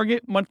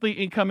target monthly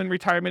income in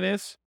retirement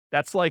is.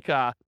 That's like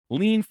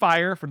lean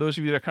fire, for those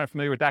of you that are kind of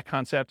familiar with that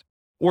concept,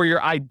 or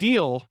your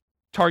ideal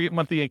target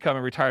monthly income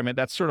in retirement.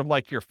 That's sort of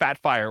like your fat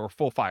fire or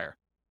full fire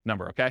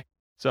number, okay?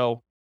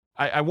 So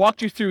I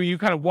walked you through, you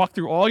kind of walked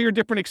through all your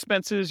different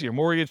expenses, your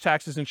mortgage,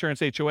 taxes, insurance,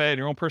 HOA, and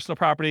your own personal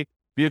property,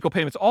 vehicle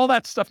payments, all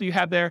that stuff that you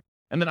have there.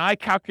 And then I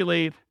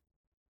calculate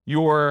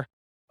your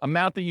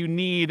amount that you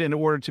need in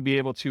order to be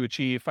able to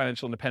achieve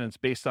financial independence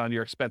based on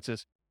your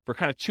expenses for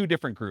kind of two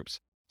different groups.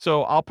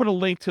 So I'll put a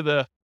link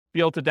to be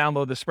able to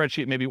download the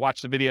spreadsheet, maybe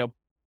watch the video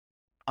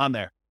on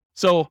there.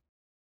 So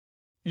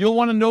you'll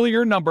want to know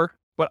your number,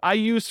 but I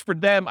used for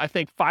them, I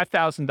think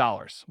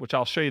 $5,000, which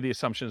I'll show you the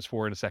assumptions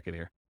for in a second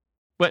here.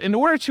 But in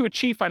order to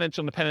achieve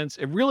financial independence,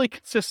 it really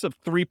consists of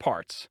three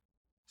parts.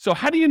 So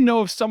how do you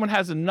know if someone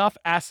has enough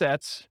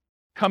assets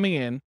coming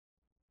in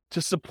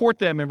to support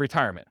them in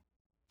retirement?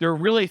 There are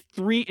really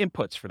three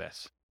inputs for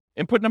this.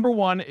 Input number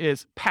one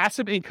is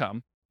passive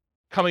income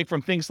coming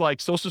from things like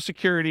Social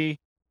Security,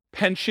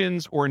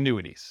 pensions, or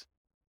annuities.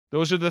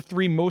 Those are the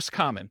three most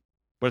common,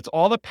 but it's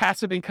all the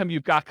passive income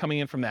you've got coming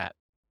in from that.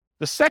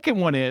 The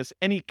second one is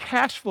any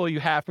cash flow you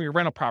have from your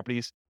rental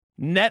properties,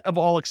 net of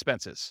all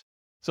expenses.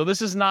 So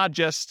this is not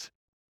just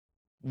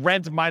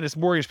rent minus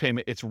mortgage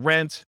payment. It's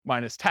rent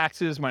minus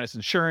taxes, minus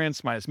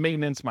insurance, minus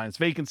maintenance, minus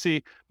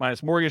vacancy,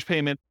 minus mortgage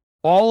payment.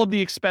 All of the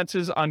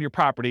expenses on your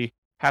property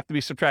have to be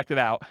subtracted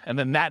out. And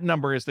then that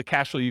number is the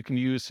cash flow you can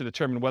use to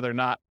determine whether or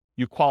not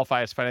you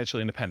qualify as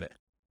financially independent.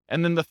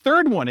 And then the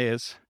third one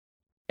is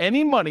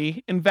any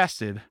money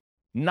invested,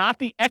 not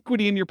the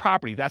equity in your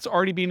property, that's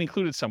already being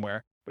included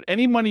somewhere, but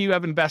any money you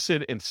have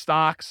invested in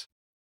stocks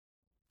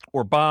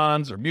or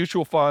bonds or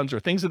mutual funds or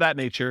things of that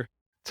nature,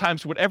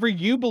 times whatever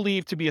you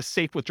believe to be a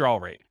safe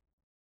withdrawal rate.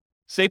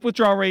 Safe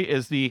withdrawal rate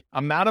is the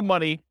amount of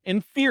money,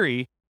 in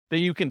theory, that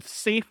you can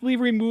safely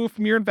remove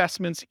from your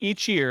investments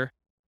each year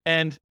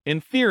and,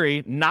 in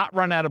theory, not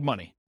run out of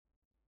money.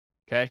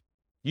 Okay?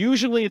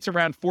 Usually it's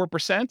around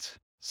 4%.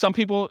 Some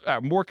people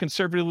more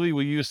conservatively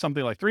will use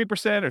something like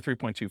 3% or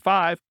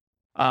 3.25.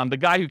 The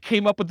guy who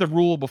came up with the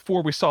rule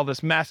before we saw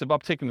this massive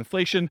uptick in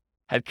inflation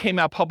had came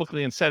out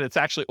publicly and said it's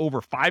actually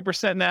over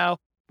 5% now,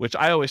 which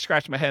I always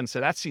scratch my head and say,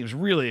 that seems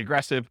really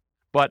aggressive.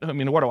 But I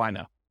mean, what do I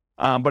know?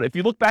 But if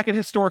you look back at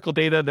historical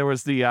data, there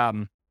was the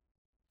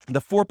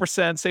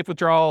 4% safe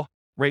withdrawal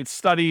rate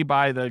study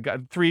by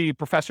the three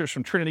professors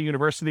from Trinity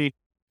University.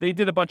 They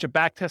did a bunch of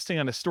back testing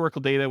on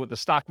historical data with the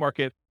stock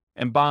market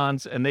and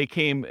bonds, and they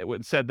came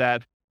and said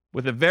that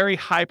with a very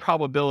high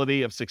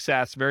probability of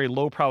success, very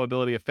low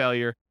probability of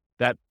failure,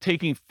 that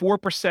taking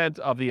 4%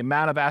 of the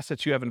amount of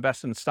assets you have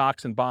invested in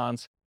stocks and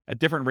bonds at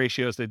different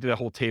ratios, they did a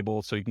whole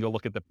table, so you can go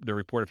look at the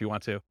report if you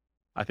want to.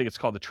 I think it's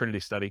called the Trinity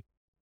study.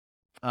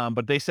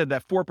 But they said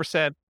that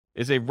 4%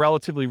 is a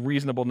relatively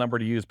reasonable number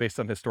to use based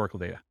on historical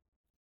data.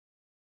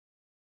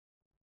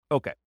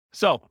 Okay,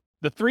 so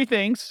the three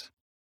things,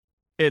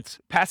 it's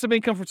passive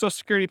income from Social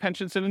Security,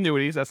 pensions, and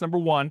annuities. That's number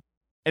one.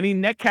 Any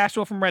net cash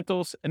flow from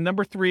rentals. And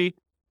number three,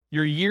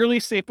 your yearly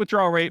safe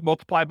withdrawal rate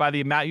multiplied by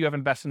the amount you have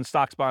invested in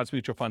stocks, bonds,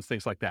 mutual funds,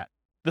 things like that.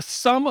 The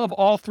sum of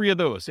all three of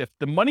those, if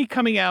the money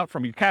coming out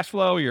from your cash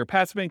flow, your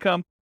passive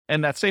income,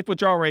 and that safe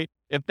withdrawal rate,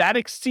 if that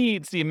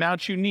exceeds the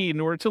amount you need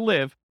in order to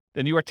live,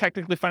 then you are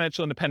technically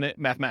financially independent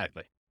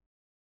mathematically.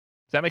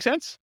 Does that make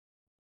sense?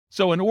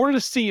 So in order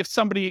to see if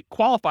somebody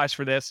qualifies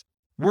for this,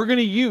 we're going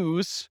to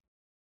use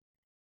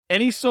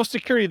any Social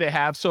Security they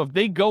have. So if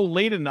they go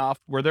late enough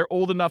where they're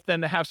old enough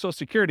then to have Social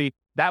Security,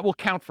 that will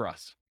count for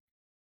us.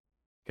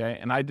 Okay.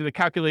 And I did a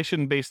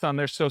calculation based on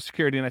their Social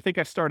Security, and I think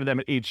I started them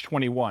at age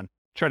 21,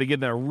 try to give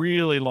them a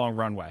really long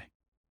runway.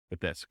 with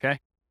this, okay?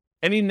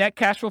 Any net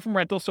cash flow from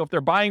rentals. So if they're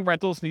buying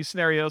rentals in these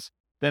scenarios,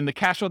 then the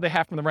cash flow they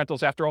have from the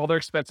rentals after all their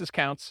expenses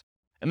counts.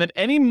 And then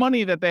any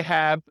money that they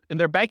have in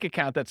their bank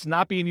account that's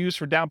not being used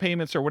for down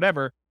payments or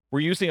whatever, we're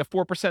using a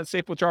 4%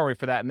 safe withdrawal rate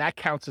for that, and that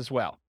counts as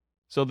well.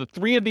 So the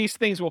three of these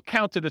things will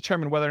count to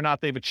determine whether or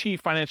not they've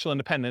achieved financial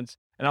independence,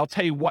 and I'll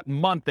tell you what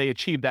month they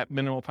achieved that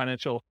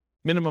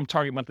minimum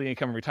target monthly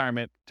income in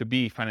retirement to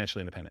be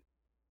financially independent.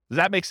 Does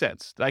that make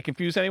sense? Did I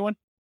confuse anyone?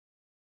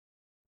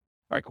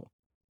 All right, cool.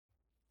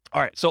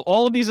 All right, so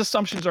all of these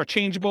assumptions are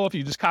changeable if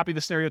you just copy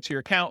the scenario to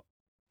your account.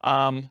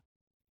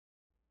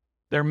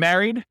 They're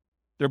married.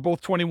 They're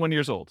both 21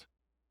 years old.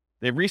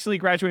 They've recently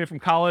graduated from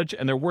college,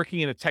 and they're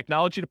working in a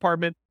technology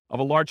department of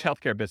a large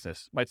healthcare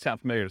business. Might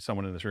sound familiar to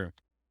someone in this room.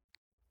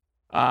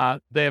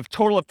 They have a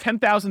total of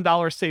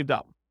 $10,000 saved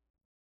up.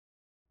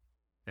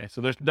 Okay, so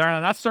they're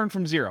not starting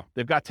from zero.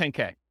 They've got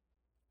 10K.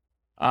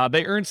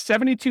 They earn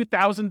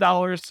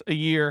 $72,000 a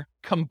year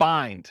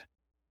combined.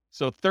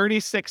 So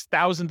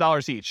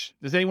 $36,000 each.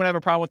 Does anyone have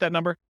a problem with that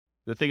number?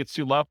 Do they think it's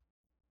too low?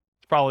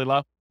 It's probably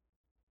low.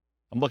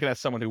 I'm looking at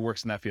someone who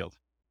works in that field.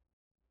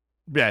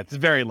 Yeah, it's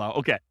very low.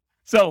 Okay.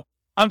 So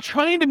I'm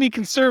trying to be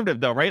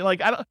conservative though, right?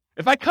 Like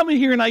if I come in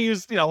here and I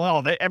use,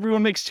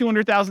 everyone makes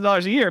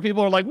 $200,000 a year,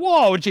 people are like,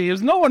 whoa,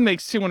 James, no one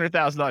makes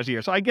 $200,000 a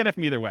year. So I get it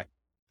from either way.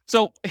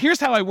 So here's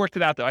how I worked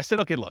it out though. I said,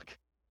 okay, look,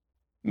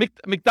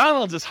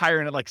 McDonald's is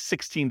hiring at like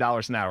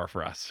 $16 an hour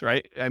for us,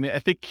 right? I mean, I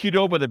think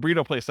Qdoba, the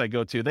burrito place I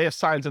go to, they have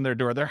signs on their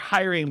door. They're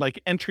hiring like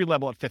entry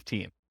level at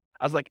 15.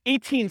 I was like,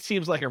 18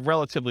 seems like a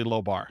relatively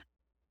low bar,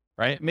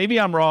 right? Maybe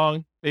I'm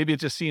wrong. Maybe it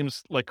just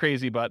seems like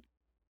crazy, but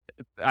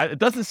it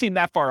doesn't seem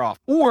that far off.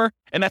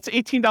 And that's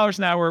 $18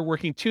 an hour,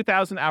 working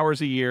 2,000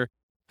 hours a year,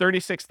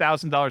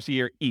 $36,000 a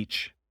year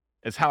each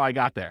is how I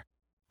got there.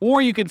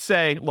 Or you could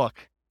say,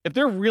 look, if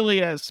they're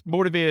really as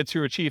motivated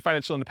to achieve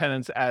financial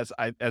independence as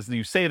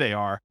you say they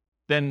are,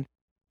 then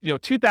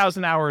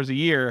 2,000 hours a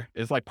year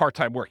is like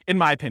part-time work, in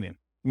my opinion.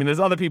 I mean, there's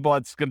other people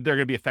they're going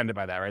to be offended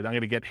by that, right? I'm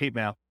going to get hate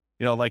mail,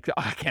 I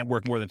can't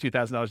work more than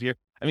 $2,000 a year.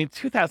 I mean,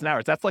 2,000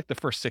 hours, that's like the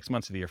first 6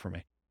 months of the year for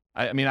me.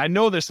 I mean, I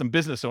know there's some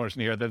business owners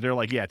in here that they're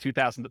like, yeah,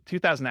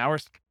 2,000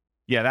 hours.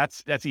 Yeah,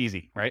 that's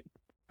easy, right?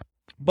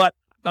 But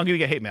I'm going to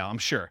get hate mail, I'm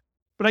sure.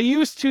 But I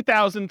use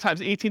 2,000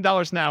 times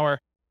 $18 an hour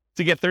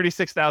to get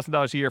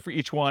 $36,000 a year for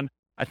each one.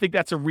 I think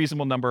that's a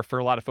reasonable number for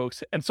a lot of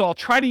folks. And so I'll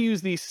try to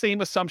use these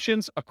same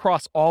assumptions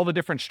across all the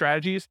different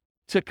strategies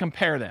to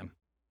compare them.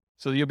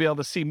 So you'll be able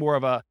to see more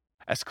of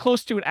as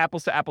close to an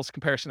apples to apples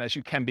comparison as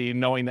you can be,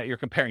 knowing that you're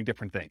comparing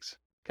different things.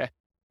 Okay.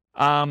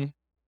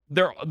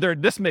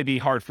 This may be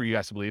hard for you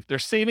guys to believe. They're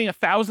saving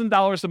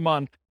 $1,000 a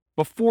month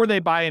before they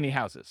buy any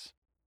houses.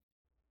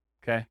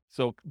 Okay.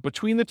 So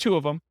between the two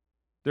of them,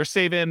 they're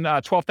saving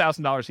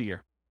 $12,000 a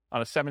year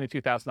on a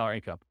 $72,000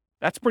 income.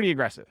 That's pretty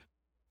aggressive,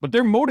 but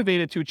they're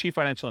motivated to achieve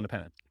financial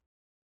independence.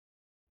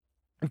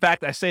 In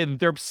fact, I say that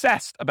they're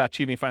obsessed about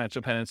achieving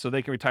financial independence so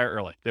they can retire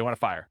early. They want to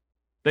fire.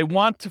 They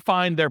want to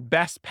find their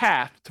best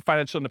path to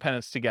financial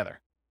independence together.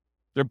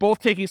 They're both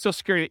taking Social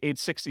Security at age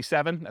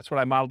 67. That's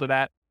what I modeled it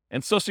at.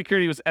 And Social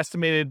Security was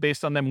estimated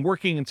based on them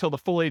working until the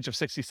full age of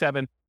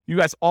 67. You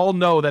guys all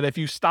know that if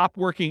you stop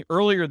working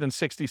earlier than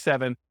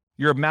 67,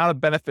 your amount of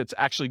benefits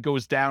actually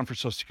goes down for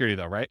Social Security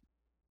though, right?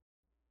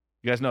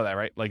 You guys know that,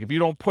 right? Like if you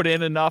don't put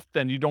in enough,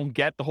 then you don't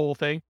get the whole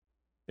thing.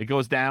 It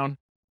goes down.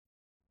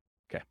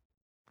 Okay.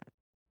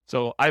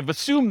 So I've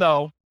assumed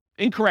though,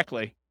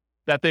 incorrectly,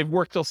 that they've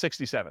worked till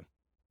 67.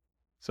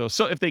 So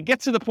if they get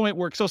to the point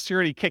where Social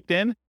Security kicked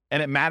in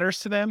and it matters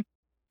to them,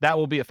 that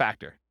will be a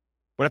factor.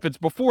 But if it's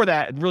before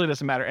that, it really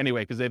doesn't matter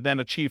anyway, because they've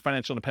then achieved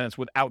financial independence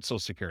without Social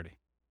Security.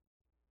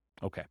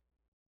 Okay.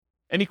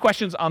 Any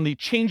questions on the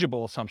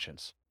changeable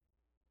assumptions?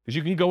 Because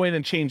you can go in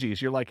and change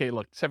these. You're like, hey,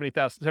 look,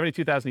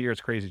 72,000 a year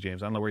is crazy,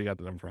 James. I don't know where you got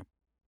the number from.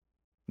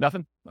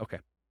 Nothing? Okay.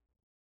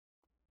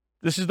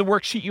 This is the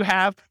worksheet you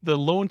have, the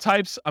loan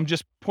types. I'm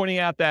just pointing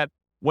out that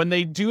when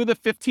they do the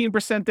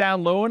 15%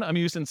 down loan, I'm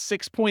using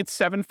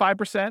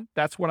 6.75%.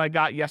 That's what I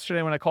got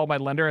yesterday when I called my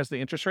lender as the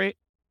interest rate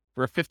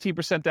for a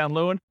 15% down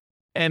loan.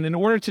 And in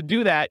order to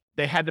do that,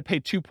 they had to pay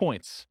 2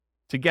 points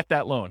to get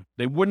that loan.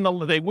 They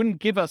wouldn't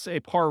give us a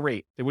par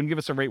rate. They wouldn't give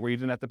us a rate where you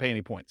didn't have to pay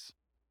any points.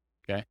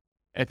 Okay.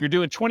 And if you're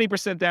doing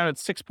 20% down,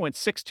 it's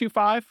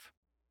 6.625.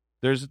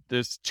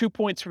 There's 2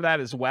 points for that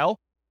as well,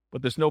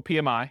 but there's no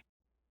PMI.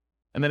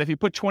 And then if you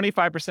put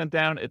 25%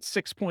 down, it's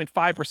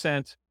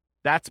 6.5%.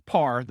 That's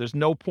par. There's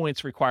no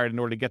points required in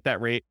order to get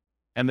that rate,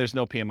 and there's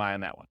no PMI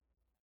on that one.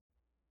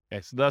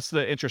 Okay, so that's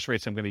the interest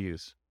rates I'm going to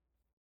use.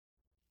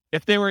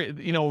 If they were,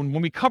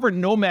 when we cover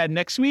Nomad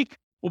next week,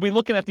 we'll be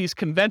looking at these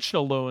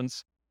conventional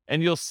loans,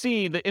 and you'll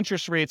see the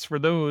interest rates for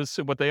those,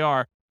 what they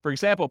are. For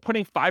example,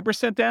 putting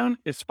 5% down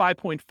is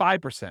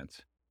 5.5%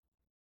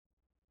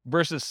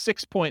 versus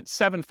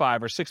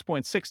 6.75 or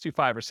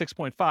 6.625 or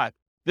 6.5.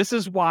 This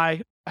is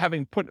why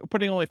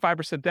putting only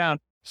 5% down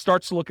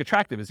starts to look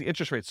attractive, is the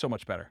interest rate's so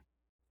much better.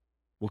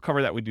 We'll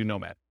cover that. We do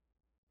Nomad.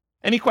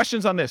 Any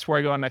questions on this before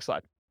I go on next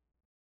slide?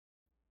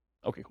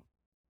 Okay, cool.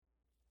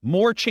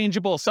 More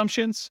changeable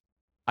assumptions.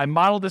 I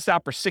modeled this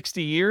out for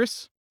 60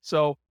 years.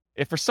 So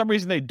if for some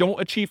reason they don't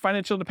achieve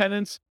financial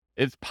independence,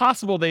 it's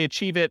possible they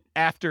achieve it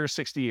after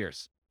 60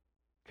 years.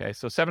 Okay,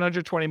 so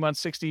 720 months,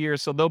 60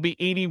 years. So they'll be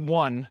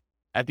 81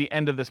 at the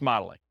end of this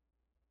modeling.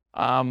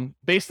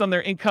 Based on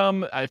their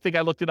income, I think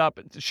I looked it up.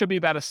 It should be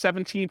about a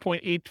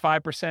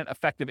 17.85%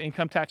 effective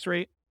income tax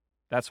rate.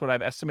 That's what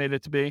I've estimated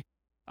it to be.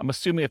 I'm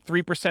assuming a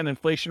 3%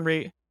 inflation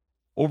rate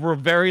over a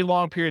very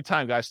long period of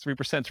time, guys.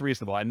 3% is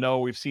reasonable. I know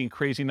we've seen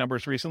crazy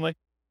numbers recently,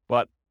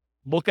 but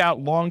look out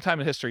long time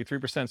in history.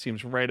 3%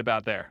 seems right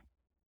about there.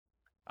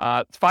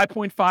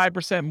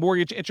 5.5%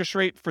 mortgage interest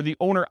rate for the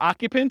owner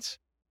occupant,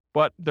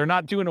 but they're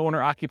not doing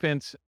owner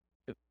occupants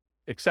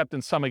except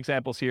in some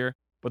examples here,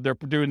 but they're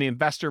doing the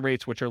investor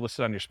rates, which are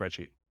listed on your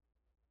spreadsheet.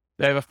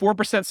 They have a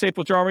 4% safe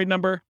withdrawal rate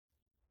number.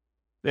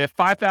 They have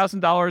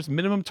 $5,000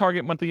 minimum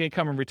target monthly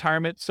income in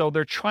retirement. So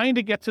they're trying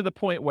to get to the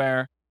point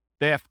where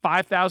they have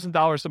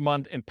 $5,000 a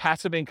month in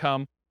passive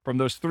income from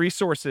those three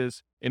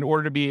sources in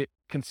order to be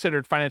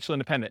considered financially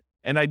independent.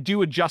 And I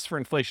do adjust for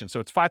inflation. So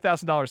it's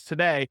 $5,000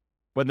 today,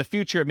 but in the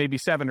future, it may be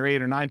 $7,000 or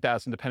 $8,000 or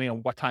 $9,000, depending on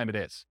what time it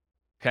is.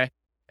 Okay.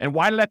 And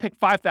why did I pick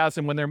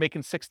 $5,000 when they're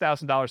making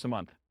 $6,000 a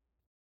month?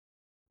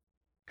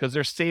 Because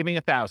they're saving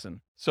 $1,000.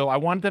 So I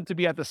want them to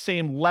be at the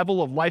same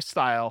level of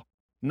lifestyle,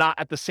 not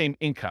at the same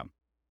income.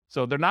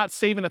 So they're not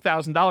saving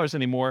 $1,000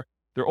 anymore.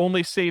 They're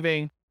only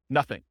saving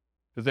nothing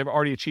because they've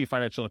already achieved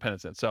financial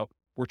independence. And so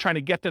we're trying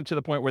to get them to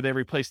the point where they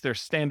replace their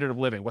standard of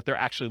living, what they're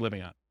actually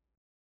living on.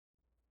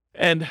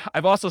 And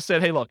I've also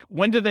said, hey, look,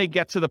 when do they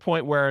get to the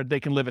point where they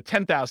can live a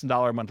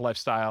 $10,000 a month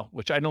lifestyle,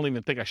 which I don't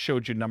even think I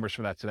showed you numbers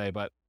for that today,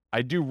 but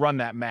I do run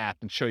that math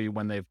and show you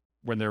when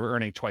they're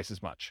earning twice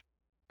as much.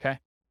 Okay.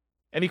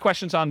 Any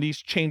questions on these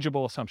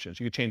changeable assumptions?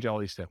 You can change all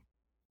these too.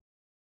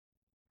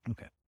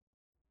 Okay.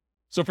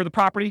 So for the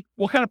property,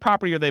 what kind of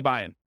property are they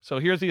buying? So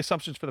here's the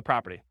assumptions for the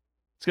property.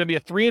 It's going to be a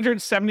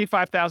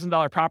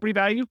 $375,000 property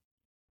value,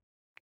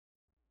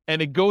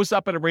 and it goes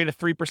up at a rate of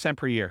 3%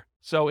 per year.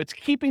 So it's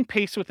keeping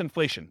pace with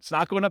inflation. It's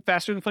not going up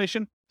faster than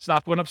inflation. It's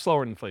not going up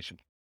slower than inflation.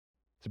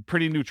 It's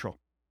pretty neutral.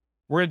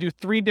 We're going to do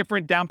 3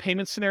 different down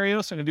payment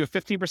scenarios. So I'm going to do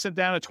a 15%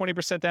 down, a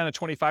 20% down, a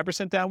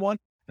 25% down one,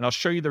 and I'll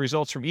show you the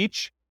results from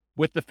each.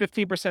 With the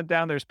 15%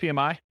 down, there's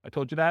PMI. I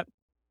told you that.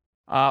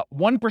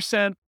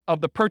 1%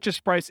 of the purchase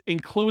price in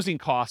closing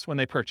costs when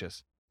they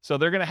purchase. So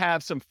they're going to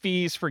have some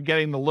fees for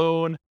getting the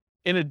loan.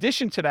 In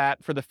addition to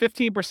that, for the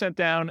 15%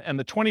 down and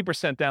the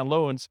 20% down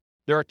loans,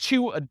 there are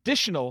 2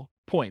 additional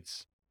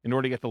points in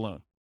order to get the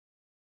loan.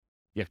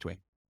 You have to wait.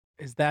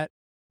 Is that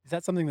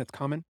something that's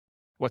common?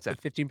 What's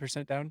that?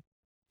 15% down?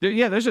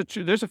 Yeah, there's a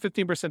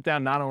 15%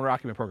 down non-owner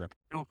occupant program.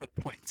 No, for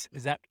the points.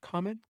 Is that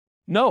common?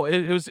 No,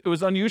 it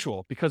was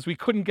unusual because we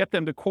couldn't get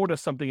them to quote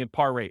us something at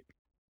par rate.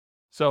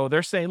 So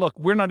they're saying, look,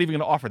 we're not even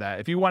going to offer that.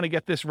 If you want to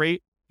get this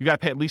rate, you got to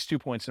pay at least 2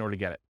 points in order to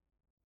get it.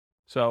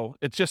 So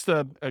it's just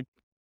a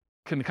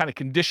kind of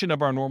condition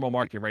of our normal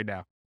market right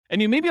now.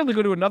 And you may be able to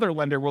go to another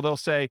lender where they'll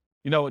say,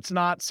 it's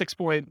not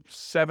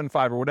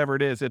 6.75 or whatever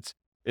it is. It's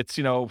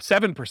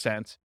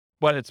 7%,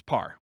 but it's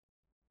par.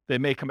 They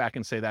may come back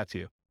and say that to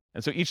you.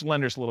 And so each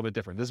lender is a little bit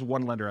different. This is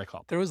one lender I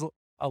called. There was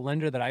a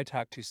lender that I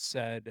talked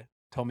to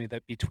told me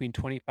that between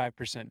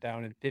 25%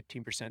 down and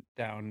 15%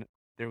 down,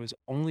 there was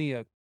only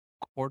a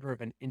quarter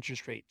of an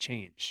interest rate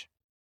change.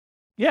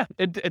 Yeah,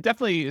 it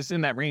definitely is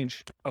in that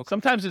range. Okay.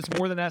 Sometimes it's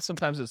more than that.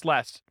 Sometimes it's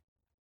less.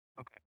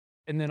 Okay.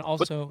 And then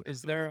also,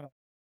 is there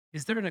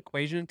an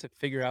equation to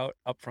figure out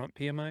upfront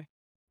PMI?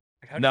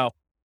 No.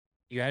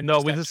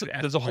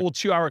 There's a whole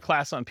 2-hour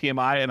class on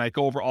PMI, and I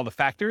go over all the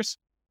factors,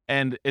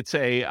 and it's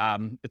a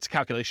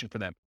calculation for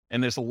them.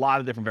 And there's a lot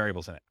of different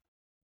variables in it,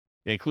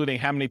 including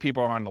how many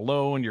people are on the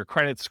loan, your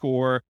credit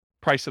score,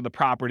 price of the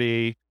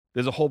property.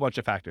 There's a whole bunch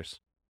of factors.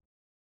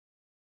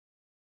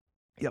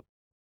 Yep.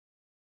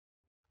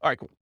 All right,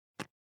 cool.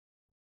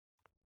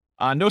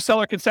 No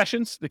seller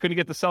concessions. They couldn't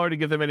get the seller to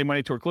give them any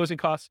money toward closing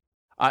costs.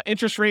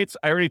 Interest rates,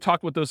 I already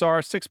talked what those are.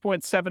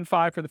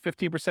 6.75 for the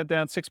 15%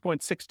 down,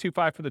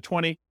 6.625 for the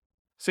 20,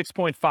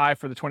 6.5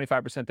 for the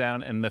 25%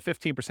 down, and the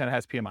 15%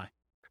 has PMI.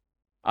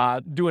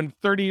 Doing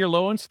 30-year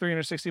loans,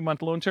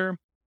 360-month loan term.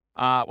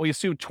 We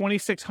assume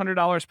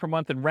 $2,600 per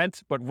month in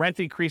rent, but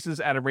rent increases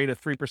at a rate of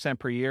 3%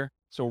 per year.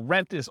 So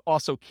rent is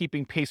also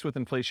keeping pace with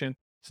inflation.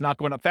 It's not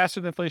going up faster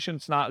than inflation.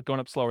 It's not going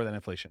up slower than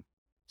inflation.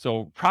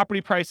 So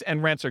property price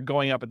and rents are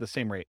going up at the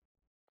same rate.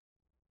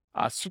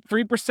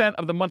 3%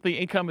 of the monthly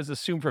income is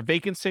assumed for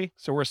vacancy.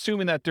 So we're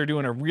assuming that they're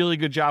doing a really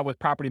good job with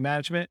property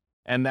management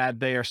and that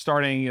they are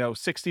starting,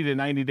 60 to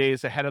 90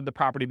 days ahead of the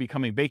property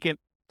becoming vacant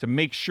to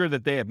make sure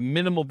that they have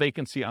minimal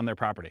vacancy on their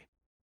property.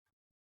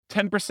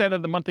 10%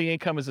 of the monthly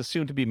income is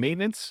assumed to be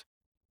maintenance.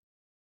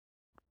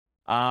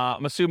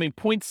 I'm assuming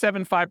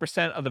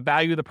 0.75% of the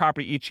value of the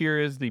property each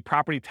year is the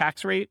property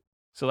tax rate.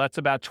 So that's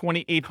about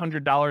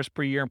 $2,800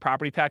 per year in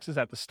property taxes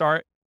at the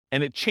start.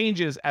 And it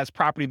changes as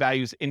property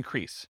values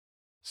increase.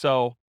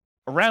 So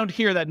around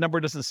here, that number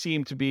doesn't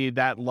seem to be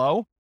that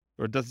low,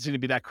 or it doesn't seem to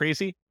be that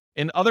crazy.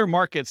 In other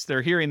markets,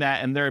 they're hearing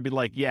that and they'll be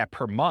like, yeah,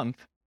 per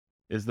month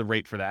is the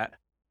rate for that.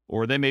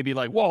 Or they may be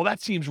like, whoa,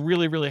 that seems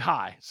really, really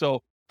high.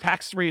 So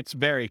tax rates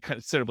vary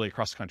considerably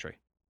across the country.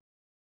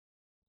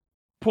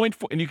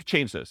 0.4, and you can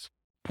change this.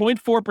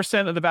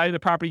 0.4% of the value of the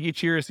property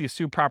each year is the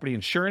assumed property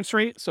insurance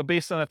rate. So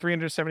based on a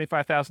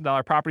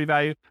 $375,000 property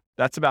value,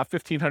 that's about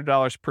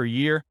 $1,500 per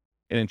year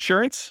in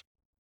insurance.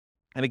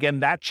 And again,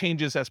 that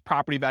changes as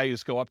property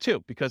values go up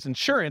too, because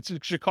insurance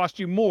should cost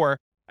you more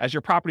as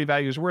your property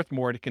value is worth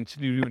more to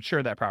continue to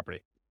insure that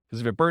property.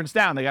 Because if it burns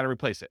down, they got to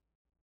replace it.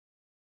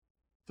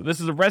 So this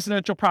is a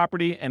residential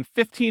property, and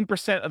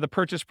 15% of the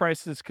purchase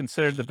price is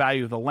considered the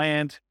value of the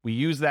land. We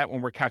use that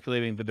when we're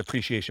calculating the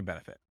depreciation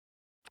benefit.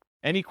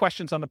 Any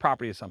questions on the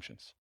property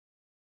assumptions?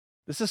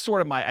 This is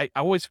sort of I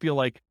always feel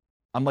like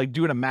I'm like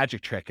doing a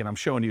magic trick and I'm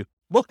showing you,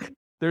 look,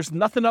 there's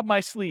nothing up my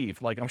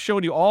sleeve. Like I'm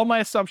showing you all my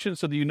assumptions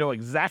so that you know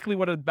exactly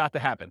what is about to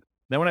happen.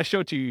 Then when I show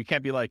it to you, you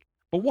can't be like,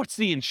 but what's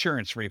the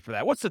insurance rate for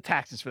that? What's the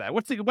taxes for that?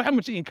 How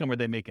much income are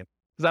they making?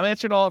 Because I'm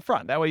answering all up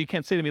front. That way you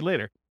can't say to me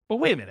later, but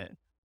wait a minute.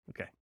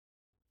 Okay.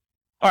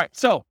 All right.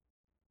 So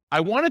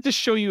I wanted to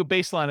show you a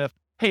baseline of,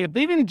 hey, if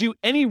they didn't do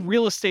any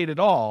real estate at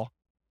all,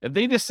 if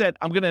they just said,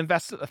 I'm going to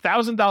invest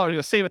 $1,000, I'm going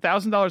to save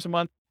 $1,000 a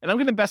month, and I'm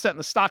going to invest that in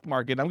the stock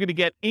market, I'm going to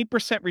get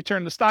 8% return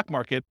in the stock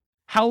market,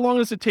 how long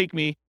does it take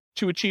me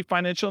to achieve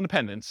financial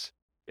independence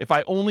if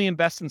I only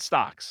invest in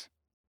stocks?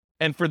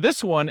 And for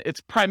this one, it's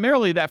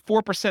primarily that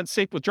 4%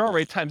 safe withdrawal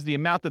rate times the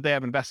amount that they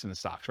have invested in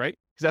stocks, right?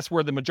 Because that's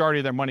where the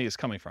majority of their money is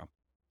coming from.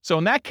 So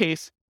in that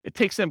case, it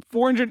takes them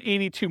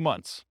 482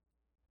 months,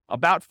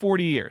 about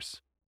 40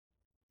 years.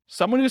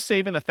 Someone who's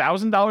saving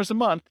 $1,000 a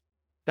month,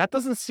 that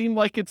doesn't seem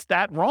like it's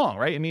that wrong,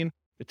 right? I mean,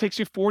 it takes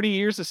you 40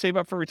 years to save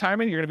up for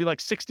retirement. You're going to be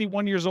like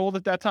 61 years old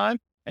at that time,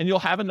 and you'll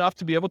have enough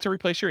to be able to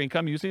replace your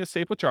income using a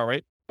safe withdrawal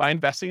rate by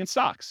investing in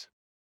stocks.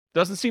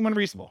 Doesn't seem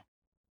unreasonable.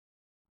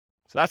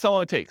 So that's how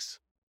long it takes.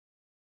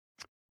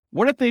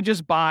 What if they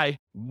just buy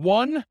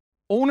one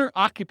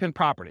owner-occupant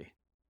property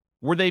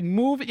where they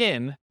move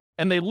in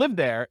and they live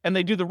there and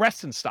they do the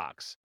rest in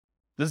stocks?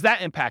 Does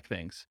that impact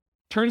things?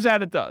 Turns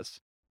out it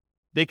does.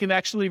 They can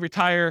actually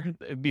retire,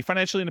 be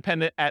financially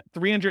independent at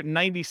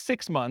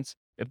 396 months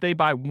if they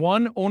buy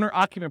one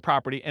owner-occupant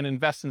property and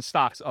invest in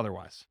stocks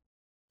otherwise.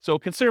 So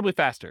considerably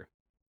faster.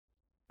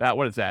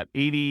 What is that,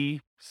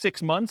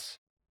 86 months?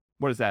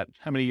 What is that?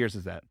 How many years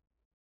is that?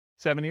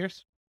 7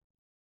 years?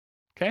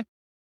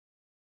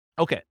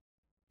 Okay.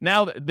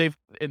 Now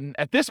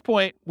at this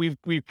point, we've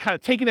kind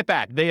of taken it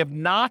back. They have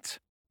not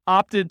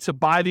opted to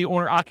buy the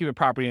owner-occupant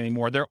property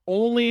anymore. They're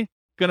only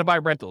going to buy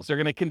rentals. They're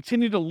going to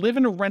continue to live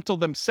in a rental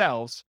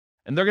themselves,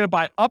 and they're going to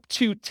buy up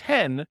to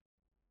 10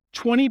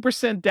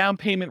 20% down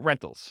payment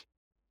rentals.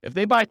 If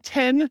they buy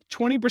 10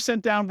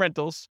 20% down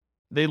rentals,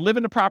 they live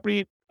in a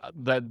property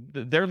that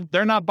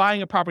they're not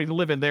buying a property to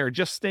live in. They're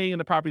just staying in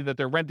the property that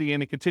they're renting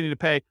in and continue to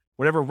pay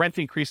whatever rent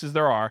increases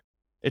there are.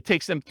 It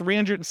takes them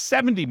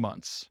 370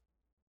 months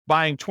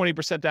buying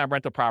 20% down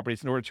rental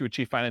properties in order to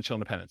achieve financial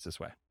independence this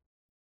way.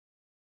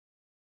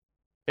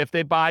 If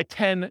they buy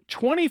 10,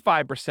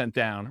 25%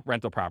 down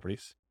rental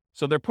properties,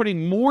 so they're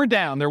putting more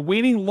down, they're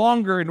waiting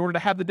longer in order to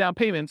have the down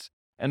payments,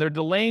 and they're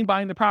delaying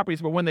buying the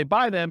properties, but when they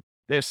buy them,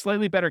 they have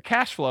slightly better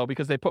cash flow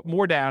because they put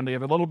more down, they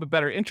have a little bit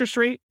better interest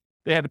rate,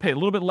 they had to pay a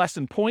little bit less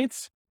in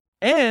points,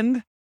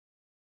 and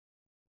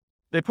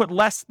they put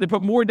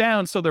more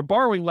down, so they're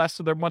borrowing less,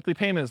 so their monthly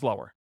payment is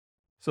lower.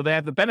 So they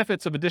have the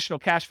benefits of additional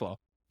cash flow.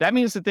 That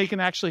means that they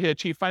can actually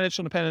achieve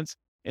financial independence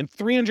in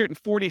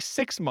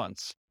 346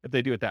 months if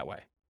they do it that way.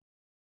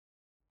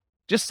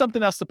 Just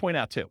something else to point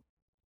out too.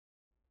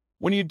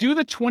 When you do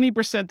the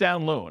 20%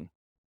 down loan,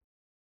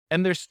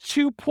 and there's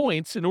 2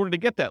 points in order to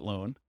get that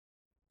loan,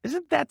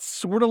 isn't that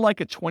sort of like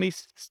a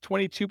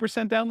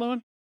 22% down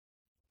loan?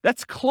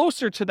 That's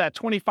closer to that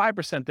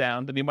 25%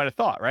 down than you might have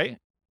thought, right?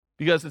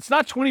 Because it's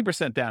not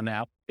 20% down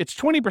now, it's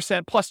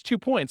 20% plus 2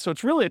 points. So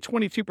it's really a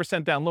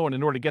 22% down loan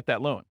in order to get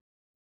that loan.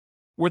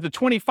 Where the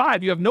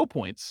 25, you have no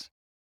points.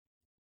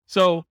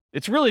 So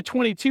it's really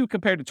 22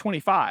 compared to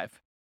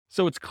 25.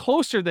 So it's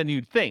closer than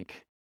you'd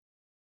think.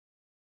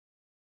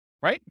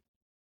 Right?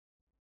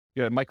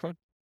 You have a microphone?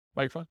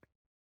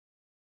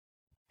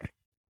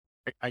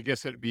 I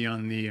guess it'd be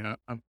on the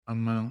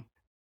amount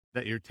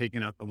that you're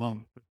taking out the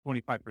loan,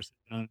 25%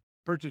 on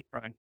purchase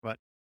price, but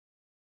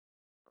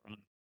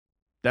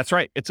That's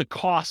right. It's a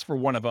cost for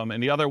one of them,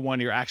 and the other one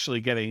you're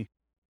actually getting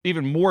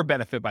even more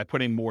benefit by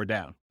putting more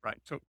down. right.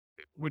 So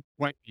it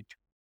might be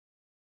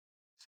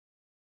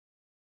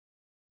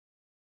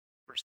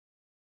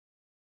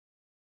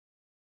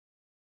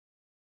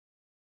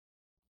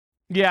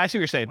Yeah, I see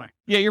what you're saying. Right.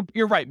 Yeah,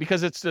 you're right,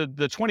 because it's the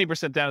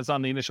 20% down is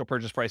on the initial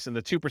purchase price and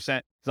the 2%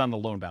 is on the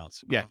loan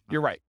balance. Yeah,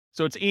 you're right.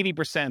 So it's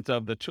 80%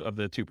 of the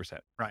 2%.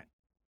 Right.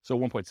 So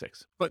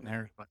 1.6. splitting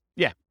hairs, but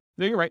No,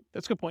 you're right.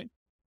 That's a good point.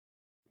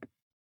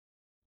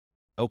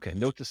 Okay,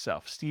 note to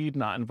self. Steve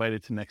not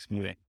invited to next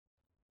meeting.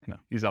 No,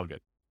 he's all good.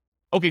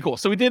 Okay, cool.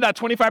 So we did that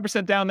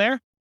 25% down there.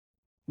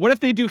 What if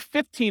they do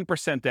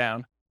 15%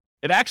 down?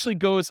 It actually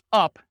goes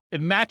up.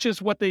 It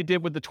matches what they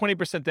did with the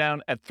 20%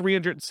 down at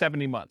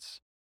 370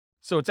 months.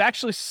 So it's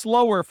actually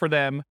slower for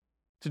them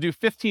to do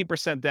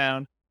 15%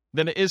 down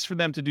than it is for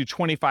them to do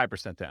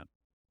 25% down.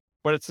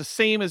 but it's the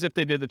same as if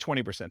they did the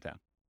 20% down.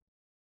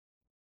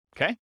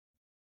 Okay?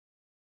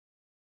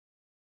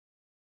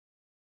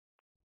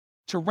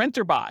 To rent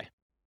or buy.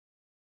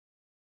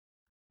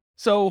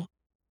 So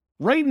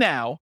right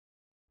now,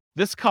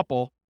 this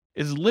couple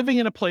is living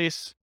in a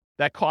place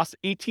that costs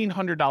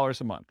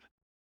 $1,800 a month.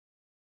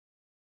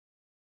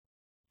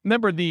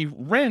 Remember, the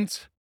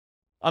rent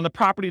on the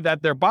property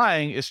that they're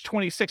buying is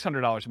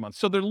 $2,600 a month.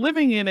 So they're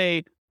living in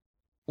a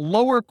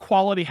lower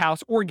quality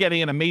house or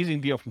getting an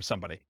amazing deal from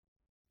somebody.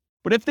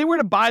 But if they were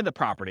to buy the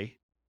property,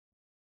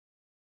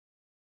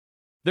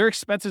 their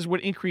expenses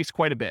would increase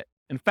quite a bit.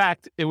 In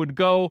fact, it would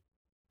go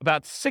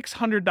about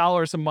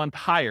 $600 a month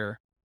higher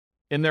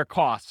in their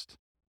cost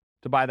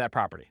to buy that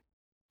property.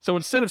 So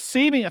instead of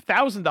saving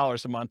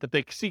 $1,000 a month, if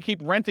they keep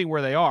renting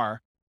where they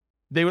are,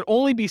 they would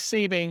only be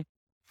saving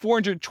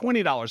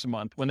 $420 a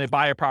month when they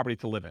buy a property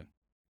to live in.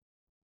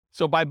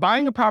 So by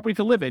buying a property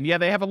to live in, yeah,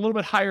 they have a little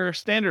bit higher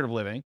standard of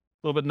living,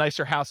 a little bit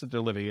nicer house that they're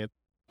living in,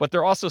 but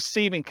they're also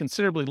saving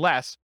considerably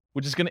less,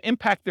 which is going to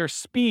impact their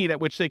speed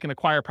at which they can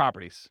acquire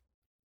properties.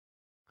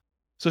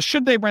 So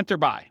should they rent or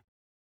buy?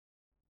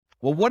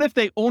 Well, what if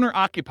they owner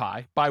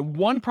occupy, buy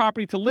one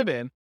property to live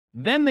in,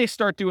 then they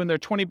start doing their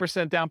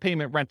 20% down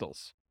payment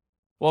rentals?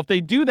 Well, if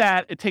they do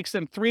that, it takes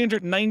them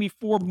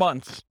 394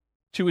 months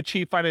to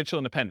achieve financial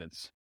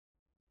independence.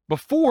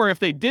 Before, if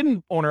they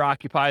didn't owner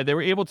occupy, they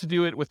were able to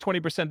do it with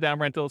 20% down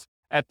rentals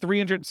at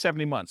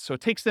 370 months. So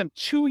it takes them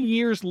 2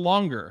 years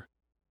longer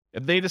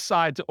if they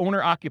decide to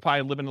owner occupy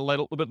and live in a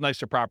little bit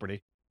nicer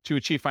property to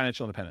achieve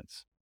financial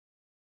independence.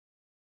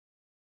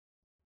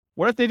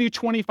 What if they do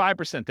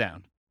 25%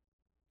 down?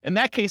 In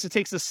that case, it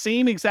takes the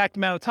same exact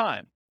amount of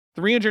time,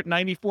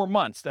 394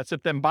 months. That's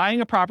if them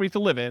buying a property to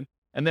live in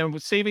and then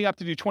saving up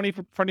to do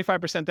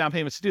 25% down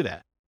payments to do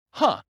that.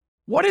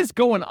 What is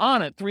going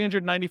on at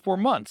 394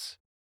 months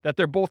that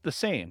they're both the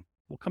same?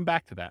 We'll come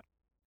back to that.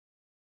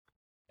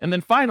 And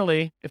then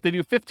finally, if they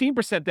do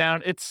 15%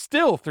 down, it's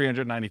still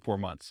 394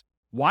 months.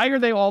 Why are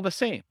they all the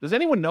same? Does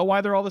anyone know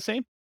why they're all the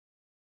same?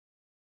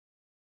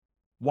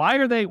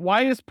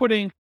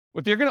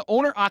 If you're going to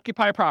owner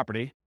occupy a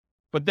property,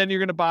 but then you're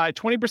going to buy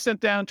 20%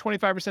 down,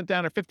 25%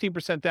 down, or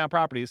 15% down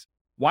properties,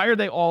 why are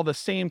they all the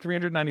same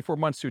 394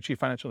 months to achieve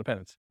financial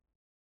independence?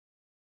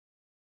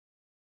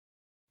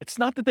 It's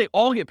not that they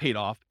all get paid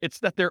off. It's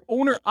that their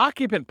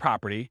owner-occupant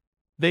property,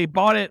 they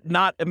bought it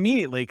not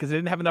immediately because they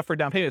didn't have enough for a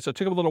down payment, so it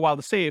took them a little while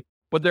to save,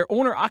 but their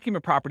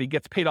owner-occupant property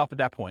gets paid off at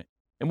that point.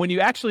 And when you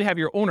actually have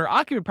your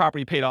owner-occupant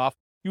property paid off,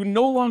 you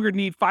no longer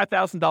need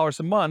 $5,000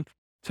 a month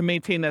to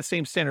maintain that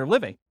same standard of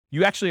living.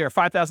 You actually are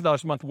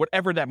 $5,000 a month,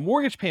 whatever that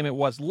mortgage payment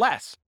was,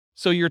 less.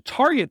 So your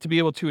target to be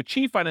able to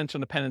achieve financial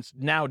independence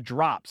now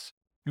drops.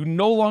 You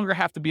no longer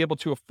have to be able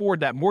to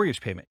afford that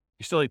mortgage payment.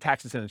 You still need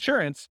taxes and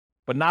insurance,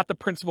 but not the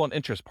principal and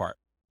interest part.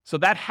 So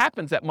that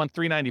happens at month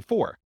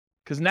 394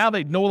 because now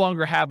they no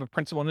longer have a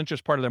principal and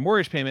interest part of their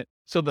mortgage payment.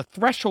 So the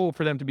threshold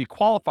for them to be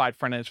qualified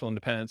for financial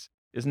independence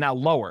is now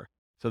lower.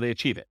 So they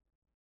achieve it.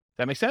 Does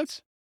that make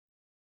sense?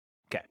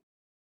 Okay.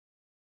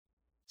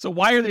 So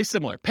why are they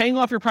similar? Paying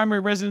off your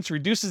primary residence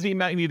reduces the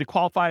amount you need to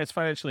qualify as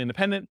financially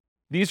independent.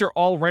 These are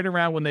all right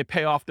around when they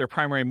pay off their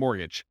primary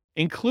mortgage,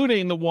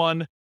 including the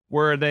one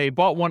where they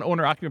bought one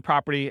owner-occupant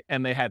property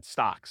and they had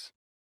stocks,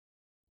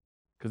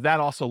 because that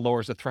also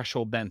lowers the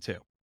threshold then too.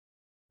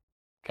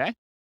 Okay?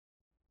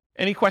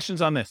 Any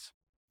questions on this?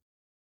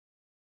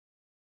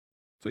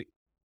 Sweet.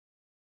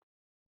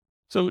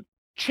 So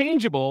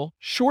changeable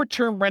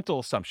short-term rental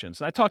assumptions.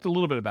 And I talked a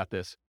little bit about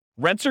this.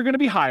 Rents are going to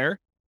be higher,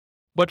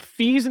 but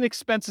fees and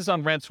expenses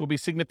on rents will be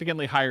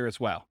significantly higher as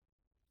well.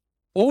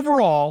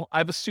 Overall,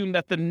 I've assumed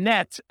that the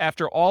net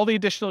after all the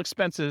additional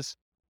expenses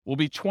will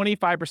be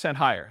 25%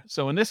 higher.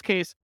 So in this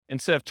case,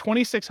 instead of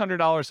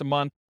 $2,600 a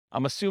month,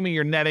 I'm assuming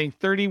you're netting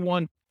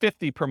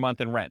 $3,150 per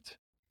month in rent.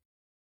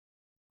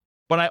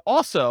 But I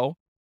also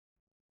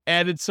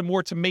added some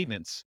more to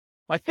maintenance.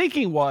 My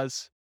thinking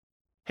was,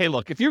 hey,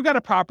 look, if you've got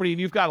a property and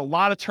you've got a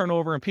lot of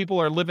turnover and people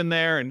are living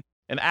there and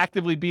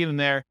actively being in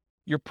there,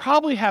 you're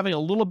probably having a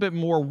little bit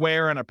more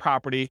wear on a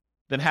property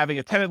than having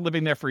a tenant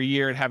living there for a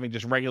year and having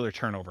just regular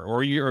turnover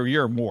or a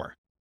year or more.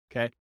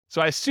 Okay.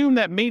 So I assume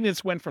that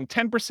maintenance went from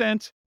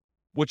 10%,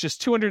 which is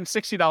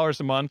 $260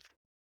 a month,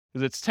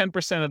 because it's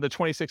 10% of the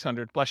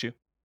 $2,600, bless you,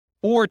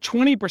 or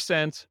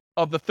 20%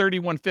 of the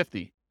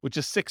 $3,150, which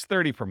is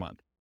 $630 per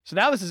month. So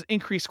now this has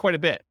increased quite a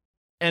bit.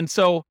 And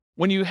so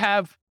when you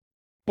have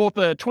both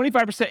a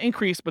 25%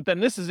 increase, but then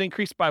this is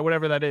increased by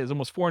whatever that is,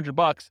 almost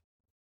 $400,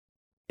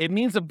 it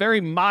means a very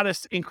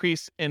modest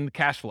increase in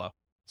cash flow.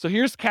 So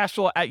here's cash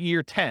flow at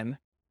year 10.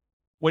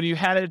 When you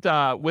had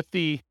it with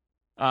the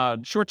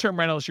short-term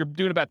rentals, you're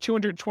doing about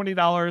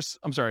 $220.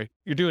 I'm sorry,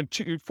 you're doing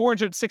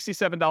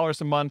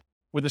 $467 a month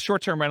with a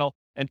short-term rental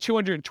and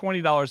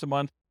 $220 a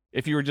month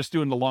if you were just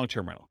doing the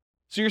long-term rental.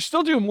 So you're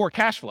still doing more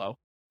cash flow,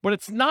 but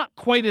it's not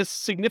quite as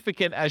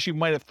significant as you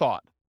might have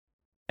thought.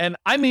 And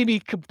I may be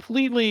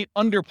completely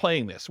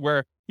underplaying this,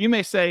 where you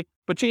may say,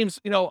 but James,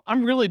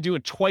 I'm really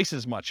doing twice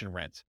as much in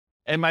rent,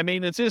 and my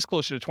maintenance is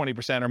closer to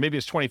 20%, or maybe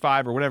it's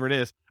 25 or whatever it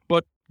is,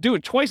 but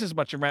doing twice as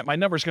much in rent, my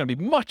number is going to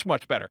be much,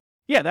 much better.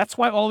 Yeah, that's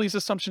why all these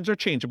assumptions are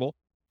changeable.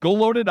 Go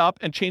load it up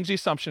and change the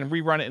assumption and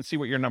rerun it and see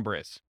what your number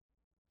is.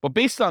 But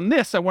based on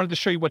this, I wanted to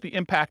show you what the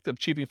impact of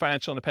achieving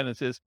financial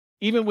independence is,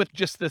 even with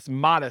just this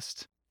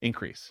modest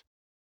increase.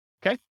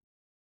 Okay?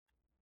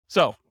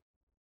 So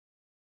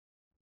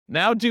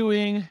now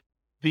doing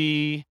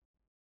the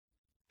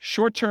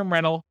short-term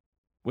rental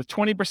with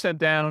 20%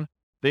 down,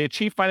 they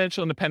achieve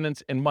financial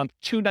independence in month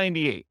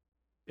 298.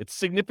 It's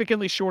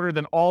significantly shorter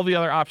than all the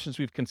other options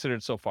we've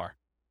considered so far.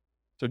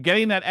 So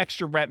getting that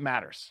extra rent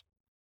matters.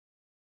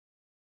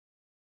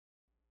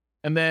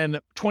 And then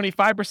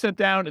 25%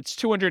 down, it's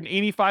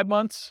 285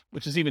 months,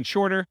 which is even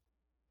shorter.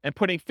 And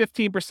putting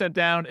 15%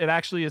 down, it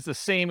actually is the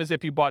same as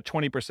if you bought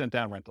 20%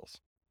 down rentals.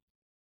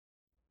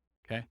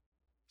 Okay.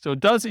 So it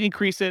does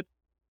increase it.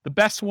 The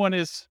best one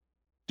is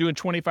doing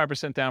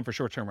 25% down for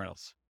short-term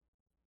rentals.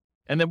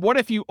 And then what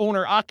if you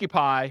owner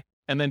occupy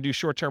and then do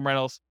short-term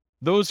rentals?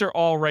 Those are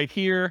all right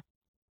here.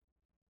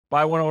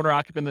 Buy one owner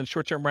occupant, then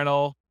short-term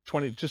rental,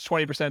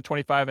 20%,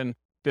 25 and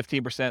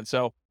 15%.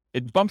 So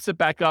it bumps it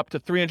back up to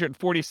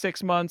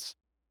 346 months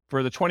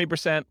for the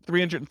 20%,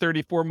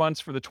 334 months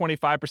for the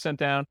 25%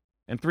 down,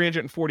 and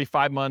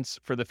 345 months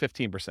for the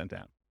 15%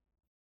 down.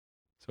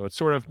 So it's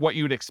sort of what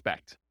you'd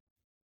expect.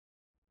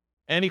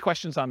 Any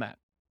questions on that?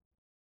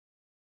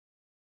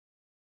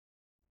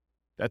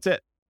 That's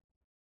it.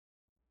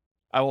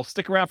 I will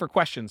stick around for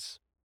questions.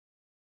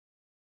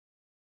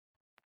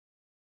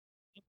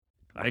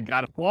 I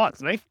got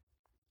applause, right?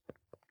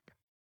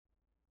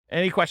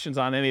 Any questions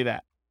on any of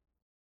that?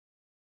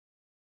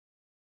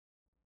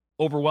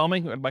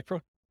 Overwhelming?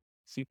 Micro?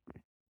 See?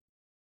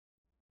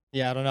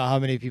 Yeah, I don't know how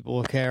many people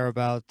will care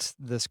about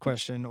this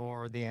question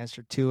or the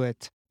answer to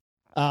it.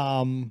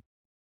 It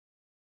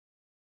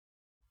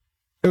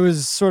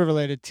was sort of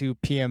related to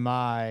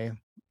PMI.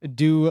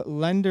 Do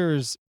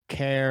lenders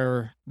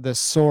care the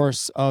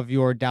source of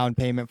your down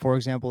payment? For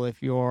example,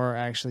 if you're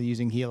actually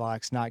using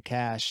HELOCs, not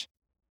cash,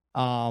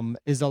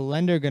 is a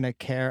lender going to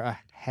care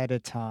ahead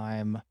of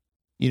time,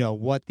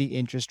 what the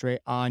interest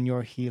rate on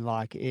your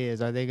HELOC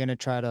is? Are they going to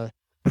try to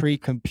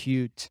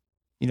pre-compute,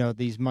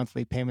 these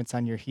monthly payments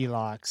on your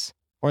HELOCs?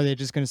 Or are they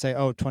just going to say,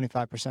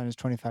 25% is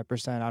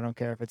 25%. I don't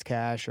care if it's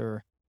cash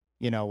or,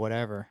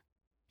 whatever.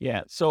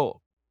 Yeah.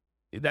 So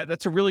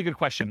that's a really good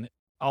question.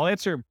 I'll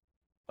answer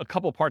a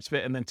couple parts of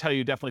it and then tell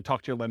you definitely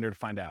talk to your lender to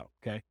find out.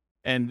 Okay.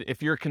 And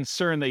if you're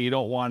concerned that you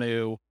don't want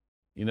to,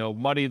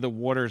 muddy the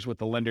waters with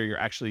the lender you're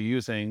actually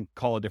using,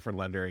 call a different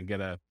lender and get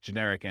a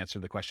generic answer to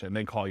the question and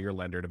then call your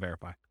lender to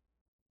verify.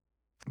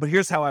 But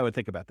here's how I would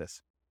think about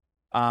this.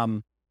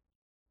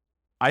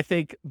 I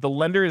think the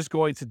lender is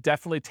going to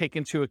definitely take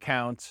into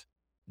account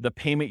the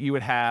payment you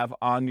would have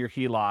on your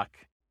HELOC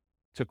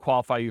to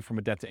qualify you from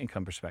a debt to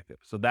income perspective.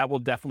 So that will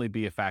definitely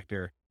be a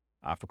factor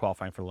for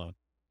qualifying for a loan.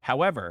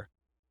 However,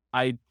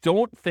 I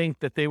don't think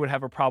that they would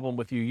have a problem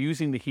with you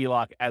using the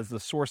HELOC as the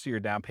source of your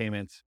down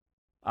payments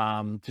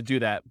to do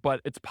that. But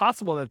it's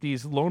possible that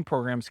these loan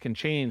programs can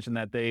change and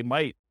that they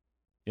might,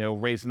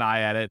 raise an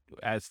eye at it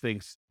as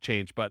things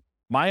change. But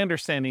my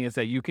understanding is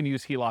that you can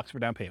use HELOCs for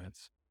down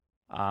payments,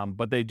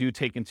 but they do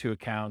take into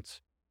account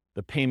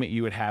the payment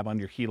you would have on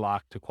your HELOC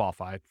to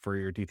qualify for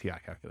your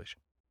DTI calculation.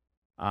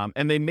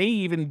 And they may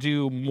even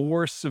do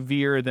more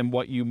severe than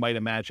what you might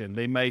imagine.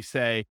 They may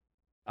say,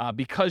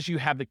 because you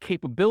have the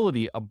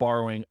capability of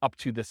borrowing up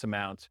to this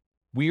amount,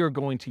 we are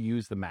going to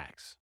use the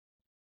max.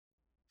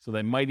 So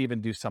they might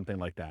even do something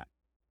like that.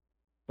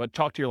 But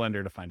talk to your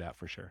lender to find out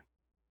for sure.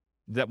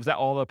 Was that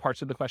all the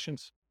parts of the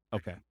questions?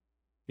 Okay.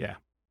 Yeah.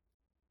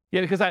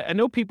 Yeah, because I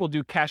know people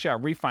do cash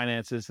out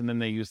refinances and then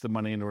they use the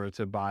money in order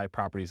to buy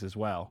properties as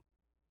well.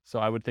 So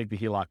I would think the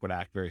HELOC would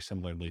act very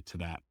similarly to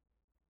that.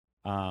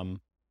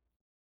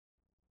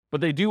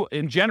 But they do,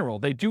 in general,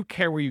 they do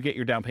care where you get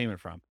your down payment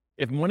from.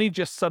 If money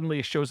just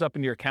suddenly shows up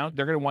in your account,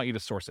 they're going to want you to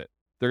source it.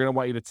 They're going to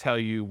want you to tell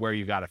you where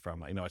you got it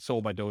from. I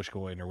sold my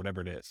Dogecoin or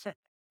whatever it is.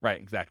 Right,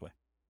 exactly.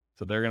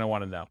 So they're going to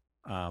want to know.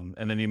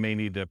 And then you may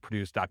need to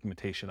produce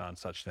documentation on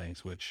such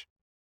things, which,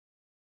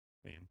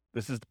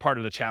 this is part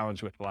of the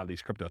challenge with a lot of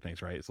these crypto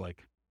things, right? It's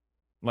like,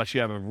 unless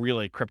you have a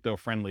really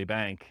crypto-friendly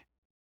bank,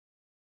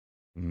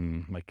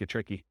 might get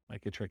tricky.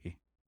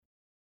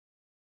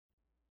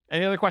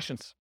 Any other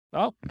questions?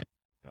 Oh,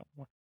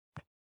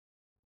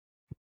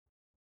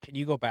 Can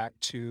you go back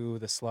to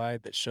the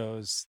slide that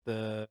shows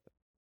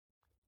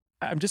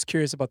I'm just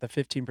curious about the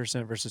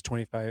 15% versus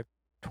 20%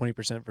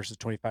 versus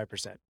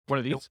 25%. what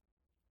are these?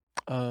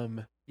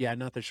 Yeah,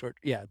 not the short.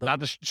 Yeah, Not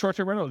the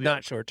short-term rental?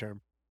 not short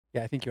term.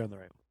 Yeah, I think you're on the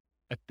right one.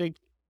 I think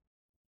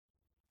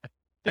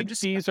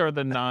just- these are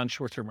the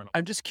non-short-term rental.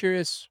 I'm just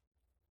curious.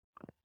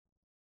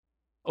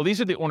 Oh,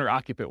 these are the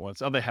owner-occupant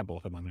ones. Oh, they have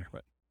both of them on there.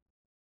 But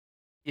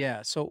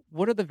Yeah. So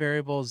what are the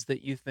variables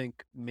that you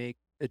think make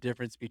the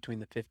difference between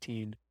the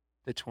 15,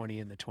 the 20,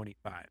 and the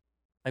 25?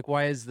 Like,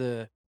 why is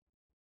the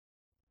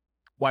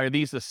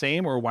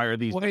same or why are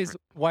these different?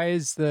 why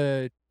is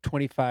the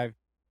 25%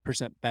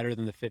 better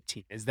than the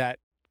 15? Is that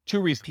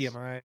Two reasons.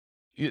 PMI?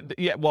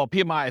 Yeah, well,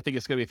 PMI, I think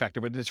it's going to be a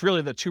factor, but it's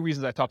really the two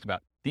reasons I talked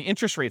about. The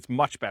interest rate's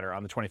much better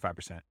on the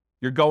 25%.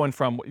 You're going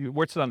from,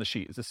 what's it on the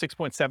sheet? Is it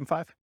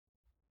 6.75?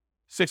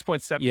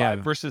 6.75 Yeah.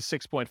 versus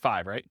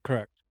 6.5, right?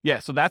 Correct. Yeah,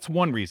 so that's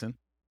one reason.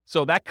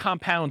 So that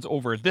compounds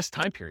over this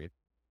time period,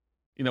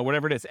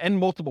 whatever it is, and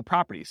multiple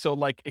properties. So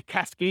like it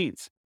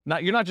cascades.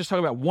 You're not just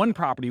talking about one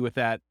property with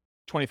that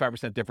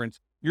 25% difference.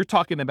 You're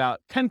talking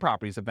about 10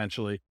 properties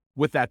eventually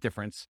with that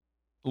difference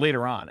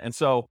later on. And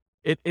so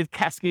it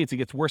cascades, it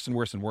gets worse and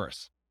worse and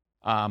worse,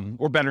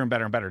 or better and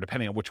better and better,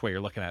 depending on which way you're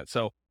looking at it.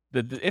 So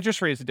the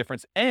interest rate is the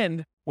difference.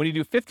 And when you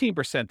do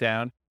 15%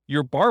 down,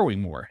 you're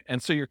borrowing more.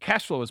 And so your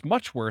cash flow is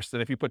much worse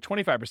than if you put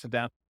 25%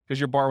 down because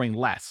you're borrowing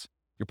less.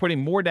 You're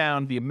putting more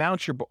down. The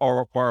amount you're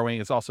borrowing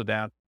is also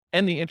down,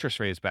 and the interest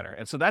rate is better.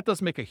 And so that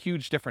does make a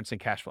huge difference in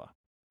cash flow.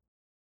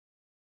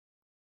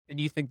 And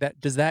you think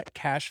does that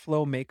cash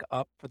flow make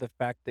up for the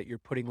fact that you're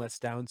putting less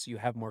down so you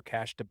have more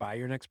cash to buy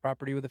your next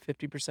property with a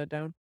 50%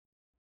 down?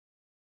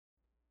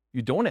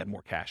 You don't add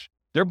more cash.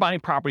 They're buying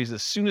properties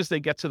as soon as they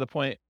get to the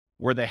point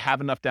where they have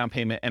enough down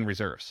payment and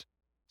reserves.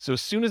 So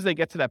as soon as they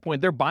get to that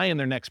point, they're buying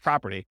their next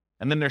property,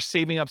 and then they're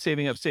saving up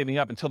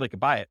until they can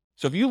buy it.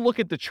 So if you look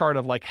at the chart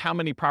of like how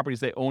many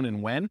properties they own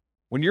and when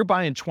you're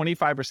buying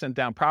 25%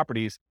 down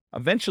properties,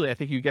 eventually I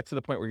think you get to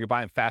the point where you're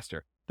buying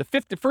faster.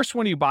 The first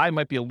one you buy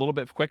might be a little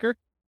bit quicker,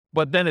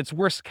 but then it's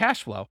worse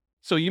cash flow.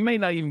 So you may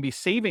not even be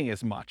saving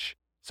as much.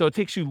 So it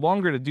takes you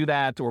longer to do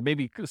that, or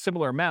maybe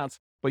similar amounts,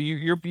 but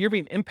you're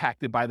being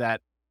impacted by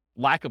that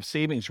lack of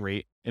savings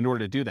rate in order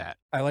to do that.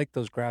 I like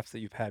those graphs that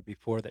you've had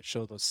before that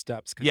show those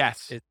steps.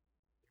 Yes.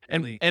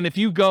 And if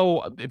you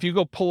go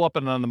pull up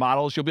on the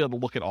models, you'll be able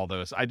to look at all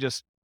those.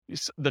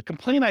 The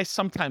complaint I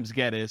sometimes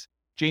get is,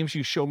 James,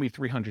 you show me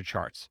 300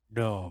 charts.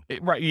 No.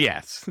 Right.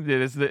 Yes. It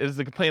is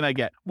the complaint I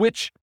get,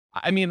 which,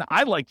 I mean,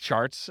 I like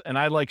charts and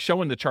I like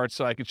showing the charts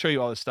so I can show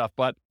you all this stuff.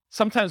 But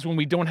sometimes when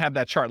we don't have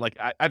that chart, like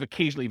I've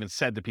occasionally even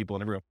said to people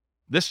in the room,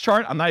 this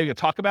chart, I'm not even going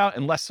to talk about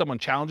unless someone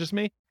challenges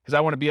me, because I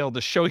want to be able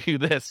to show you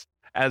this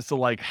as to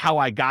like how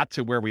I got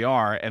to where we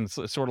are. And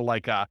it's sort of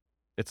like,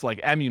 it's like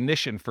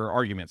ammunition for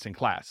arguments in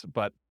class.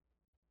 But,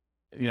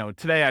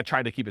 today I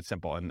tried to keep it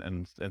simple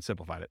and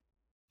simplified it.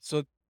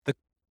 So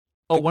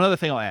one other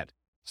thing I'll add.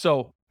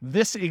 So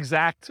this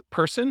exact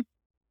person,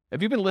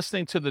 have you been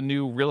listening to the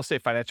new Real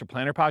Estate Financial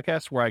Planner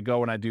podcast where I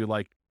go and I do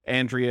like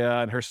Andrea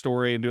and her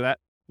story and do that?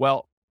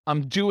 Well,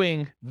 I'm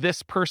doing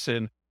this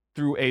person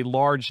through a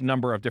large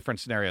number of different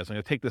scenarios. I'm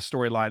going to take this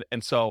storyline.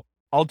 And so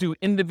I'll do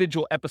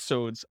individual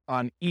episodes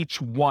on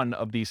each one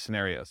of these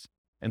scenarios.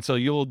 And so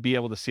you'll be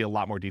able to see a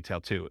lot more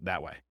detail too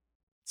that way.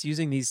 it's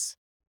using these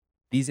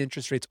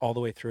interest rates all the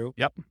way through.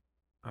 Yep.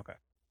 Okay.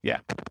 Yeah.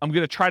 I'm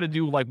going to try to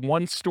do like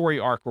one story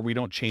arc where we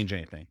don't change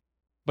anything.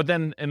 But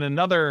then in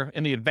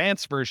the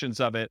advanced versions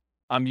of it,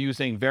 I'm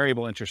using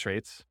variable interest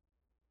rates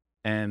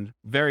and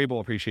variable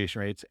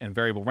appreciation rates and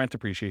variable rent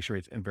appreciation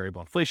rates and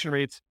variable inflation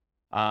rates.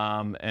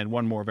 And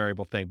one more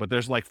variable thing, but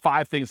there's like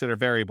 5 things that are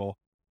variable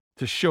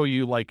to show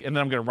you like, and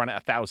then I'm going to run it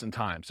 1,000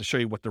 times to show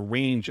you what the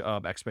range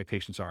of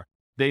expectations are.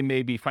 They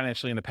may be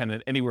financially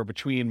independent anywhere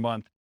between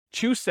month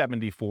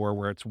 274,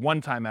 where it's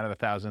 1 time out of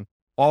 1,000,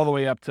 all the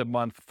way up to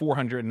month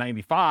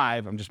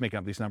 495. I'm just making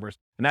up these numbers,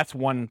 and that's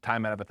 1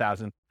 time out of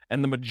 1,000.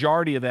 And the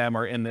majority of them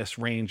are in this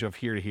range of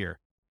here to here.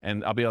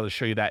 And I'll be able to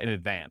show you that in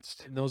advance.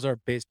 And those are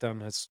based on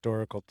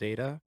historical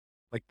data,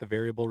 like the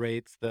variable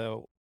rates,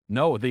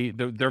 No,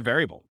 they're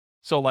variable.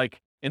 So like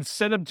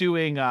instead of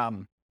doing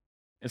an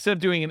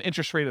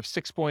interest rate of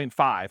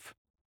 6.5,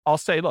 I'll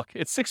say, look,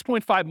 it's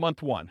 6.5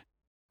 month 1,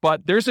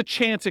 but there's a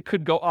chance it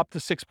could go up to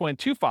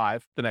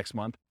 6.25 the next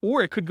month,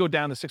 or it could go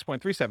down to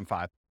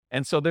 6.375.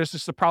 And so there's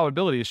just a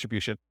probability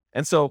distribution.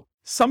 And so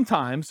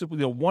sometimes,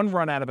 one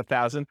run out of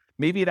 1,000,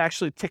 maybe it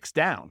actually ticks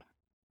down.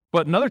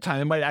 But another time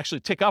it might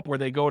actually tick up where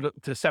they go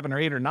to 7 or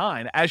 8 or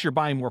 9 as you're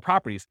buying more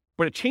properties.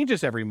 But it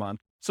changes every month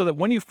so that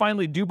when you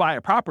finally do buy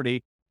a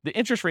property, the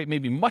interest rate may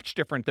be much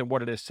different than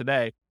what it is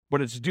today,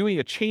 but it's doing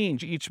a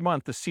change each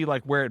month to see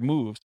like where it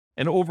moves.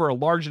 And over a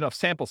large enough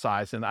sample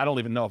size, and I don't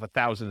even know if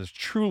 1,000 is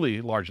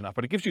truly large enough,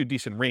 but it gives you a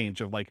decent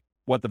range of like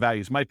what the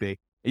values might be.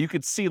 And you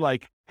could see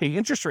like, hey,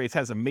 interest rates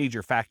has a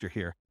major factor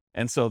here.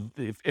 And so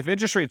if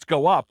interest rates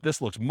go up,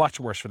 this looks much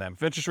worse for them.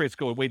 If interest rates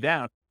go way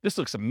down, this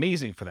looks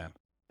amazing for them.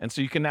 And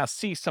so you can now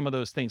see some of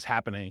those things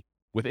happening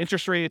with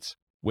interest rates,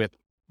 with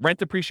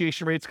rent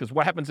appreciation rates, because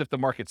what happens if the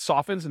market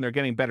softens and they're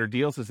getting better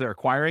deals as they're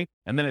acquiring,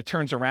 and then it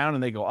turns around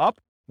and they go up?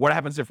 What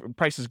happens if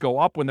prices go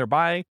up when they're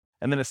buying,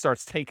 and then it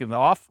starts taking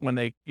off when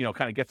they,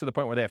 kind of get to the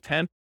point where they have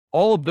 10?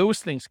 All of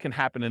those things can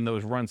happen in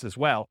those runs as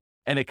well.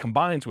 And it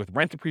combines with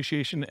rent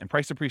appreciation and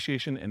price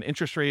appreciation and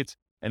interest rates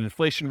and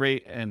inflation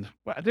rate. And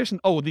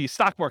the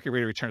stock market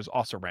rate of return is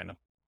also random.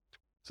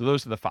 So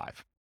those are the 5.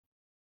 Does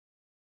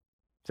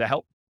that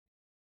help?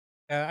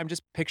 I'm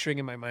just picturing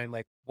in my mind,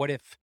 like, what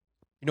if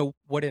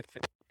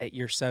at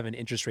year 7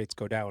 interest rates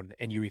go down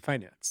and you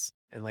refinance?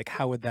 And like,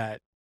 how would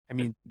that,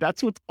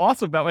 that's what's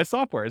awesome about my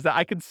software is that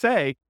I could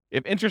say,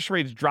 if interest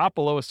rates drop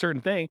below a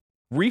certain thing,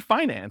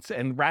 refinance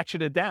and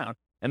ratchet it down.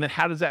 And then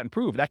how does that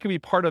improve? That could be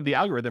part of the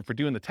algorithm for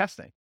doing the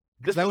testing.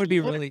 Because that would be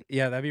really,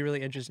 that'd be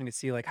really interesting to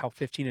see like how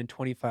 15 and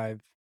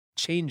 25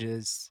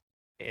 changes,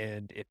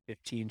 and if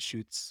 15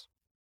 shoots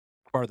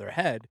farther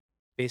ahead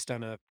based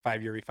on a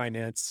 5-year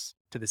refinance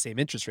to the same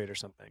interest rate or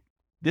something.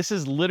 This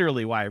is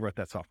literally why I wrote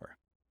that software,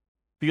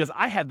 because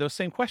I had those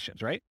same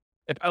questions, right?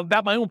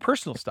 About my own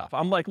personal stuff.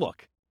 I'm like,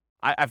 look,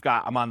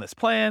 I'm on this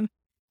plan.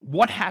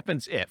 What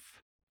happens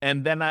if?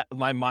 And then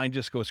my mind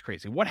just goes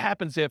crazy. What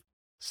happens if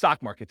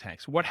stock market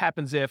tanks? What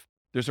happens if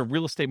there's a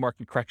real estate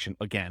market correction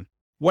again?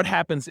 What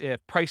happens if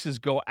prices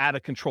go out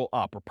of control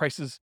up, or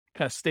prices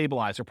kind of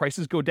stabilize, or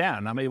prices go down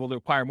and I'm able to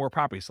acquire more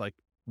properties? Like,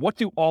 what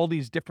do all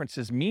these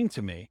differences mean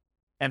to me?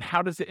 And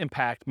how does it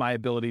impact my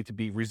ability to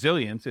be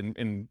resilient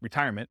in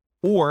retirement?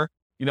 Or,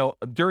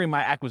 during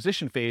my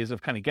acquisition phase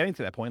of kind of getting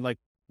to that point, like,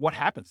 what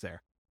happens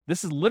there?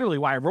 This is literally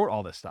why I wrote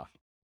all this stuff.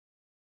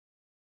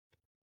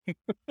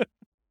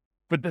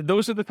 But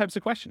those are the types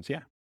of questions.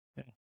 Yeah.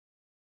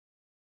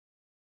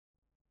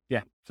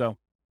 So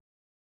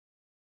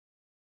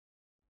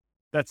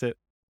that's it.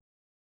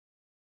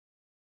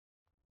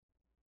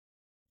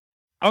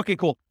 Okay,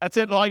 cool. That's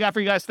it. All I got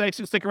for you guys today.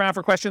 So stick around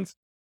for questions.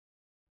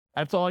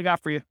 That's all I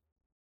got for you.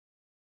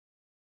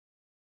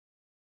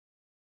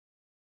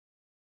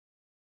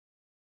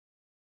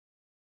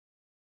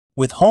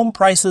 With home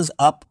prices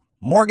up,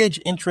 mortgage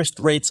interest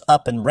rates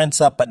up, and rents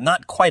up, but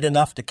not quite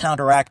enough to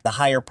counteract the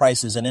higher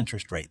prices and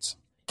interest rates,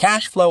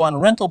 cash flow on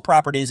rental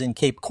properties in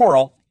Cape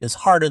Coral is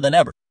harder than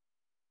ever.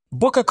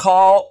 Book a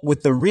call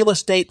with the Real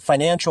Estate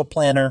Financial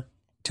Planner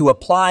to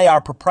apply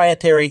our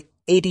proprietary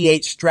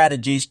 88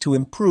 strategies to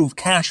improve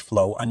cash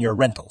flow on your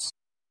rentals.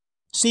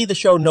 See the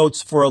show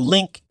notes for a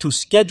link to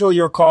schedule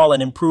your call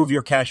and improve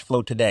your cash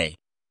flow today.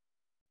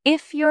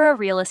 If you're a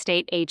real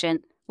estate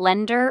agent,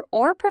 lender,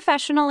 or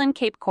professional in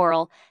Cape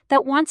Coral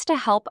that wants to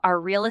help our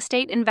real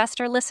estate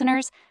investor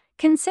listeners,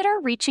 consider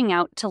reaching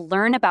out to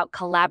learn about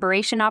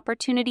collaboration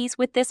opportunities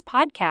with this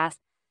podcast.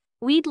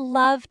 We'd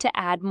love to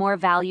add more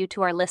value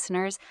to our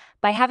listeners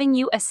by having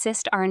you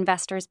assist our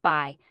investors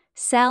buy,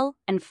 sell,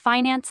 and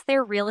finance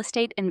their real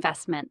estate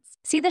investments.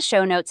 See the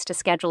show notes to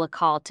schedule a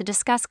call to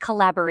discuss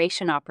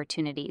collaboration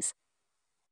opportunities.